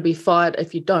you're going to be fired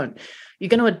if you don't. You're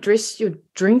going to address your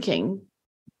drinking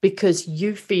because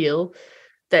you feel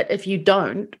that if you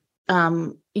don't,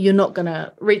 you're not going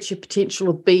to reach your potential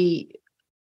or be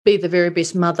the very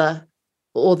best mother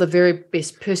or the very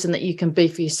best person that you can be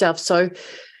for yourself. So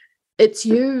it's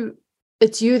you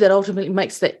that ultimately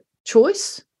makes that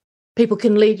choice. People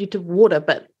can lead you to water,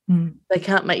 but they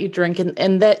can't make you drink.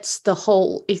 And that's the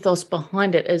whole ethos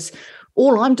behind it, is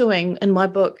all I'm doing in my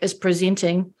book is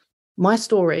presenting my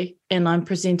story, and I'm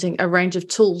presenting a range of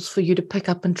tools for you to pick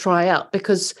up and try out,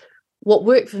 because what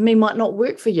worked for me might not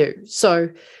work for you. So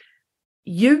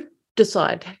you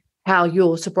decide how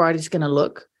your sobriety is going to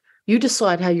look. You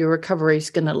decide how your recovery is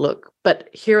going to look. But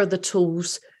here are the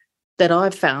tools that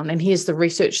I've found, and here's the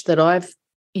research that I've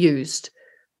used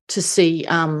to see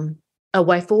a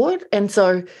way forward. And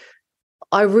so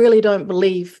I really don't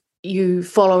believe you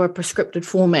follow a prescripted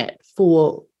format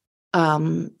for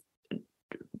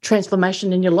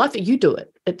transformation in your life. You do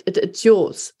it. It's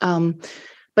yours.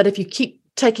 But if you keep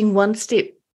taking one step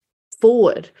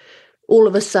forward, all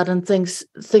of a sudden things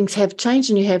have changed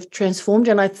and you have transformed.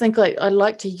 And I think I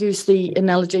like to use the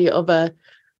analogy of a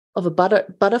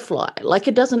butterfly. Like,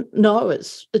 it doesn't know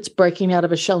it's breaking out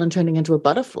of a shell and turning into a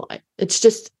butterfly. It's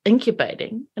just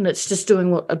incubating, and it's just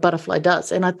doing what a butterfly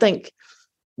does. And I think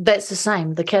that's the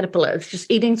same. The caterpillar, it's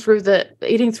just eating through the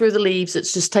leaves.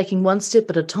 It's just taking one step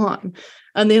at a time.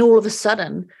 And then all of a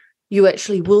sudden you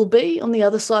actually will be on the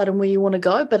other side and where you want to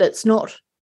go. But it's not.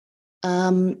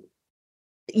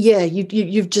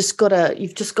 You've just got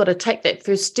to take that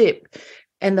first step,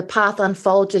 and the path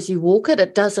unfolds as you walk it.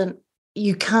 It doesn't.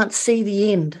 You can't see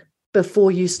the end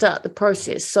before you start the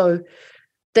process. So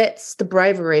that's the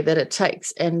bravery that it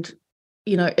takes. And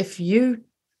if you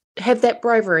have that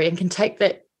bravery and can take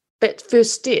that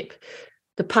first step,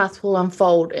 the path will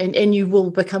unfold, and you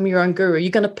will become your own guru. You're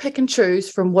going to pick and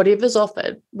choose from whatever's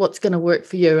offered, what's going to work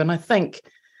for you. And I think,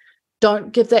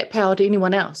 don't give that power to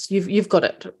anyone else. You've got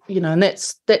it, and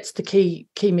that's the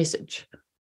key message.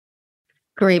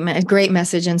 Great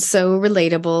message, and so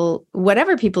relatable.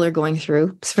 Whatever people are going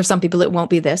through, for some people it won't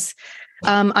be this.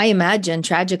 I imagine,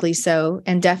 tragically so,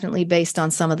 and definitely based on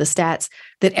some of the stats,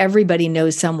 that everybody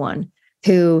knows someone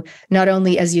who not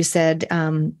only, as you said,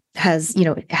 has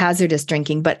hazardous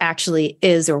drinking, but actually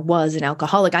is or was an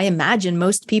alcoholic. I imagine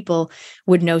most people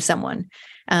would know someone.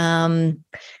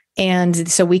 And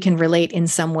so we can relate in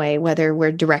some way, whether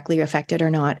we're directly affected or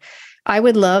not. I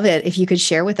would love it if you could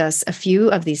share with us a few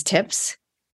of these tips.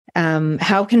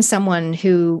 How can someone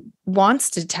who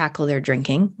wants to tackle their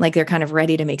drinking, like they're kind of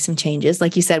ready to make some changes,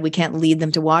 like you said, we can't lead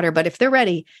them to water, but if they're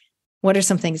ready, what are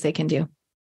some things they can do?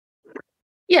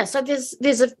 Yeah, so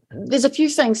there's a few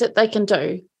things that they can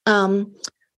do.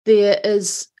 There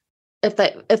is,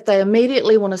 if they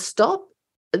immediately want to stop,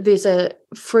 there's a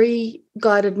free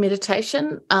guided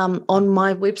meditation on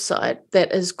my website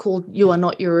that is called You Are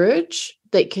Not Your Urge,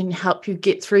 that can help you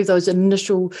get through those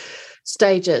initial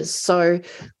stages. So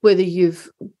whether you've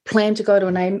planned to go to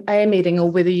an AA meeting or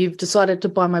whether you've decided to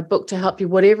buy my book to help you,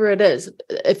 whatever it is,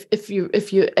 if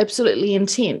you're absolutely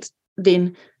intent,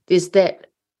 then there's that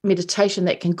meditation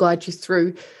that can guide you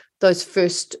through those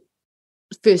first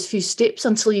few steps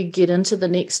until you get into the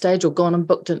next stage or gone and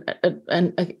booked an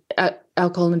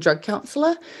alcohol and drug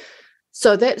counsellor.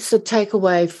 So that's the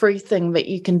takeaway free thing that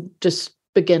you can just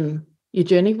begin your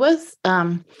journey with.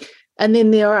 And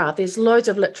then there's loads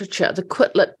of literature. The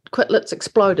Quitlet's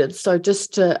exploded. So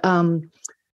just to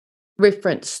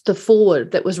reference, the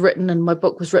foreword that was written in my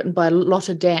book was written by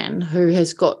Lotta Dan, who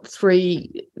has got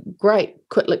 3 great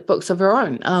Quitlet books of her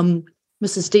own.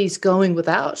 Mrs. D's Going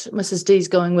Without, Mrs. D's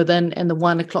Going Within, and the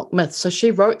 1 O'Clock Myth. So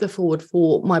she wrote the foreword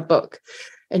for my book,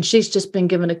 and she's just been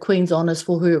given a Queen's Honours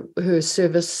for her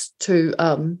service to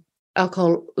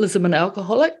alcoholism and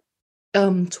alcoholic,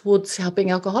 towards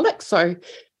helping alcoholics. So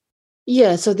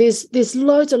yeah, so there's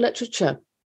loads of literature.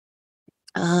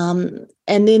 And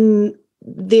then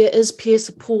there is peer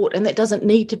support, and that doesn't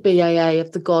need to be AA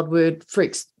if the God word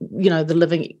freaks, the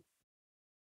living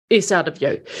S out of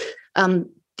you.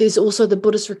 There's also the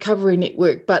Buddhist Recovery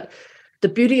Network, but the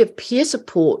beauty of peer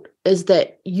support is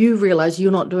that you realize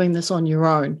you're not doing this on your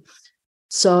own.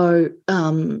 So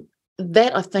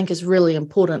that I think is really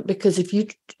important, because if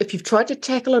you've tried to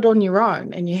tackle it on your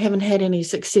own and you haven't had any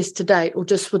success to date, or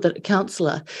just with a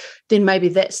counsellor, then maybe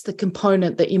that's the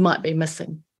component that you might be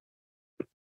missing.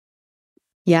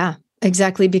 Yeah,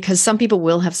 exactly. Because some people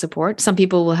will have support. Some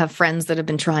people will have friends that have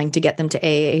been trying to get them to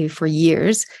AA for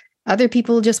years. Other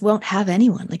people just won't have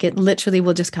anyone. Like, it literally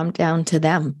will just come down to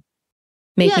them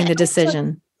making the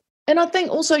decision. And I think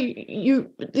also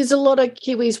there's a lot of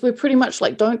Kiwis, we're pretty much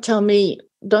like, don't tell me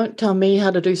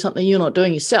how to do something you're not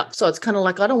doing yourself. So it's kind of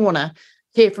like, I don't want to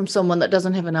hear from someone that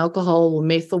doesn't have an alcohol or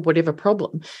meth or whatever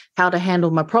problem, how to handle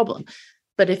my problem.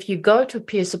 But if you go to a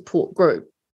peer support group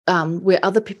where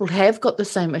other people have got the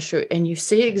same issue, and you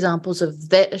see examples of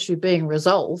that issue being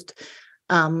resolved,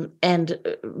 and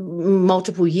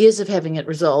multiple years of having it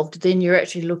resolved, then you're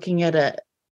actually looking at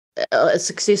a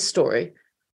success story.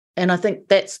 And I think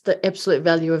that's the absolute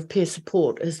value of peer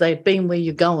support, is they've been where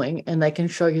you're going and they can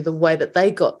show you the way that they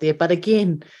got there. But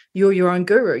again, you're your own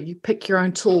guru. You pick your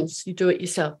own tools. You do it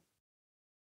yourself.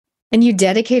 And you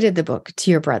dedicated the book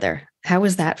to your brother. How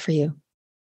was that for you?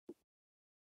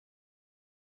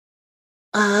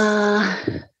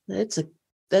 That's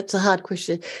a hard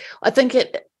question. I think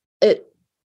it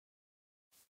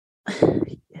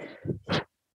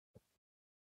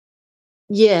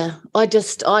yeah, I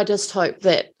just hope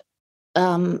that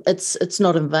it's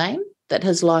not in vain, that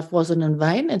his life wasn't in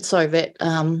vain, and so that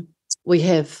we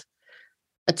have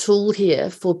a tool here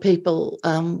for people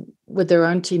with their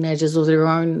own teenagers or their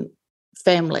own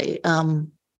family, where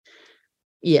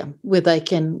they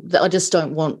can. I just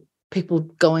don't want people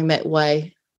going that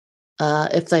way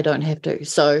if they don't have to.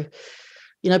 So,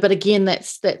 but again,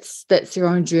 that's their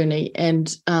own journey.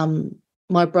 And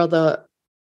my brother,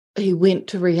 he went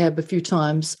to rehab a few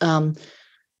times,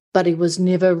 but he was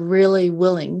never really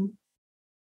willing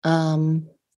to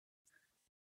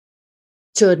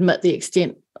admit the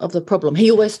extent of the problem.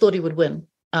 He always thought he would win.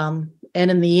 And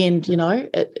in the end,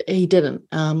 he didn't.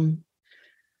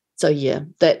 So yeah,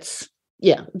 that's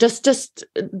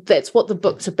what the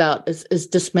book's about, is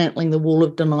dismantling the wall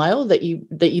of denial that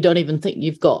you don't even think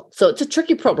you've got. So it's a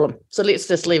tricky problem. So let's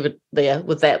just leave it there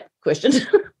with that question.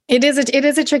 It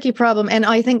is a tricky problem. And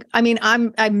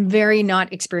I'm very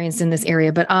not experienced in this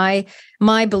area, but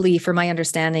my belief or my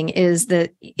understanding is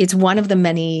that it's one of the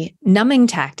many numbing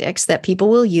tactics that people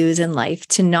will use in life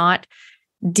to not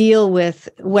deal with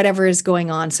whatever is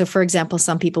going on. So for example,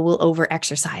 some people will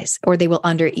over-exercise, or they will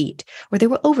under-eat, or they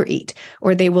will overeat,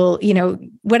 or they will,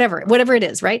 whatever it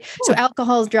is, right? So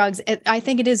alcohol, drugs, I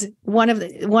think it is one of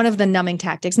the numbing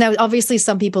tactics. Now, obviously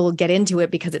some people will get into it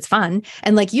because it's fun.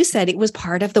 And like you said, it was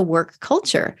part of the work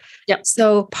culture. Yep.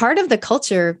 So part of the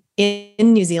culture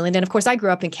in New Zealand, and of course I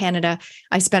grew up in Canada.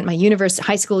 I spent my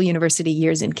high school, university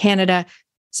years in Canada.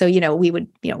 So, we would,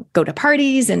 go to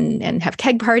parties and have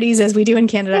keg parties as we do in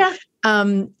Canada.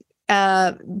 Yeah.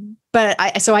 But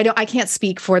I can't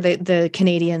speak for the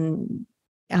Canadian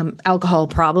alcohol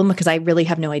problem, because I really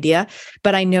have no idea.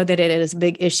 But I know that it is a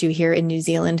big issue here in New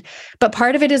Zealand. But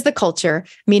part of it is the culture,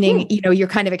 meaning, you're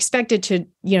kind of expected to,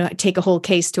 take a whole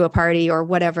case to a party or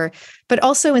whatever. But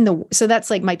also so that's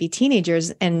like might be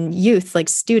teenagers and youth, like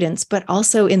students, but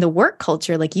also in the work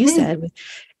culture, like you said,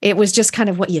 it was just kind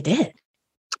of what you did.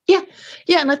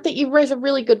 Yeah, and I think you raise a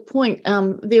really good point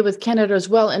there with Canada as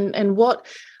well. And what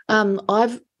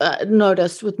I've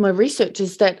noticed with my research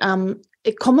is that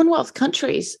Commonwealth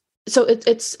countries, so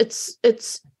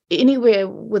it's anywhere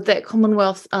with that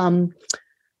Commonwealth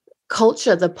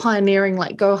culture, the pioneering,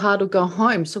 like go hard or go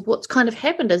home. So what's kind of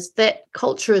happened is that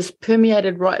culture is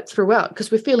permeated right throughout,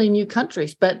 because we're fairly new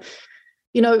countries. But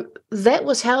that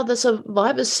was how the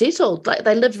survivors settled. Like,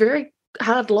 they lived very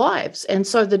hard lives, and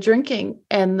so the drinking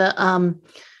and the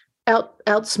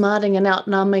outsmarting and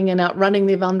outnumbing and outrunning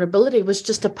their vulnerability was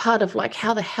just a part of, like,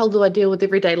 how the hell do I deal with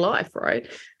everyday life, right?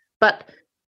 But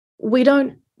we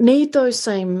don't need those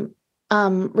same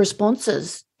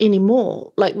responses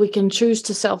anymore. Like, we can choose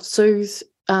to self-soothe.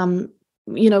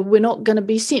 We're not going to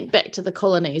be sent back to the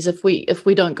colonies if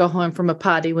we don't go home from a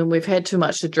party when we've had too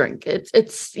much to drink.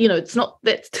 It's not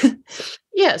that.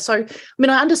 Yeah. So,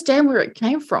 I understand where it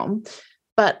came from,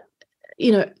 but,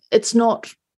 it's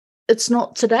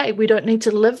not today. We don't need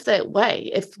to live that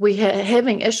way. If we are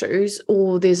having issues,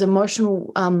 or there's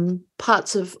emotional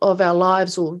parts of our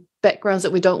lives or backgrounds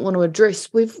that we don't want to address,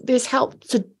 there's help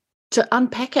to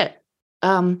unpack it.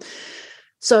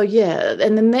 So, yeah,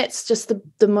 and then that's just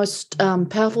the most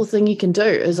powerful thing you can do,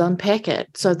 is unpack it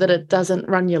so that it doesn't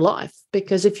run your life.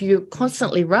 Because if you're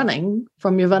constantly running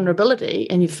from your vulnerability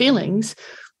and your feelings,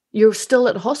 you're still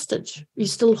at hostage. You're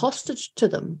still hostage to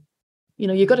them.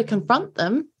 You've got to confront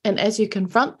them. And as you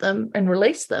confront them and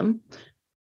release them,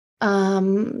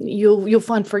 you'll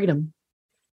find freedom.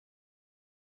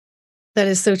 That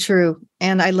is so true.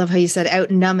 And I love how you said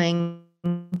outnumbing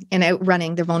and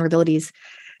outrunning their vulnerabilities.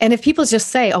 And if people just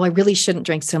say, oh, I really shouldn't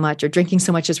drink so much, or drinking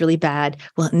so much is really bad.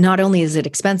 Well, not only is it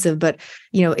expensive, but,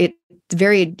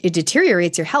 it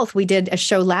deteriorates your health. We did a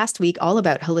show last week all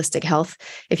about holistic health.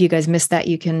 If you guys missed that,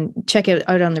 you can check it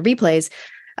out on the replays.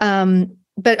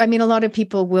 But a lot of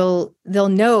people they'll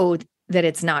know that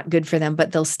it's not good for them,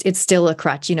 but it's still a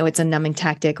crutch. It's a numbing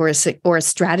tactic or a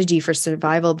strategy for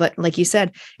survival. But like you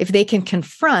said, if they can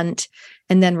confront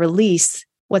and then release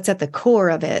what's at the core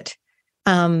of it,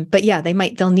 but yeah,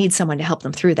 they'll need someone to help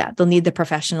them through that. They'll need the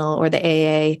professional or the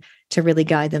AA to really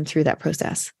guide them through that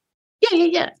process.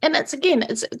 Yeah. And it's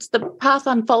the path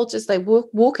unfolds as they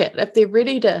walk it. If they're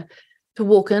ready to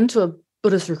walk into a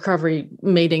Buddhist recovery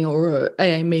meeting or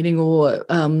a AA meeting, or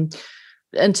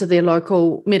into their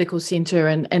local medical centre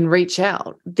and reach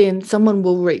out, then someone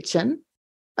will reach in.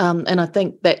 And I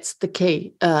think that's the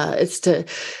key, is to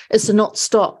not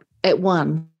stop at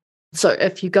one. So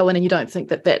if you go in and you don't think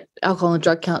that alcohol and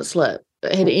drug counsellor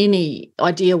had any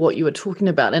idea what you were talking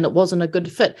about and it wasn't a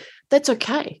good fit, that's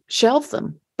okay. Shelve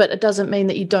them. But it doesn't mean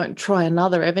that you don't try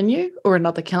another avenue or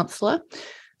another counsellor.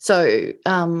 So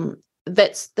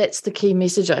that's the key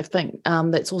message, I think,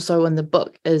 that's also in the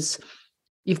book, is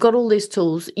you've got all these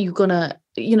tools. You're going to,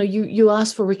 you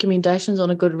ask for recommendations on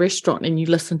a good restaurant and you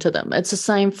listen to them. It's the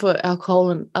same for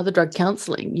alcohol and other drug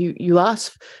counselling. You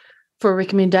ask for a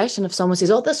recommendation. If someone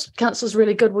says, oh, this counsellor's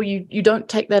really good, well, you don't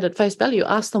take that at face value.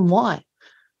 Ask them why.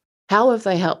 How have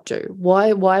they helped you?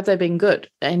 Why have they been good?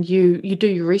 And you do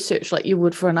your research like you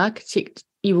would for an architect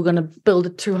you were going to build a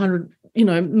 $200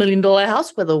 million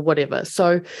house with, or whatever.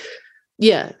 So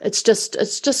yeah, it's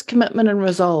just commitment and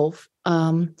resolve.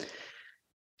 But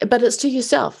it's to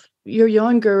yourself. you're your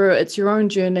own guru. It's your own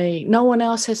journey. No one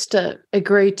else has to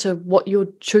agree to what you're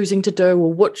choosing to do,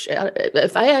 or which,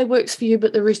 if AA works for you,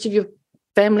 but the rest of your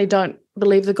family don't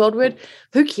believe the God word,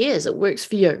 who cares? It works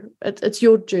for you. It's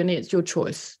your journey. It's your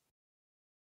choice.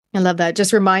 I love that.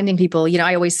 Just reminding people,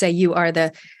 I always say you are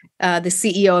the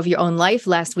CEO of your own life.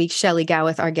 Last week, Shelley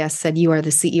Gowith, our guest, said you are the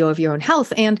CEO of your own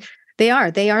health. And they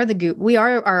are the guru. We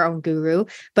are our own guru,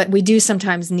 but we do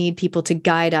sometimes need people to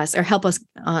guide us or help us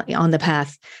on the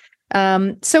path.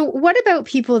 So what about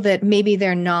people that maybe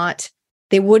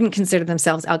they wouldn't consider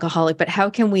themselves alcoholic, but how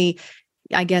can we,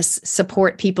 I guess,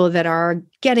 support people that are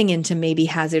getting into maybe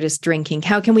hazardous drinking?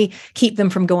 How can we keep them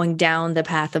from going down the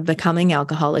path of becoming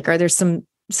alcoholic? Are there some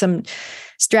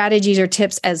strategies or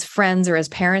tips as friends or as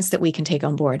parents that we can take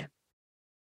on board?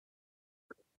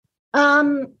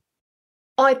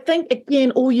 I think,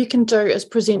 again, all you can do is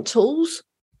present tools.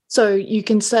 So you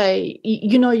can say,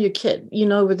 your kid,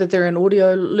 whether they're an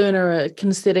audio learner, a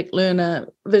kinesthetic learner,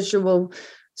 visual.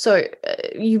 So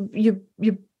you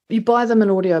buy them an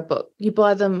audio book, you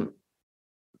buy them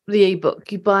the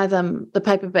ebook, you buy them the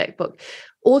paperback book.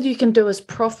 All you can do is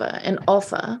proffer and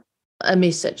offer a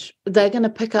message. They're going to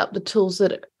pick up the tools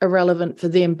that are relevant for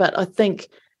them. But I think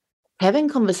having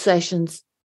conversations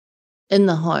in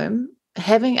the home,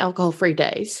 having alcohol-free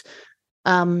days,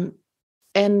 and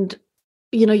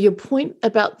your point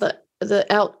about the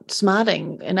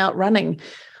outsmarting and outrunning,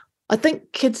 I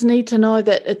think kids need to know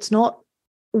that it's not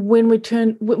when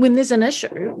there's an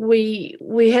issue, we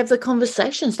have the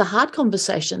conversations, the hard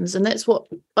conversations, and that's what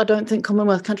I don't think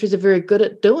Commonwealth countries are very good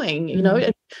at doing.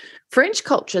 In French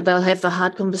culture, they'll have the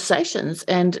hard conversations,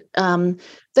 and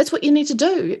that's what you need to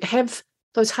do. Have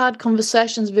those hard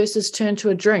conversations versus turn to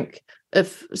a drink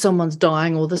if someone's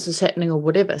dying or this is happening or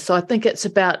whatever. So I think it's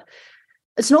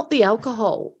not the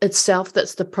alcohol itself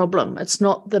that's the problem. It's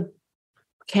not the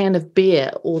can of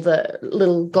beer or the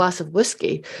little glass of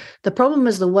whiskey. The problem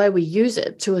is the way we use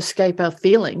it to escape our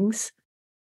feelings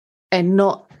and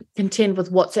not contend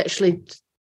with what's actually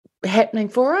happening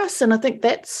for us. And I think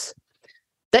that's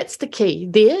the key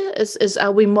there is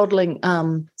are we modeling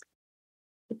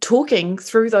talking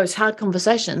through those hard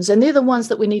conversations? And they're the ones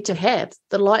that we need to have,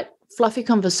 the light, fluffy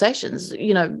conversations.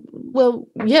 Well,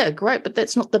 yeah, great, but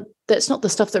that's not the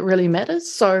stuff that really matters.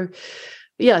 So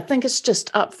yeah, I think it's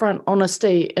just upfront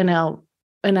honesty in our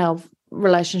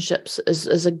relationships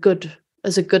is a good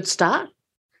start.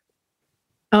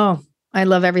 Oh, I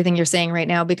love everything you're saying right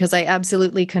now because I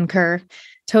absolutely concur.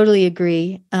 Totally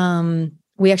agree.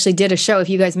 We actually did a show, if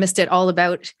you guys missed it, all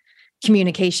about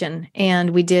communication, and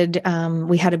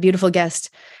we had a beautiful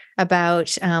guest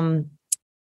about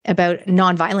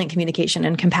nonviolent communication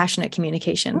and compassionate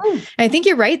communication. And I think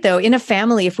you're right, though. In a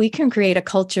family, if we can create a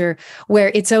culture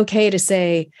where it's okay to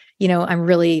say, I'm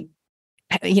really,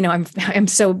 I'm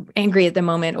so angry at the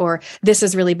moment, or this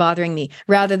is really bothering me,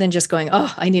 rather than just going,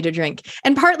 oh, I need a drink.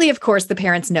 And partly, of course, the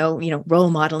parents know, role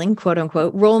modeling, quote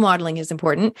unquote, role modeling is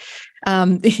important.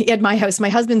 At my house, my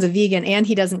husband's a vegan and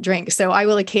he doesn't drink. So I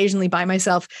will occasionally buy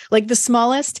myself like the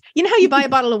smallest, how you buy a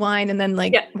bottle of wine and then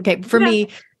okay, for me,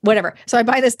 whatever. So I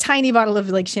buy this tiny bottle of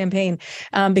like champagne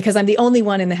because I'm the only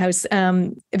one in the house.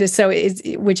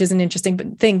 Which is an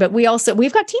interesting thing. But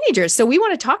we've got teenagers, so we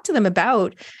want to talk to them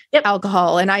about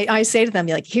alcohol. And I say to them,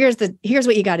 here's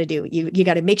what you got to do. You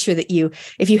got to make sure that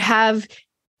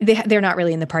they're not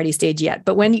really in the party stage yet.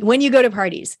 But when you go to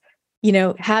parties,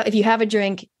 if you have a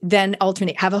drink, then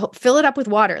alternate, fill it up with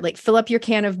water, like fill up your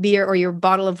can of beer or your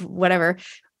bottle of whatever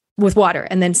with water.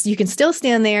 And then you can still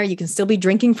stand there. You can still be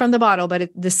drinking from the bottle,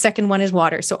 but the second one is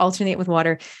water. So alternate with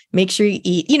water, make sure you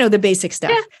eat, the basic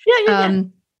stuff. Yeah.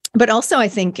 But also I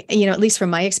think, at least from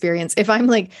my experience,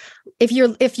 if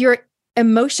your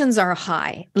emotions are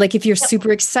high, like if you're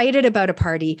super excited about a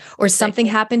party or something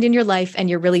happened in your life and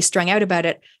you're really strung out about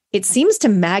it, it seems to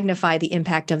magnify the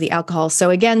impact of the alcohol. So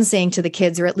again, saying to the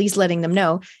kids, or at least letting them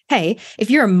know, hey, if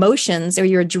your emotions or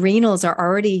your adrenals are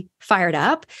already fired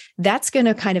up, that's going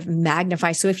to kind of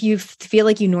magnify. So if you feel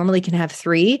like you normally can have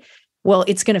 3, well,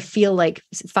 it's going to feel like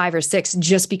 5 or 6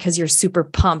 just because you're super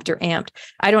pumped or amped.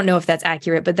 I don't know if that's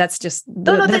accurate, but that's just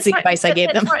that's the advice I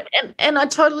gave them. Right. And I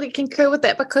totally concur with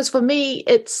that, because for me,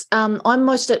 it's I'm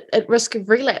most at risk of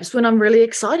relapse when I'm really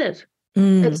excited.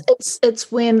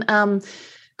 It's when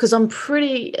because I'm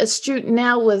pretty astute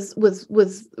now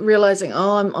with realizing,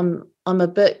 I'm a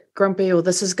bit grumpy, or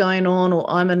this is going on, or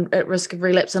I'm at risk of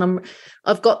relapse, and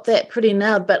I've got that pretty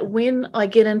nailed. But when I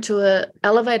get into a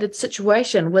elevated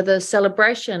situation with a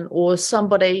celebration, or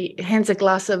somebody hands a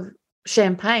glass of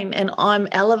champagne and I'm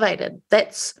elevated,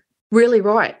 that's really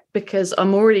right, because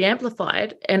I'm already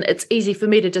amplified, and it's easy for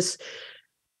me to just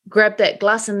grab that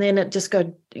glass, and then it just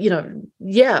go,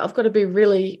 I've got to be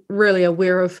really, really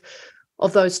aware of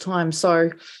those times.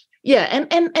 So yeah,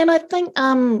 and I think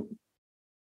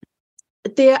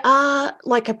there are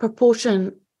like a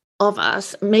proportion of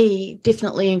us, me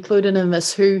definitely included in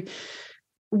this, who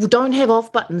don't have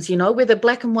off buttons, we're the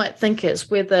black and white thinkers,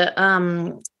 we're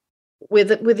the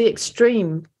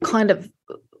extreme kind of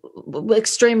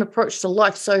extreme approach to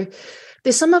life. So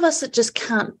there's some of us that just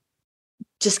can't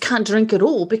drink at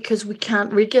all because we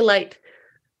can't regulate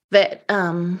that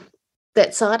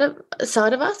side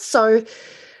of us. So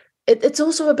it's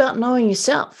also about knowing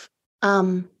yourself.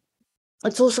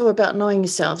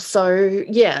 So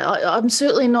yeah, I'm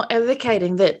certainly not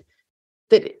advocating that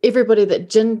everybody that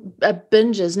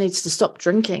binges needs to stop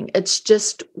drinking. It's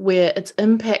just where it's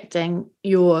impacting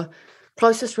your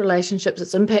closest relationships,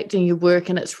 it's impacting your work,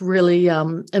 and it's really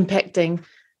impacting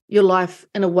your life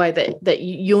in a way that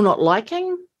you're not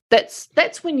liking.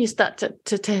 That's when you start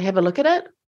to have a look at it.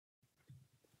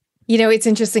 It's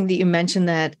interesting that you mentioned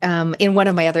that. In one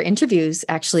of my other interviews,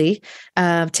 actually,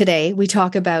 today, we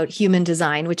talk about human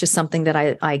design, which is something that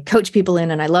I coach people in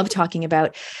and I love talking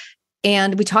about.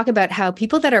 And we talk about how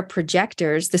people that are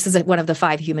projectors, this is one of the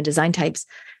 5 human design types,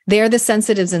 they're the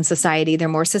sensitives in society. They're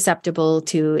more susceptible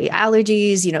to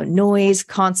allergies, noise,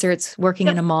 concerts, working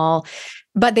in a mall.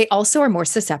 But they also are more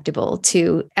susceptible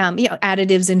to,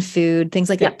 additives in food, things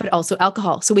like that, but also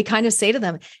alcohol. So we kind of say to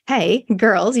them, hey,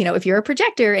 girls, if you're a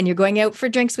projector and you're going out for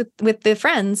drinks with the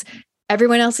friends,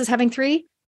 everyone else is having 3,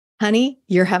 honey,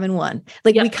 you're having 1.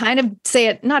 Like we kind of say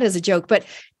it, not as a joke, but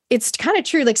it's kind of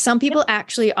true. Like some people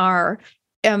actually are,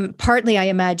 partly, I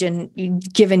imagine,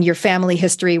 given your family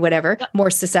history, whatever, more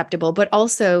susceptible, but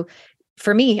also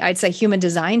for me, I'd say human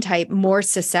design type, more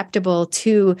susceptible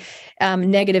to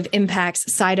negative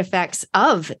impacts, side effects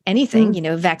of anything,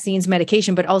 vaccines,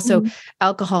 medication, but also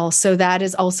alcohol. So that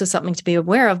is also something to be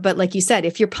aware of. But like you said,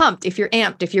 if you're pumped, if you're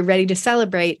amped, if you're ready to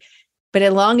celebrate, but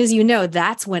as long as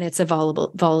that's when it's a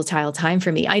volatile time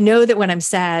for me. I know that when I'm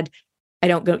sad, I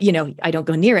don't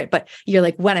go near it, but you're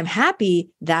like, when I'm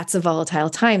happy, that's a volatile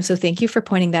time. So thank you for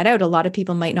pointing that out. A lot of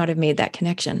people might not have made that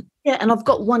connection. Yeah. And I've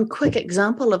got one quick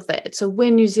example of that. So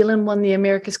when New Zealand won the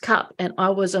America's Cup and I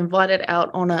was invited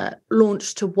out on a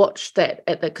launch to watch that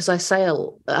because I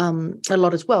sail a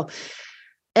lot as well.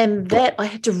 And that I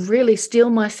had to really steel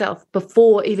myself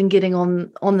before even getting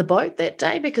on the boat that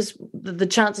day, because the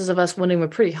chances of us winning were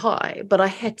pretty high, but I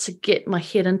had to get my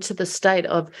head into the state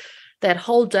of that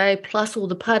whole day, plus all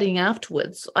the partying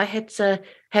afterwards. I had to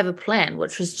have a plan,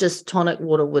 which was just tonic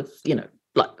water with,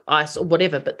 like ice or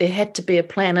whatever, but there had to be a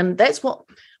plan. And that's what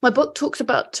my book talks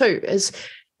about too, is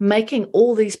making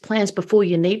all these plans before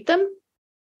you need them.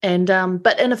 And,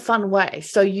 but in a fun way.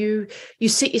 So you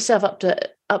set yourself up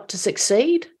to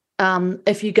succeed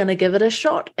if you're going to give it a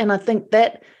shot. And I think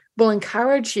that will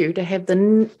encourage you to have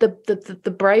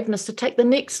the braveness to take the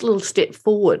next little step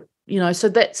forward.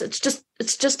 So it's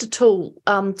just a tool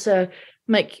to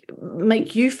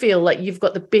make you feel like you've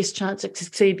got the best chance of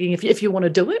succeeding if you want to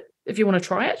do it, if you want to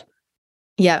try it.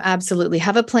 Yeah, absolutely.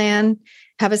 Have a plan,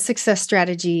 have a success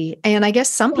strategy. And I guess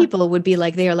some people would be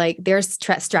like, their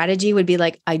strategy would be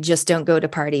like, I just don't go to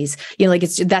parties.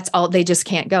 That's all, they just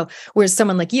can't go. Whereas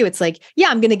someone like you, it's like, yeah,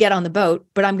 I'm going to get on the boat,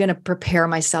 but I'm going to prepare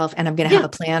myself and I'm going to have a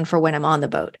plan for when I'm on the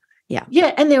boat. Yeah.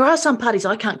 Yeah. And there are some parties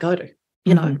I can't go to.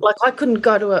 Like I couldn't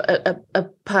go to a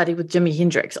party with Jimi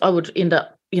Hendrix. I would end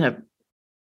up,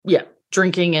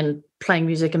 drinking and playing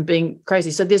music and being crazy.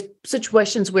 So there's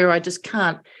situations where I just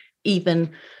can't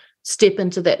even step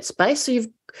into that space.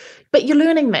 But you're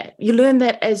learning that. You learn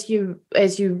that as you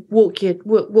walk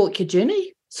your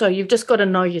journey. So you've just got to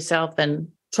know yourself and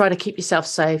try to keep yourself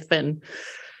safe. And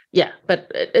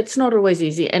but it's not always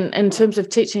easy. And in terms of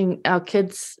teaching our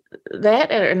kids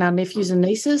that and our nephews and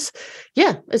nieces,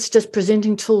 it's just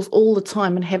presenting tools all the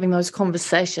time and having those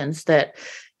conversations that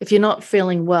if you're not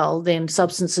feeling well, then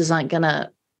substances aren't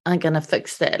gonna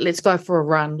fix that. Let's go for a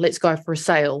run. Let's go for a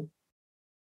sail.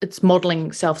 It's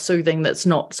modeling self-soothing that's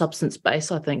not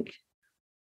substance-based, I think.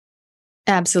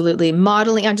 Absolutely.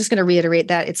 Modeling, I'm just going to reiterate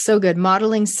that. It's so good.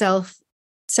 Modeling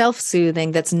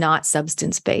self-soothing that's not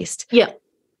substance-based. Yeah.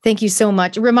 Thank you so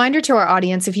much. A reminder to our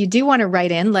audience, if you do want to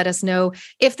write in, let us know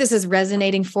if this is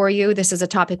resonating for you. This is a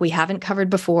topic we haven't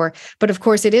covered before, but of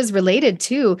course it is related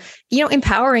to,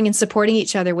 empowering and supporting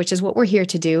each other, which is what we're here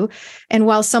to do. And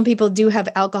while some people do have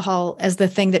alcohol as the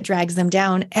thing that drags them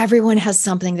down, everyone has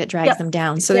something that drags them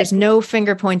down. So there's no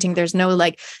finger pointing. There's no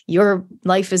like, your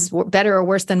life is better or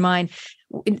worse than mine.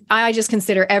 I just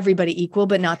consider everybody equal,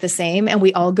 but not the same. And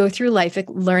we all go through life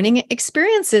learning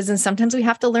experiences. And sometimes we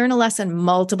have to learn a lesson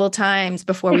multiple times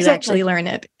before we actually learn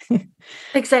it.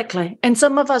 Exactly. And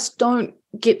some of us don't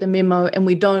get the memo and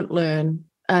we don't learn.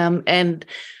 And,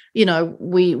 you know,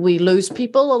 we lose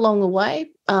people along the way.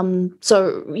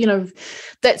 So, you know,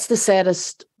 that's the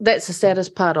saddest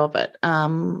part of it.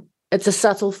 It's a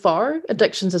subtle foe.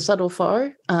 Addiction's a subtle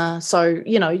foe. So,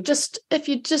 you know, if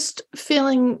you're just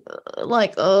feeling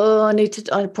like,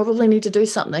 I probably need to do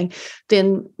something,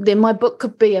 then my book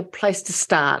could be a place to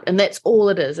start. And that's all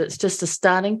it is. It's just a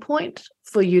starting point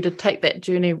for you to take that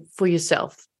journey for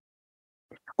yourself.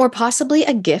 Or possibly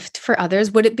a gift for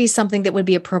others. Would it be something that would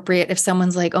be appropriate if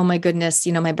someone's like, oh my goodness,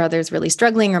 you know, my brother's really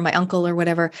struggling, or my uncle or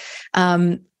whatever,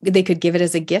 they could give it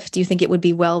as a gift? Do you think it would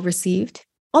be well received?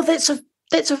 Oh, that's so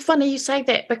funny you say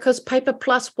that, because Paper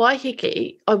Plus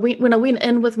Waiheke, when I went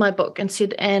in with my book and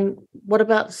said, and what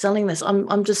about selling this?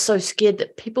 I'm just so scared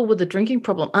that people with a drinking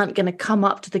problem aren't going to come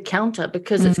up to the counter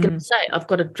because it's going to say, I've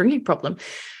got a drinking problem.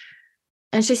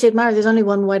 And she said, Mary, there's only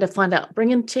one way to find out.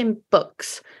 Bring in 10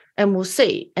 books and we'll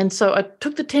see. And so I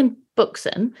took the 10 books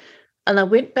in, and I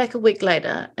went back a week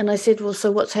later and I said, well,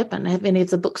 so what's happened? Have any of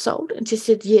the books sold? And she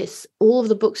said, yes, all of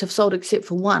the books have sold except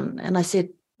for one. And I said,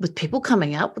 with people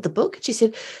coming out with the book? And she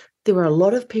said, there were a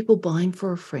lot of people buying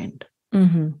for a friend.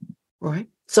 Mm-hmm. Right.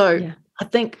 So yeah. I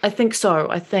think so.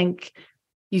 I think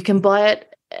you can buy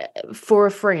it for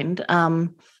a friend,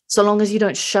 so long as you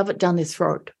don't shove it down their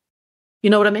throat. You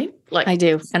know what I mean? Like, I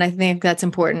do. And I think that's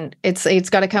important.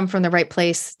 It's got to come from the right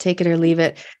place, take it or leave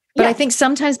it. But I think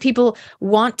sometimes people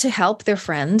want to help their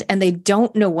friend and they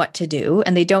don't know what to do,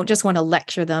 and they don't just want to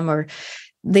lecture them, or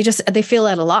they feel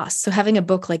at a loss. So having a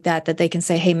book like that they can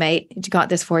say, hey mate, got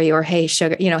this for you, or hey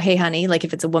sugar, you know, hey honey, like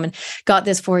if it's a woman, got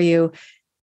this for you.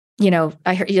 You know,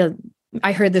 I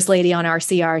heard this lady on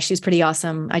RCR. She's pretty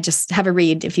awesome. I just have a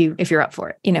read if you're up for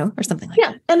it, you know, or something like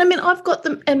that. Yeah. And I mean, I've got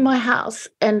them in my house,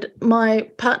 and my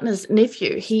partner's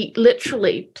nephew, he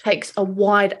literally takes a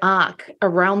wide arc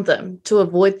around them to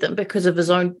avoid them because of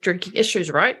his own drinking issues,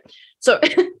 right? So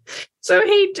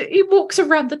he walks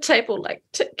around the table like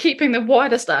keeping the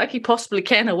widest arc he possibly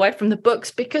can away from the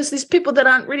books, because there's people that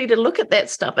aren't ready to look at that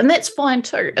stuff. And that's fine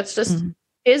too. It's just,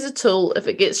 here's a tool. If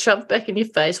it gets shoved back in your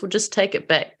face, we'll just take it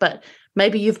back. But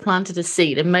maybe you've planted a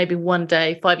seed, and maybe one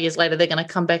day, 5 years later, they're going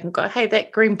to come back and go, hey,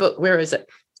 that green book, where is it?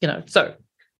 You know, so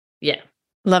yeah.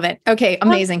 Love it. Okay,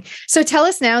 amazing. So tell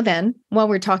us now then, while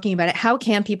we're talking about it, how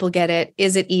can people get it?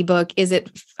 Is it ebook? Is it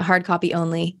hard copy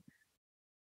only?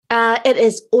 It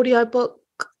is audiobook.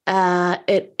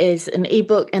 It is an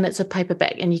ebook, and it's a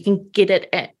paperback, and you can get it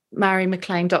at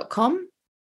marymclean.com.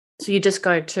 So you just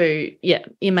go to,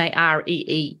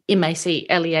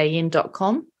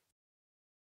 MareeMaclean.com.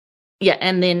 Yeah,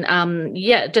 and then,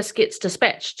 it just gets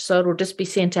dispatched. So it'll just be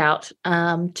sent out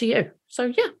to you. So,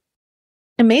 yeah.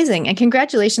 Amazing. And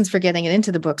congratulations for getting it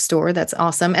into the bookstore. That's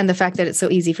awesome. And the fact that it's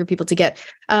so easy for people to get.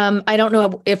 I don't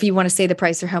know if you want to say the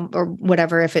price or how, or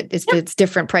whatever, if it's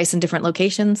different price in different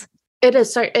locations. It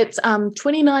is. So it's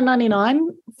 $29.99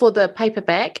 for the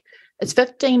paperback. It's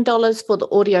 $15 for the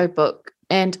audiobook.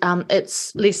 And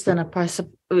it's less than a price of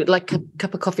like a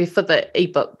cup of coffee for the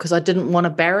ebook, because I didn't want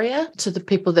a barrier to the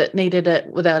people that needed it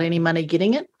without any money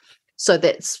getting it. So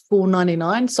that's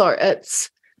 $4.99. So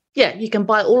it's, you can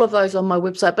buy all of those on my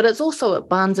website, but it's also at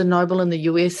Barnes & Noble in the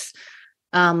US.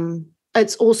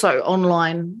 It's also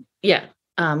online,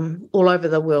 all over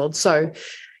the world. So,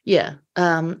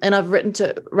 and I've written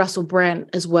to Russell Brand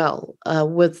as well.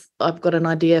 I've got an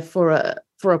idea for a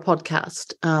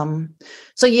podcast.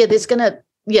 So there's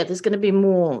gonna be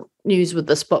more news with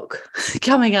this book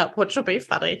coming up, which will be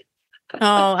funny.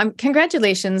 Oh,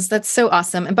 congratulations. That's so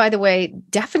awesome. And by the way,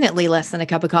 definitely less than a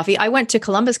cup of coffee. I went to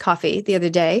Columbus Coffee the other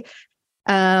day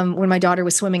when my daughter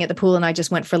was swimming at the pool, and I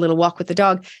just went for a little walk with the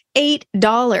dog. $8.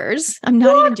 I'm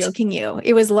not even joking you.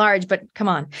 It was large, but come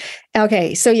on.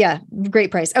 Okay. So great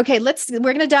price. Okay. we're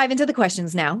going to dive into the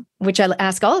questions now, which I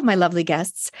ask all of my lovely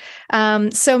guests.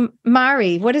 So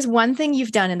Mari, what is one thing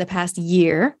you've done in the past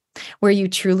year where you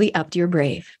truly upped your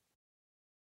brave?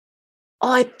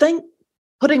 I think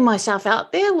putting myself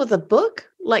out there with a book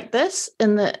like this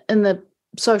in the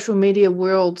social media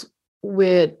world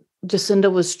where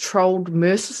Jacinda was trolled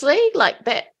mercilessly like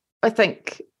that, I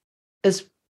think is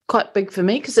quite big for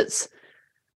me, because it's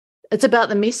about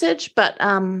the message, but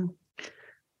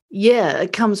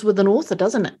it comes with an author,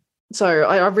 doesn't it? So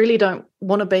I really don't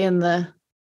want to be in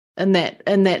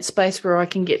that space where I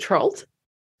can get trolled.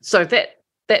 So that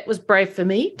was brave for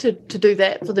me to do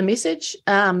that for the message.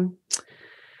 But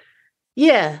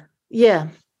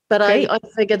I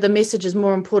figure the message is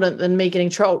more important than me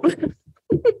getting trolled.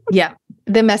 Yeah,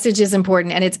 the message is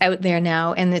important and it's out there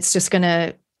now, and it's just going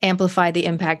to amplify the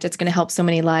impact. It's going to help so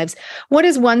many lives. What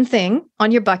is one thing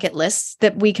on your bucket list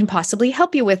that we can possibly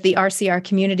help you with, the RCR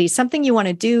community, something you want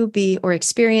to do, be, or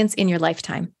experience in your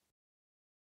lifetime?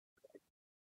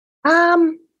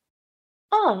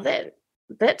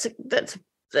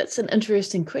 That's an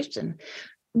interesting question.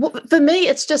 For me,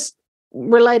 it's just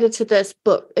related to this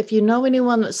book. If you know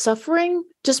anyone that's suffering,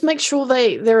 just make sure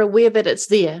they're aware that it's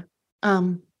there.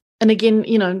 And again,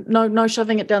 no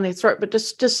shoving it down their throat, but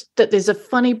just that there's a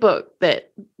funny book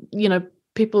that,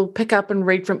 people pick up and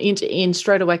read from end to end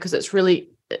straight away because it's really,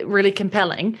 really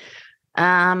compelling.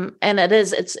 And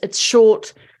it's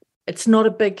short. It's not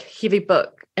a big, heavy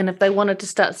book. And if they wanted to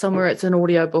start somewhere, it's an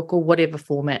audiobook or whatever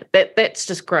format. That's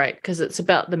just great because it's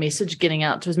about the message getting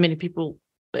out to as many people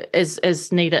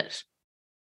as need it.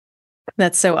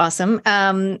 That's so awesome.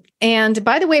 And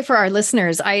by the way, for our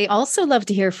listeners, I also love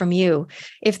to hear from you.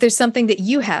 If there's something that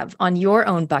you have on your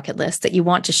own bucket list that you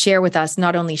want to share with us,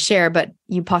 not only share, but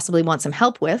you possibly want some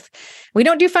help with. We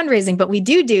don't do fundraising, but we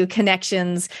do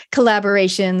connections,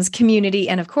 collaborations, community,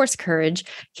 and of course, courage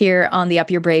here on the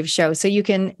Up Your Brave show. So you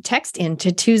can text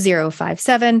into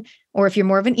 2057, or if you're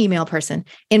more of an email person,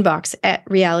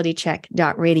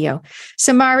 inbox@realitycheck.radio.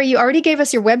 So Mari, you already gave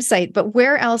us your website, but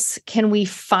where else can we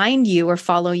find you or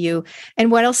follow you?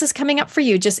 And what else is coming up for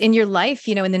you just in your life,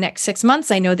 in the next 6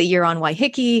 months? I know that you're on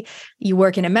Waiheke, you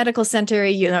work in a medical center,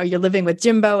 you're living with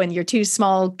Jimbo and your two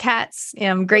small cats,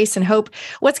 Grace and Hope.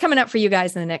 What's coming up for you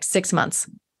guys in the next 6 months?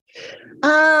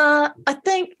 I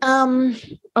think I'm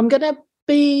going to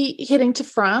be heading to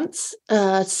France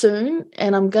soon,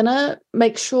 and I'm gonna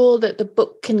make sure that the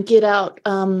book can get out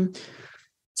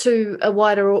to a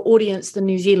wider audience than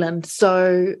New Zealand.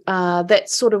 So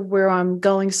that's sort of where I'm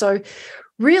going. So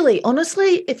really,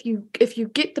 honestly, if you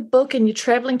get the book and you're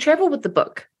traveling, travel with the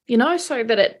book, so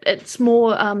that it's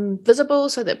more visible,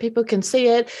 so that people can see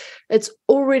it. It's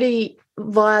already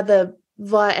via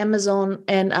Amazon,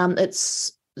 and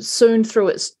it's soon through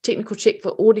its technical check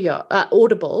for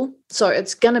Audible, so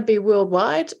it's going to be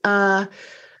worldwide.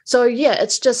 So yeah,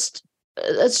 it's just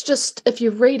if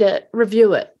you read it,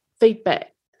 review it,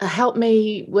 feedback, help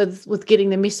me with getting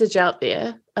the message out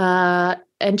there,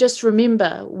 and just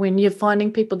remember when you're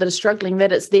finding people that are struggling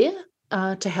that it's there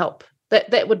to help.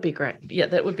 That would be great. Yeah,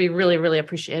 that would be really, really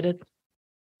appreciated.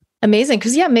 Amazing,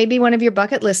 because maybe one of your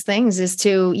bucket list things is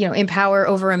to empower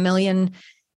over 1 million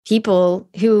people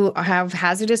who have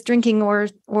hazardous drinking or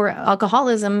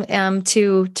alcoholism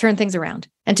to turn things around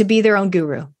and to be their own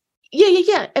guru.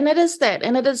 Yeah. And it is that.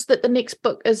 And it is that the next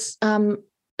book is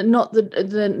not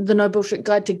the No Bullshit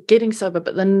Guide to Getting Sober,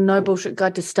 but the No Bullshit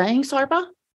Guide to Staying Sober.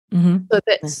 Mm-hmm. So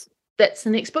that's the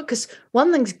next book, because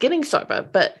one thing's getting sober,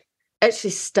 but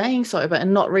actually staying sober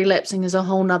and not relapsing is a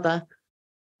whole nother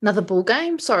ball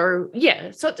game. So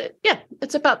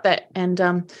it's about that. And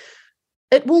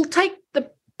it will take the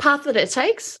path that it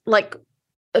takes. Like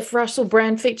if Russell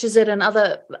Brand features it and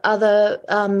other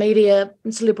media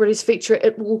and celebrities feature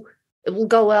it, it will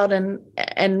go out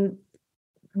and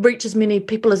reach as many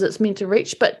people as it's meant to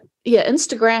reach. But yeah,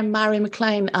 Instagram, Mari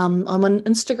McLean. I'm on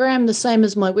Instagram, the same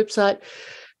as my website,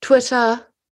 Twitter.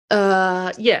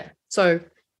 So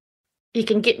you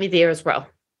can get me there as well.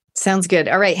 Sounds good.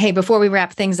 All right. Hey, before we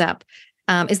wrap things up,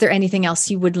 is there anything else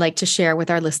you would like to share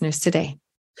with our listeners today?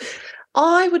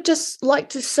 I would just like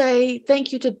to say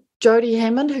thank you to Jody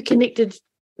Hammond, who connected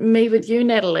me with you,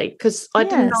 Natalie, because I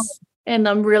didn't know, and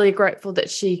I'm really grateful that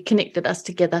she connected us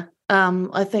together.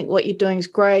 I think what you're doing is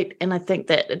great, and I think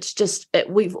that it's just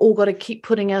we've all got to keep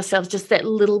putting ourselves just that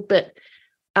little bit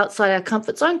outside our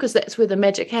comfort zone, because that's where the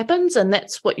magic happens, and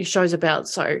that's what your show's about.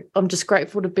 So I'm just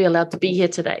grateful to be allowed to be here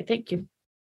today. Thank you.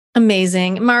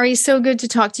 Amazing. Mari, so good to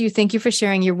talk to you. Thank you for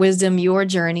sharing your wisdom, your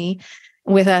journey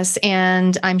with us.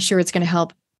 And I'm sure it's going to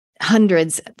help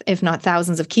hundreds, if not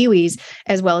thousands of Kiwis,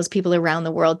 as well as people around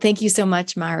the world. Thank you so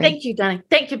much, Mari. Thank you, Danny.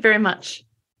 Thank you very much.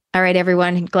 All right,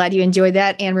 everyone. Glad you enjoyed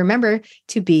that. And remember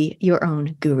to be your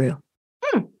own guru.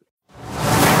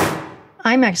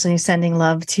 I'm actually sending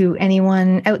love to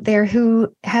anyone out there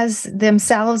who has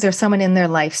themselves or someone in their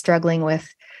life struggling with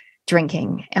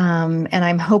drinking. And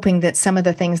I'm hoping that some of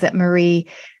the things that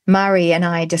Mari and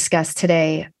I discussed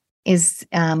today is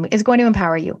going to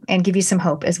empower you and give you some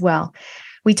hope as well.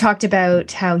 We talked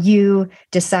about how you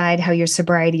decide how your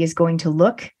sobriety is going to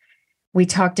look. We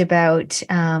talked about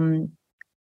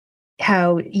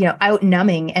how,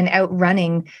 outnumbing and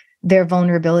outrunning their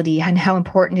vulnerability and how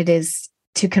important it is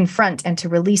to confront and to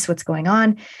release what's going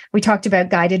on. We talked about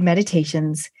guided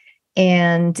meditations.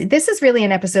 And this is really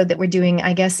an episode that we're doing,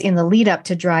 I guess, in the lead up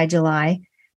to Dry July.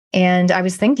 And I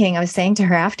was saying to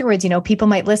her afterwards, people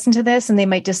might listen to this and they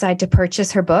might decide to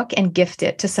purchase her book and gift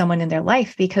it to someone in their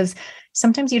life, because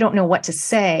sometimes you don't know what to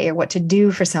say or what to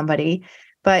do for somebody.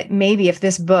 But maybe if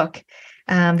this book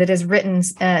that is written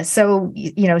so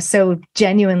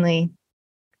genuinely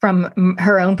from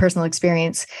her own personal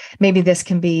experience, maybe this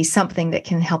can be something that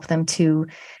can help them to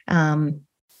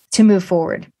move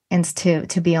forward and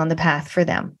to be on the path for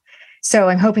them. So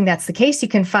I'm hoping that's the case. You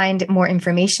can find more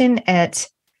information at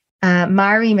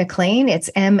Maree McLean. It's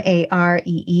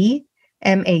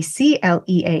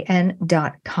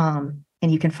MareeMaclean.com.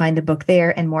 And you can find the book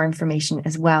there and more information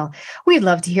as well. We'd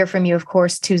love to hear from you, of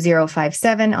course,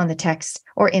 2057 on the text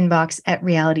or inbox at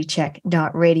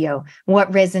realitycheck.radio.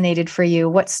 What resonated for you?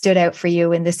 What stood out for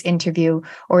you in this interview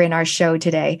or in our show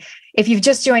today? If you've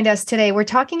just joined us today, we're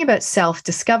talking about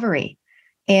self-discovery.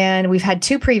 And we've had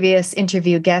two previous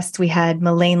interview guests. We had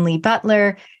Melaine Lee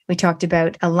Butler. We talked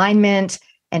about alignment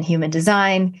and human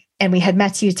design. And we had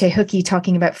Matthew Tehuki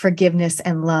talking about forgiveness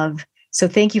and love. So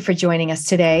thank you for joining us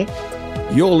today.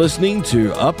 You're listening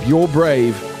to Up Your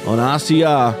Brave on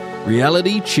RCR,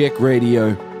 Reality Check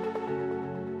Radio.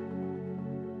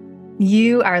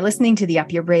 You are listening to the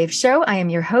Up Your Brave show. I am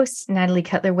your host, Natalie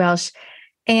Cutler-Welsh.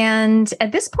 And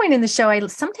at this point in the show, I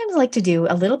sometimes like to do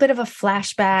a little bit of a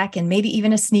flashback and maybe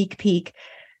even a sneak peek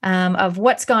of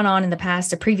what's gone on in the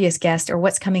past, a previous guest, or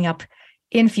what's coming up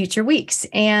in future weeks.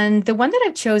 And the one that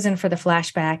I've chosen for the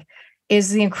flashback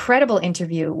is the incredible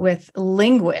interview with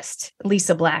linguist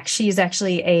Lisa Black. She's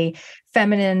actually a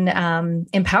feminine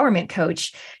empowerment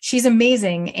coach. She's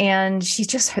amazing. And she's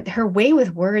just, her way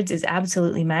with words is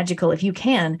absolutely magical. If you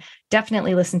can,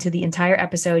 definitely listen to the entire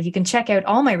episode. You can check out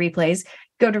all my replays.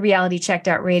 Go to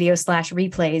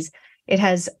realitycheck.radio/replays. It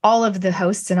has all of the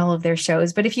hosts and all of their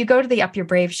shows. But if you go to the Up Your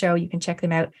Brave show, you can check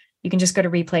them out. You can just go to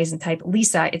replays and type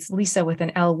Lisa. It's Lisa with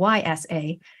an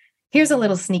Lysa. Here's a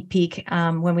little sneak peek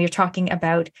when we were talking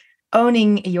about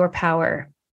owning your power,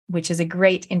 which is a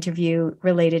great interview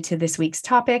related to this week's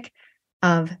topic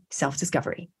of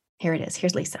self-discovery. Here it is.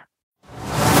 Here's Lisa.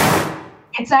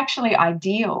 It's actually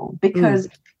ideal because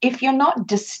if you're not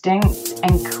distinct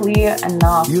and clear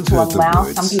enough to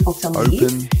allow some people to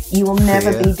leave, you will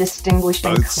never be distinguished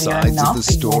and clear enough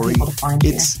for more people to find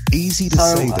you. It's easy to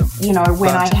say them.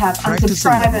 When I have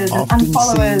unsubscribers and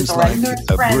unfollowers, or I lose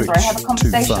friends, or I have a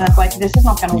conversation, it's like, this is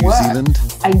not going to work.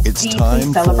 I deeply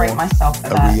celebrate myself for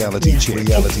that. It's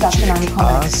such an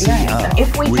uncommon experience. And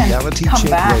if we can come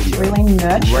back really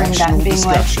nurturing that and being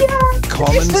like,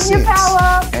 you stood in your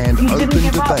power, you didn't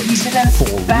give up, you didn't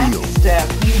backstep,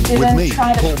 you didn't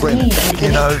try to please, you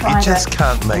just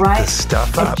can't make this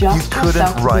stuff up. You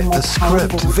couldn't write the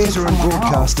script. Veteran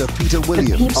broadcaster Peter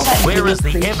Williams. Where is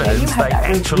the evidence they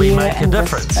actually make a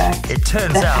difference? It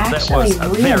turns out that was a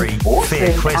very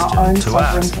fair question to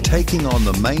ask. Taking on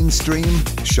the mainstream,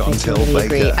 Chantel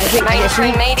Baker. I think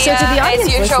mainstream media, so to the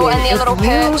audience as usual, in their little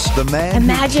pitch.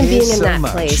 Imagine being in that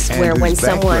place where when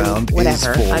someone,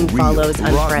 whatever, unfollows,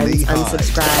 unfriends,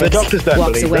 unsubscribes,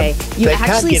 walks away, you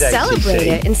actually celebrate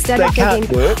it instead of thinking,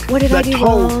 what did I do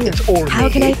wrong? How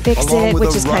can I fix it?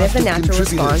 Which is kind of the natural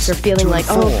response, or feeling like,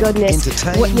 oh goodness,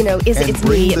 what, it's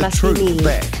me, it must be me.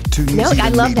 No, I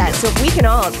love that. So if we can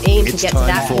all aim to get to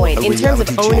that point in terms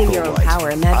of owning your own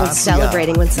power, imagine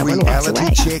celebrating when someone walks away.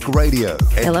 Reality Check Radio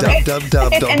at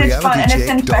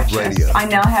www.realitycheck.radio. I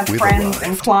now have friends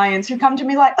and clients who come to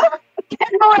me like, oh,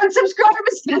 get more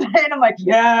subscribers today. And I'm like,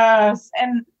 yes.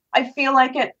 And I feel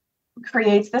like it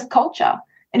creates this culture.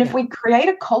 And if we create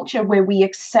a culture where we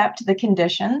accept the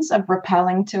conditions of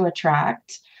repelling to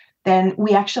attract, then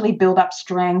we actually build up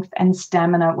strength and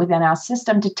stamina within our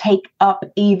system to take up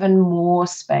even more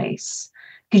space,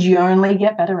 because you only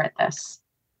get better at this,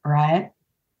 right?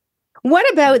 What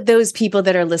about those people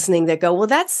that are listening that go, well,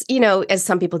 that's, as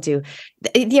some people do,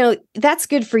 that's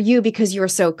good for you because you're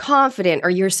so confident, or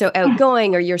you're so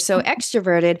outgoing, or you're so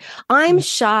extroverted. I'm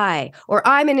shy, or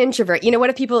I'm an introvert.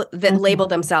 What if people that label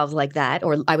themselves like that,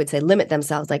 or I would say limit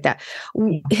themselves like that?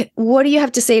 What do you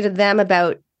have to say to them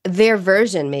about their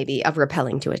version maybe of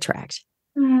repelling to attract?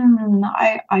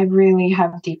 I really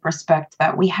have deep respect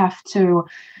that we have to.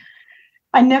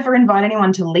 I never invite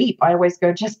anyone to leap. I always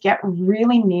go, just get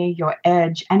really near your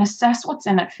edge and assess what's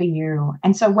in it for you.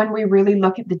 And so when we really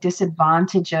look at the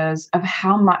disadvantages of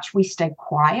how much we stay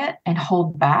quiet and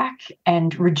hold back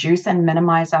and reduce and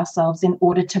minimize ourselves in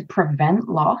order to prevent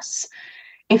loss,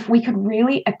 if we could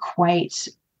really equate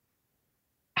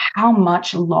how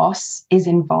much loss is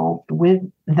involved with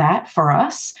that for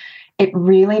us, it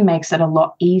really makes it a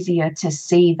lot easier to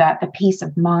see that the peace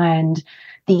of mind,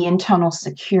 the internal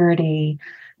security,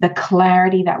 the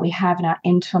clarity that we have in our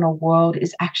internal world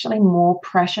is actually more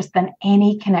precious than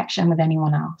any connection with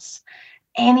anyone else.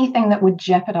 Anything that would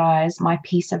jeopardize my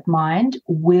peace of mind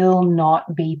will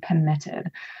not be permitted.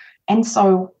 And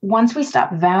so once we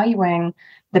start valuing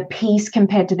the peace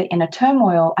compared to the inner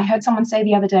turmoil, I heard someone say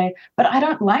the other day, but I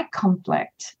don't like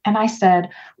conflict. And I said,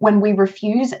 when we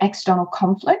refuse external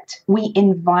conflict, we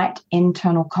invite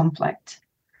internal conflict.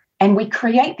 And we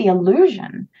create the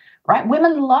illusion, right?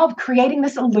 Women love creating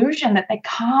this illusion that they're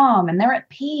calm and they're at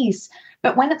peace.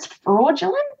 But when it's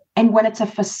fraudulent and when it's a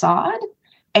facade,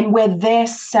 and where they're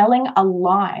selling a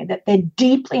lie that they're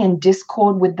deeply in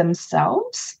discord with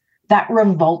themselves, that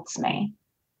revolts me.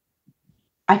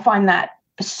 I find that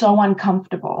so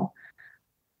uncomfortable.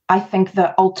 I think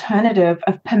the alternative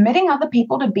of permitting other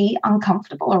people to be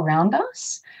uncomfortable around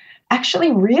us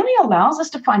actually really allows us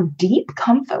to find deep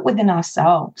comfort within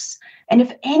ourselves. And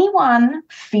if anyone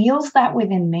feels that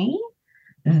within me,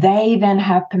 they then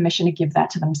have permission to give that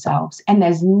to themselves. And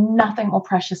there's nothing more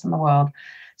precious in the world.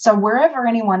 So wherever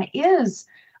anyone is,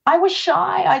 I was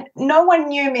shy. No one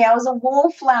knew me. I was a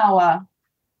wallflower.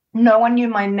 No one knew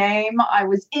my name. I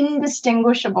was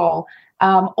indistinguishable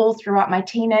all throughout my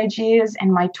teenage years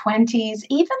and my 20s,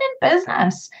 even in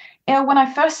business. When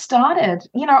I first started,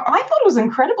 I thought it was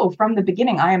incredible from the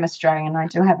beginning. I am Australian. I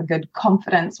do have a good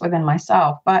confidence within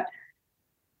myself. But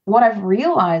what I've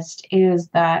realized is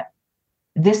that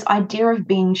this idea of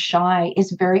being shy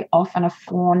is very often a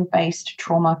fawn-based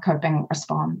trauma coping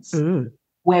response,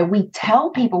 where we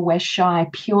tell people we're shy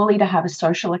purely to have a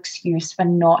social excuse for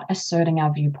not asserting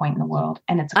our viewpoint in the world.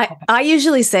 And it's I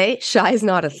usually say shy is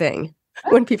not a thing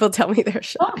when people tell me they're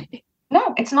shy.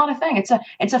 No, it's not a thing.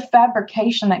 It's a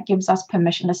fabrication that gives us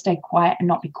permission to stay quiet and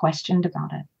not be questioned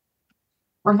about it.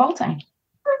 Revolting.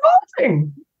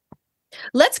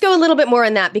 Let's go a little bit more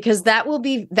on that, because that will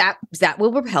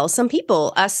repel some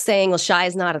people. Us saying, well, shy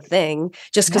is not a thing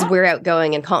just because we're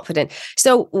outgoing and confident.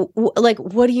 So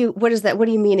what do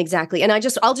you mean exactly? And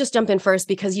I'll just jump in first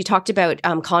because you talked about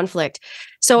conflict.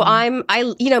 So I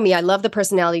love the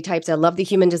personality types. I love the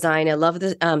human design. I love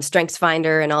the Strengths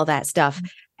Finder and all that stuff.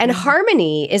 And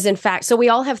harmony is, in fact, so we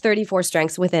all have 34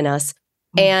 strengths within us,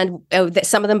 and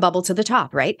some of them bubble to the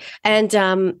top, right?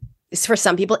 And for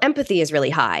some people, empathy is really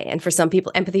high. And for some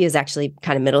people, empathy is actually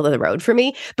kind of middle of the road for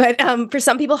me. But for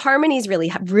some people, harmony is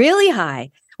really, really high,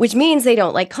 which means they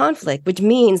don't like conflict, which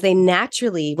means they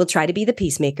naturally will try to be the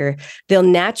peacemaker. They'll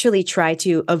naturally try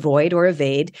to avoid or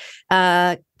evade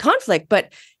conflict.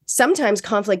 But sometimes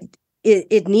conflict,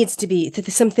 it needs to be,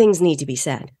 some things need to be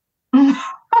said.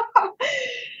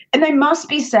 And they must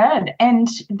be said. And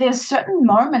there's certain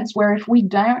moments where if we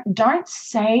don't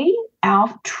say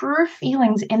our true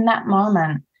feelings in that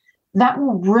moment, that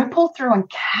will ripple through and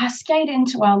cascade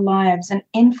into our lives and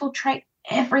infiltrate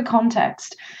every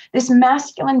context. This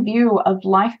masculine view of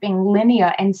life being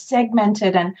linear and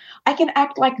segmented, and I can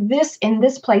act like this in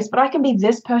this place, but I can be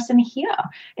this person here.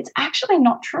 It's actually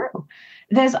not true.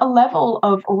 There's a level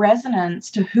of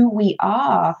resonance to who we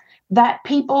are that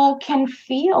people can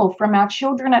feel, from our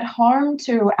children at home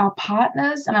to our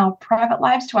partners and our private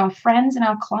lives to our friends and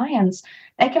our clients.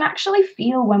 They can actually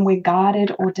feel when we're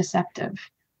guarded or deceptive.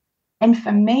 And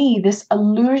for me, this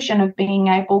illusion of being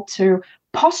able to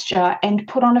posture and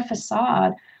put on a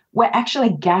facade, we're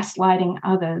actually gaslighting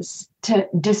others to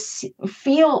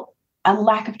feel a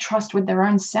lack of trust with their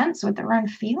own sense, with their own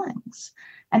feelings.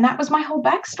 And that was my whole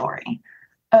backstory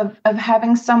of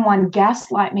having someone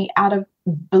gaslight me out of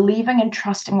believing and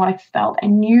trusting what I felt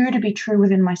and knew to be true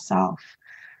within myself.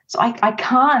 So I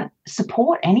can't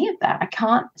support any of that. I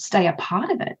can't stay a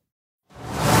part of it.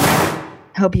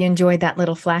 Hope you enjoyed that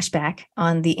little flashback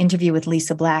on the interview with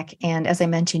Lisa Black. And as I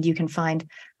mentioned, you can find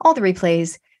all the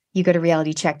replays. You go to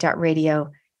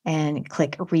realitycheck.radio and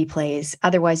click replays.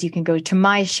 Otherwise, you can go to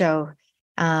my show,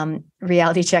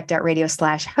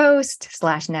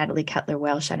 realitycheck.radio/host/Natalie Cutler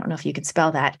Welsh. I don't know if you can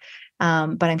spell that,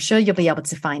 but I'm sure you'll be able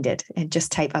to find it, and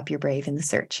just type Up Your Brave in the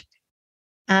search.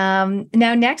 Now,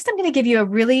 next, I'm going to give you a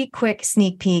really quick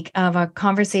sneak peek of a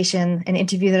conversation, an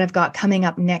interview that I've got coming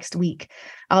up next week.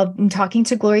 I'm talking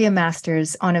to Gloria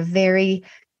Masters on a very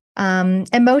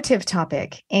emotive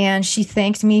topic, and she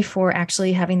thanked me for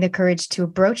actually having the courage to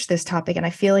broach this topic, and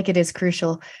I feel like it is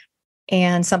crucial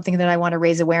and something that I want to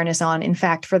raise awareness on. In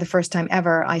fact, for the first time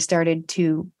ever, I started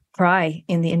to cry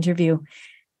in the interview,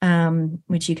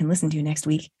 which you can listen to next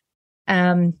week.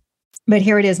 But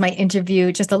here it is, my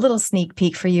interview, just a little sneak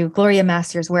peek for you. Gloria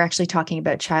Masters, we're actually talking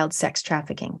about child sex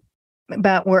trafficking,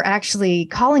 but we're actually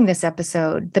calling this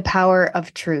episode The Power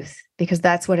of Truth, because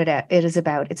that's what it is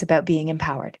about. It's about being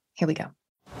empowered. Here we go.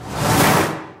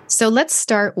 So let's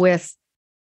start with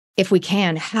if we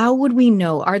can, how would we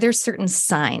know? Are there certain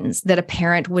signs that a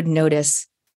parent would notice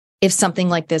if something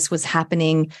like this was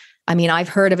happening? I mean, I've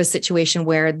heard of a situation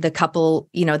where the couple,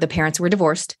 the parents were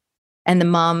divorced and the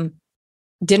mom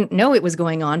didn't know it was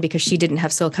going on because she didn't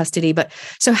have sole custody. But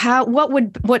so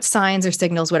what signs or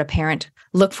signals would a parent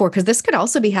look for? Because this could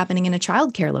also be happening in a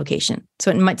childcare location.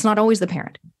 So it's not always the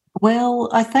parent. Well,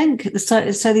 I think so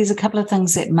there's a couple of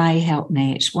things that may help,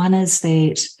 Nat. One is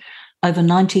that over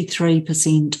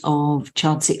 93% of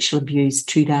child sexual abuse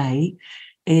today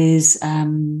is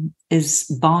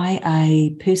by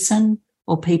a person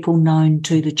or people known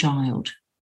to the child.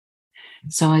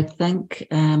 So I think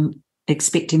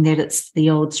expecting that it's the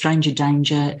old stranger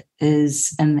danger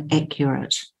is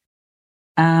inaccurate.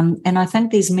 And I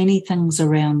think there's many things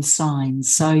around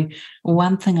signs. So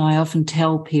one thing I often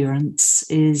tell parents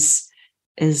is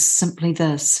simply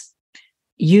this: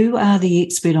 you are the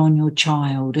expert on your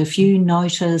child. If you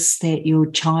notice that your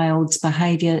child's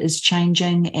behaviour is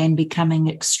changing and becoming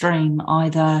extreme,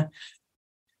 either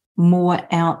more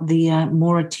out there,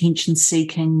 more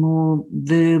attention-seeking, more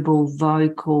verbal,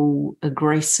 vocal,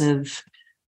 aggressive,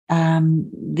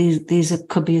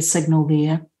 could be a signal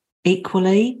there.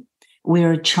 Equally,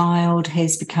 where a child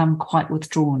has become quite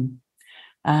withdrawn,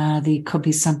 there could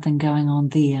be something going on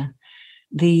there.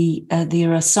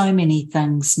 There are so many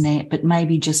things, Nat, but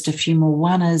maybe just a few more.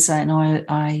 One is, and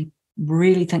I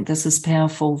really think this is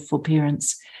powerful for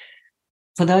parents,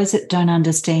 for those that don't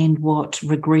understand what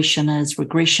regression is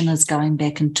going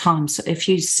back in time. So if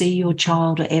you see your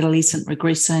child or adolescent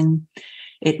regressing,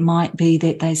 it might be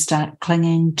that they start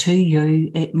clinging to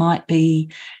you. It might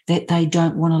be that they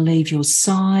don't want to leave your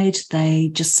side. They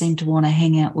just seem to want to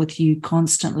hang out with you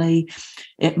constantly.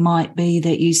 It might be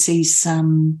that you see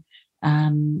some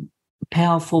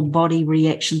powerful body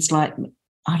reactions like,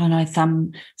 I don't know,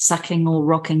 thumb sucking or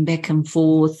rocking back and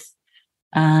forth.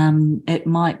 It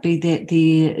might be that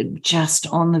they're just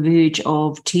on the verge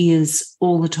of tears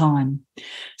all the time.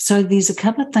 So there's a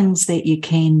couple of things that you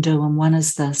can do, and one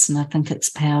is this, and I think it's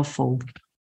powerful.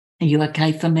 Are you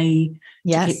okay for me?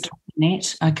 Yes. To get talking,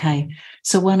 Nat? Okay.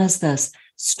 So one is this: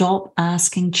 stop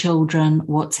asking children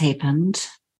what's happened.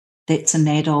 That's an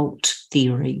adult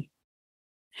theory.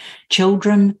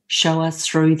 Children show us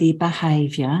through their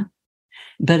behaviour,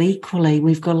 but equally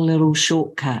we've got a little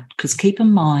shortcut, because keep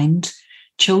in mind,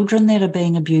 children that are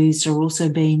being abused are also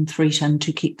being threatened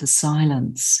to keep the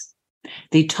silence.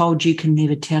 They're told you can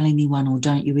never tell anyone, or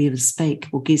don't you ever speak.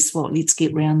 Well, guess what? Let's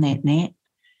get round that, Nat.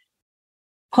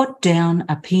 Put down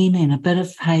a pen and a bit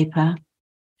of paper,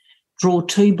 draw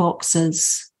 2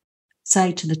 boxes,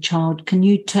 say to the child, can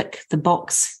you tick the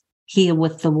box here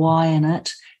with the Y in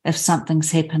it if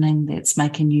something's happening that's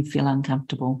making you feel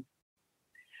uncomfortable?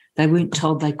 They weren't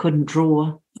told they couldn't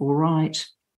draw or write.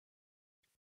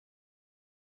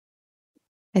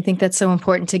 I think that's so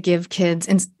important to give kids,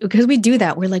 and because we do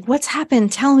that, we're like, what's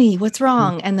happened? Tell me what's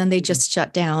wrong. And then they just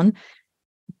shut down.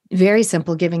 Very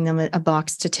simple, giving them a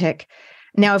box to tick.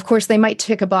 Now, of course, they might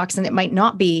tick a box and it might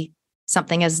not be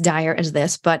something as dire as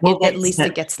this, but at least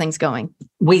it gets things going.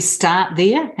 We start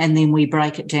there and then we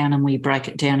break it down and we break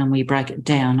it down and we break it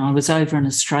down. I was over in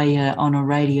Australia on a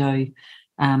radio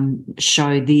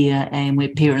show there, and where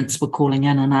parents were calling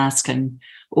in and asking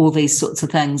all these sorts of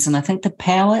things. And I think the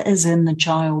power is in the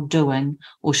child doing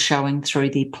or showing through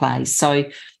their play. So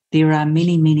there are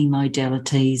many, many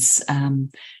modalities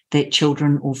that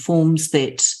children, or forms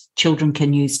that children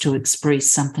can use to express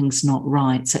something's not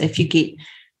right. So if you get,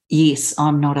 yes,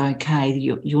 I'm not okay,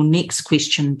 your next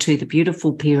question to the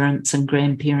beautiful parents and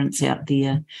grandparents out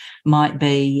there might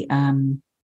be,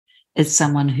 is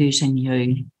someone hurting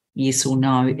you? Yes or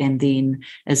no? And then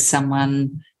is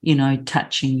someone,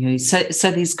 touching you? So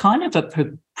there's kind of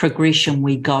a progression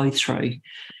we go through.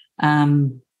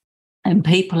 And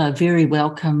people are very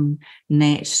welcome,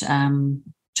 Nat,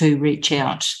 to reach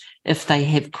out if they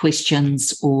have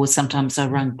questions, or sometimes I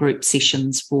run group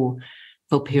sessions for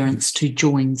parents to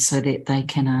join so that they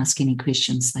can ask any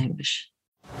questions they wish.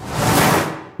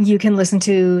 You can listen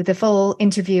to the full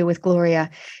interview with Gloria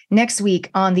next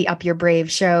week on the Up Your Brave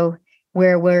show,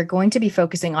 where we're going to be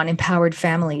focusing on empowering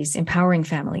families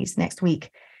next week.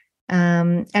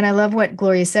 And I love what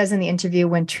Gloria says in the interview: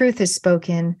 when truth is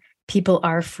spoken, people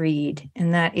are freed.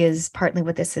 And that is partly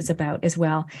what this is about as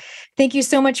well. Thank you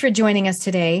so much for joining us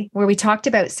today, where we talked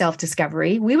about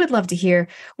self-discovery. We would love to hear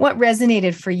what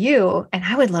resonated for you. And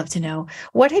I would love to know,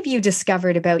 what have you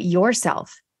discovered about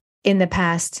yourself in the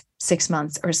past 6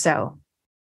 months or so?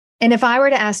 And if I were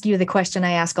to ask you the question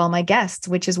I ask all my guests,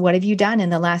 which is, what have you done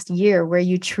in the last year where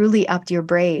you truly upped your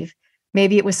brave?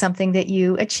 Maybe it was something that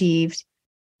you achieved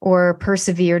or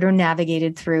persevered or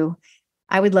navigated through.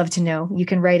 I would love to know. You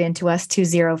can write into us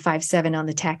 2057 on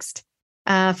the text.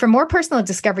 For more personal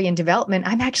discovery and development,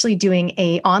 I'm actually doing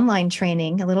a online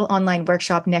training, a little online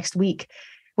workshop next week,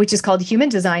 which is called Human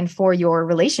Design for Your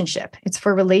Relationship. It's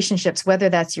for relationships, whether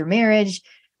that's your marriage,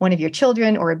 one of your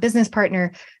children, or a business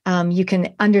partner. You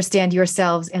can understand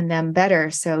yourselves and them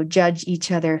better. So judge each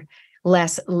other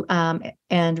less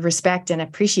and respect and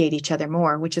appreciate each other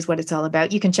more, which is what it's all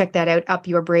about. You can check that out,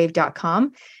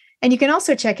 upyourbrave.com. And you can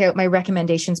also check out my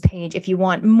recommendations page if you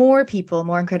want more people,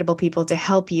 more incredible people to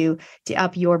help you to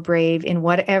up your brave in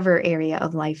whatever area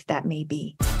of life that may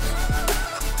be.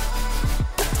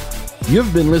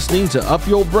 You've been listening to Up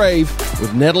Your Brave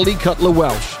with Natalie Cutler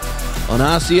Welsh on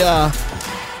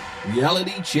RCR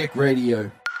Reality Check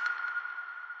Radio.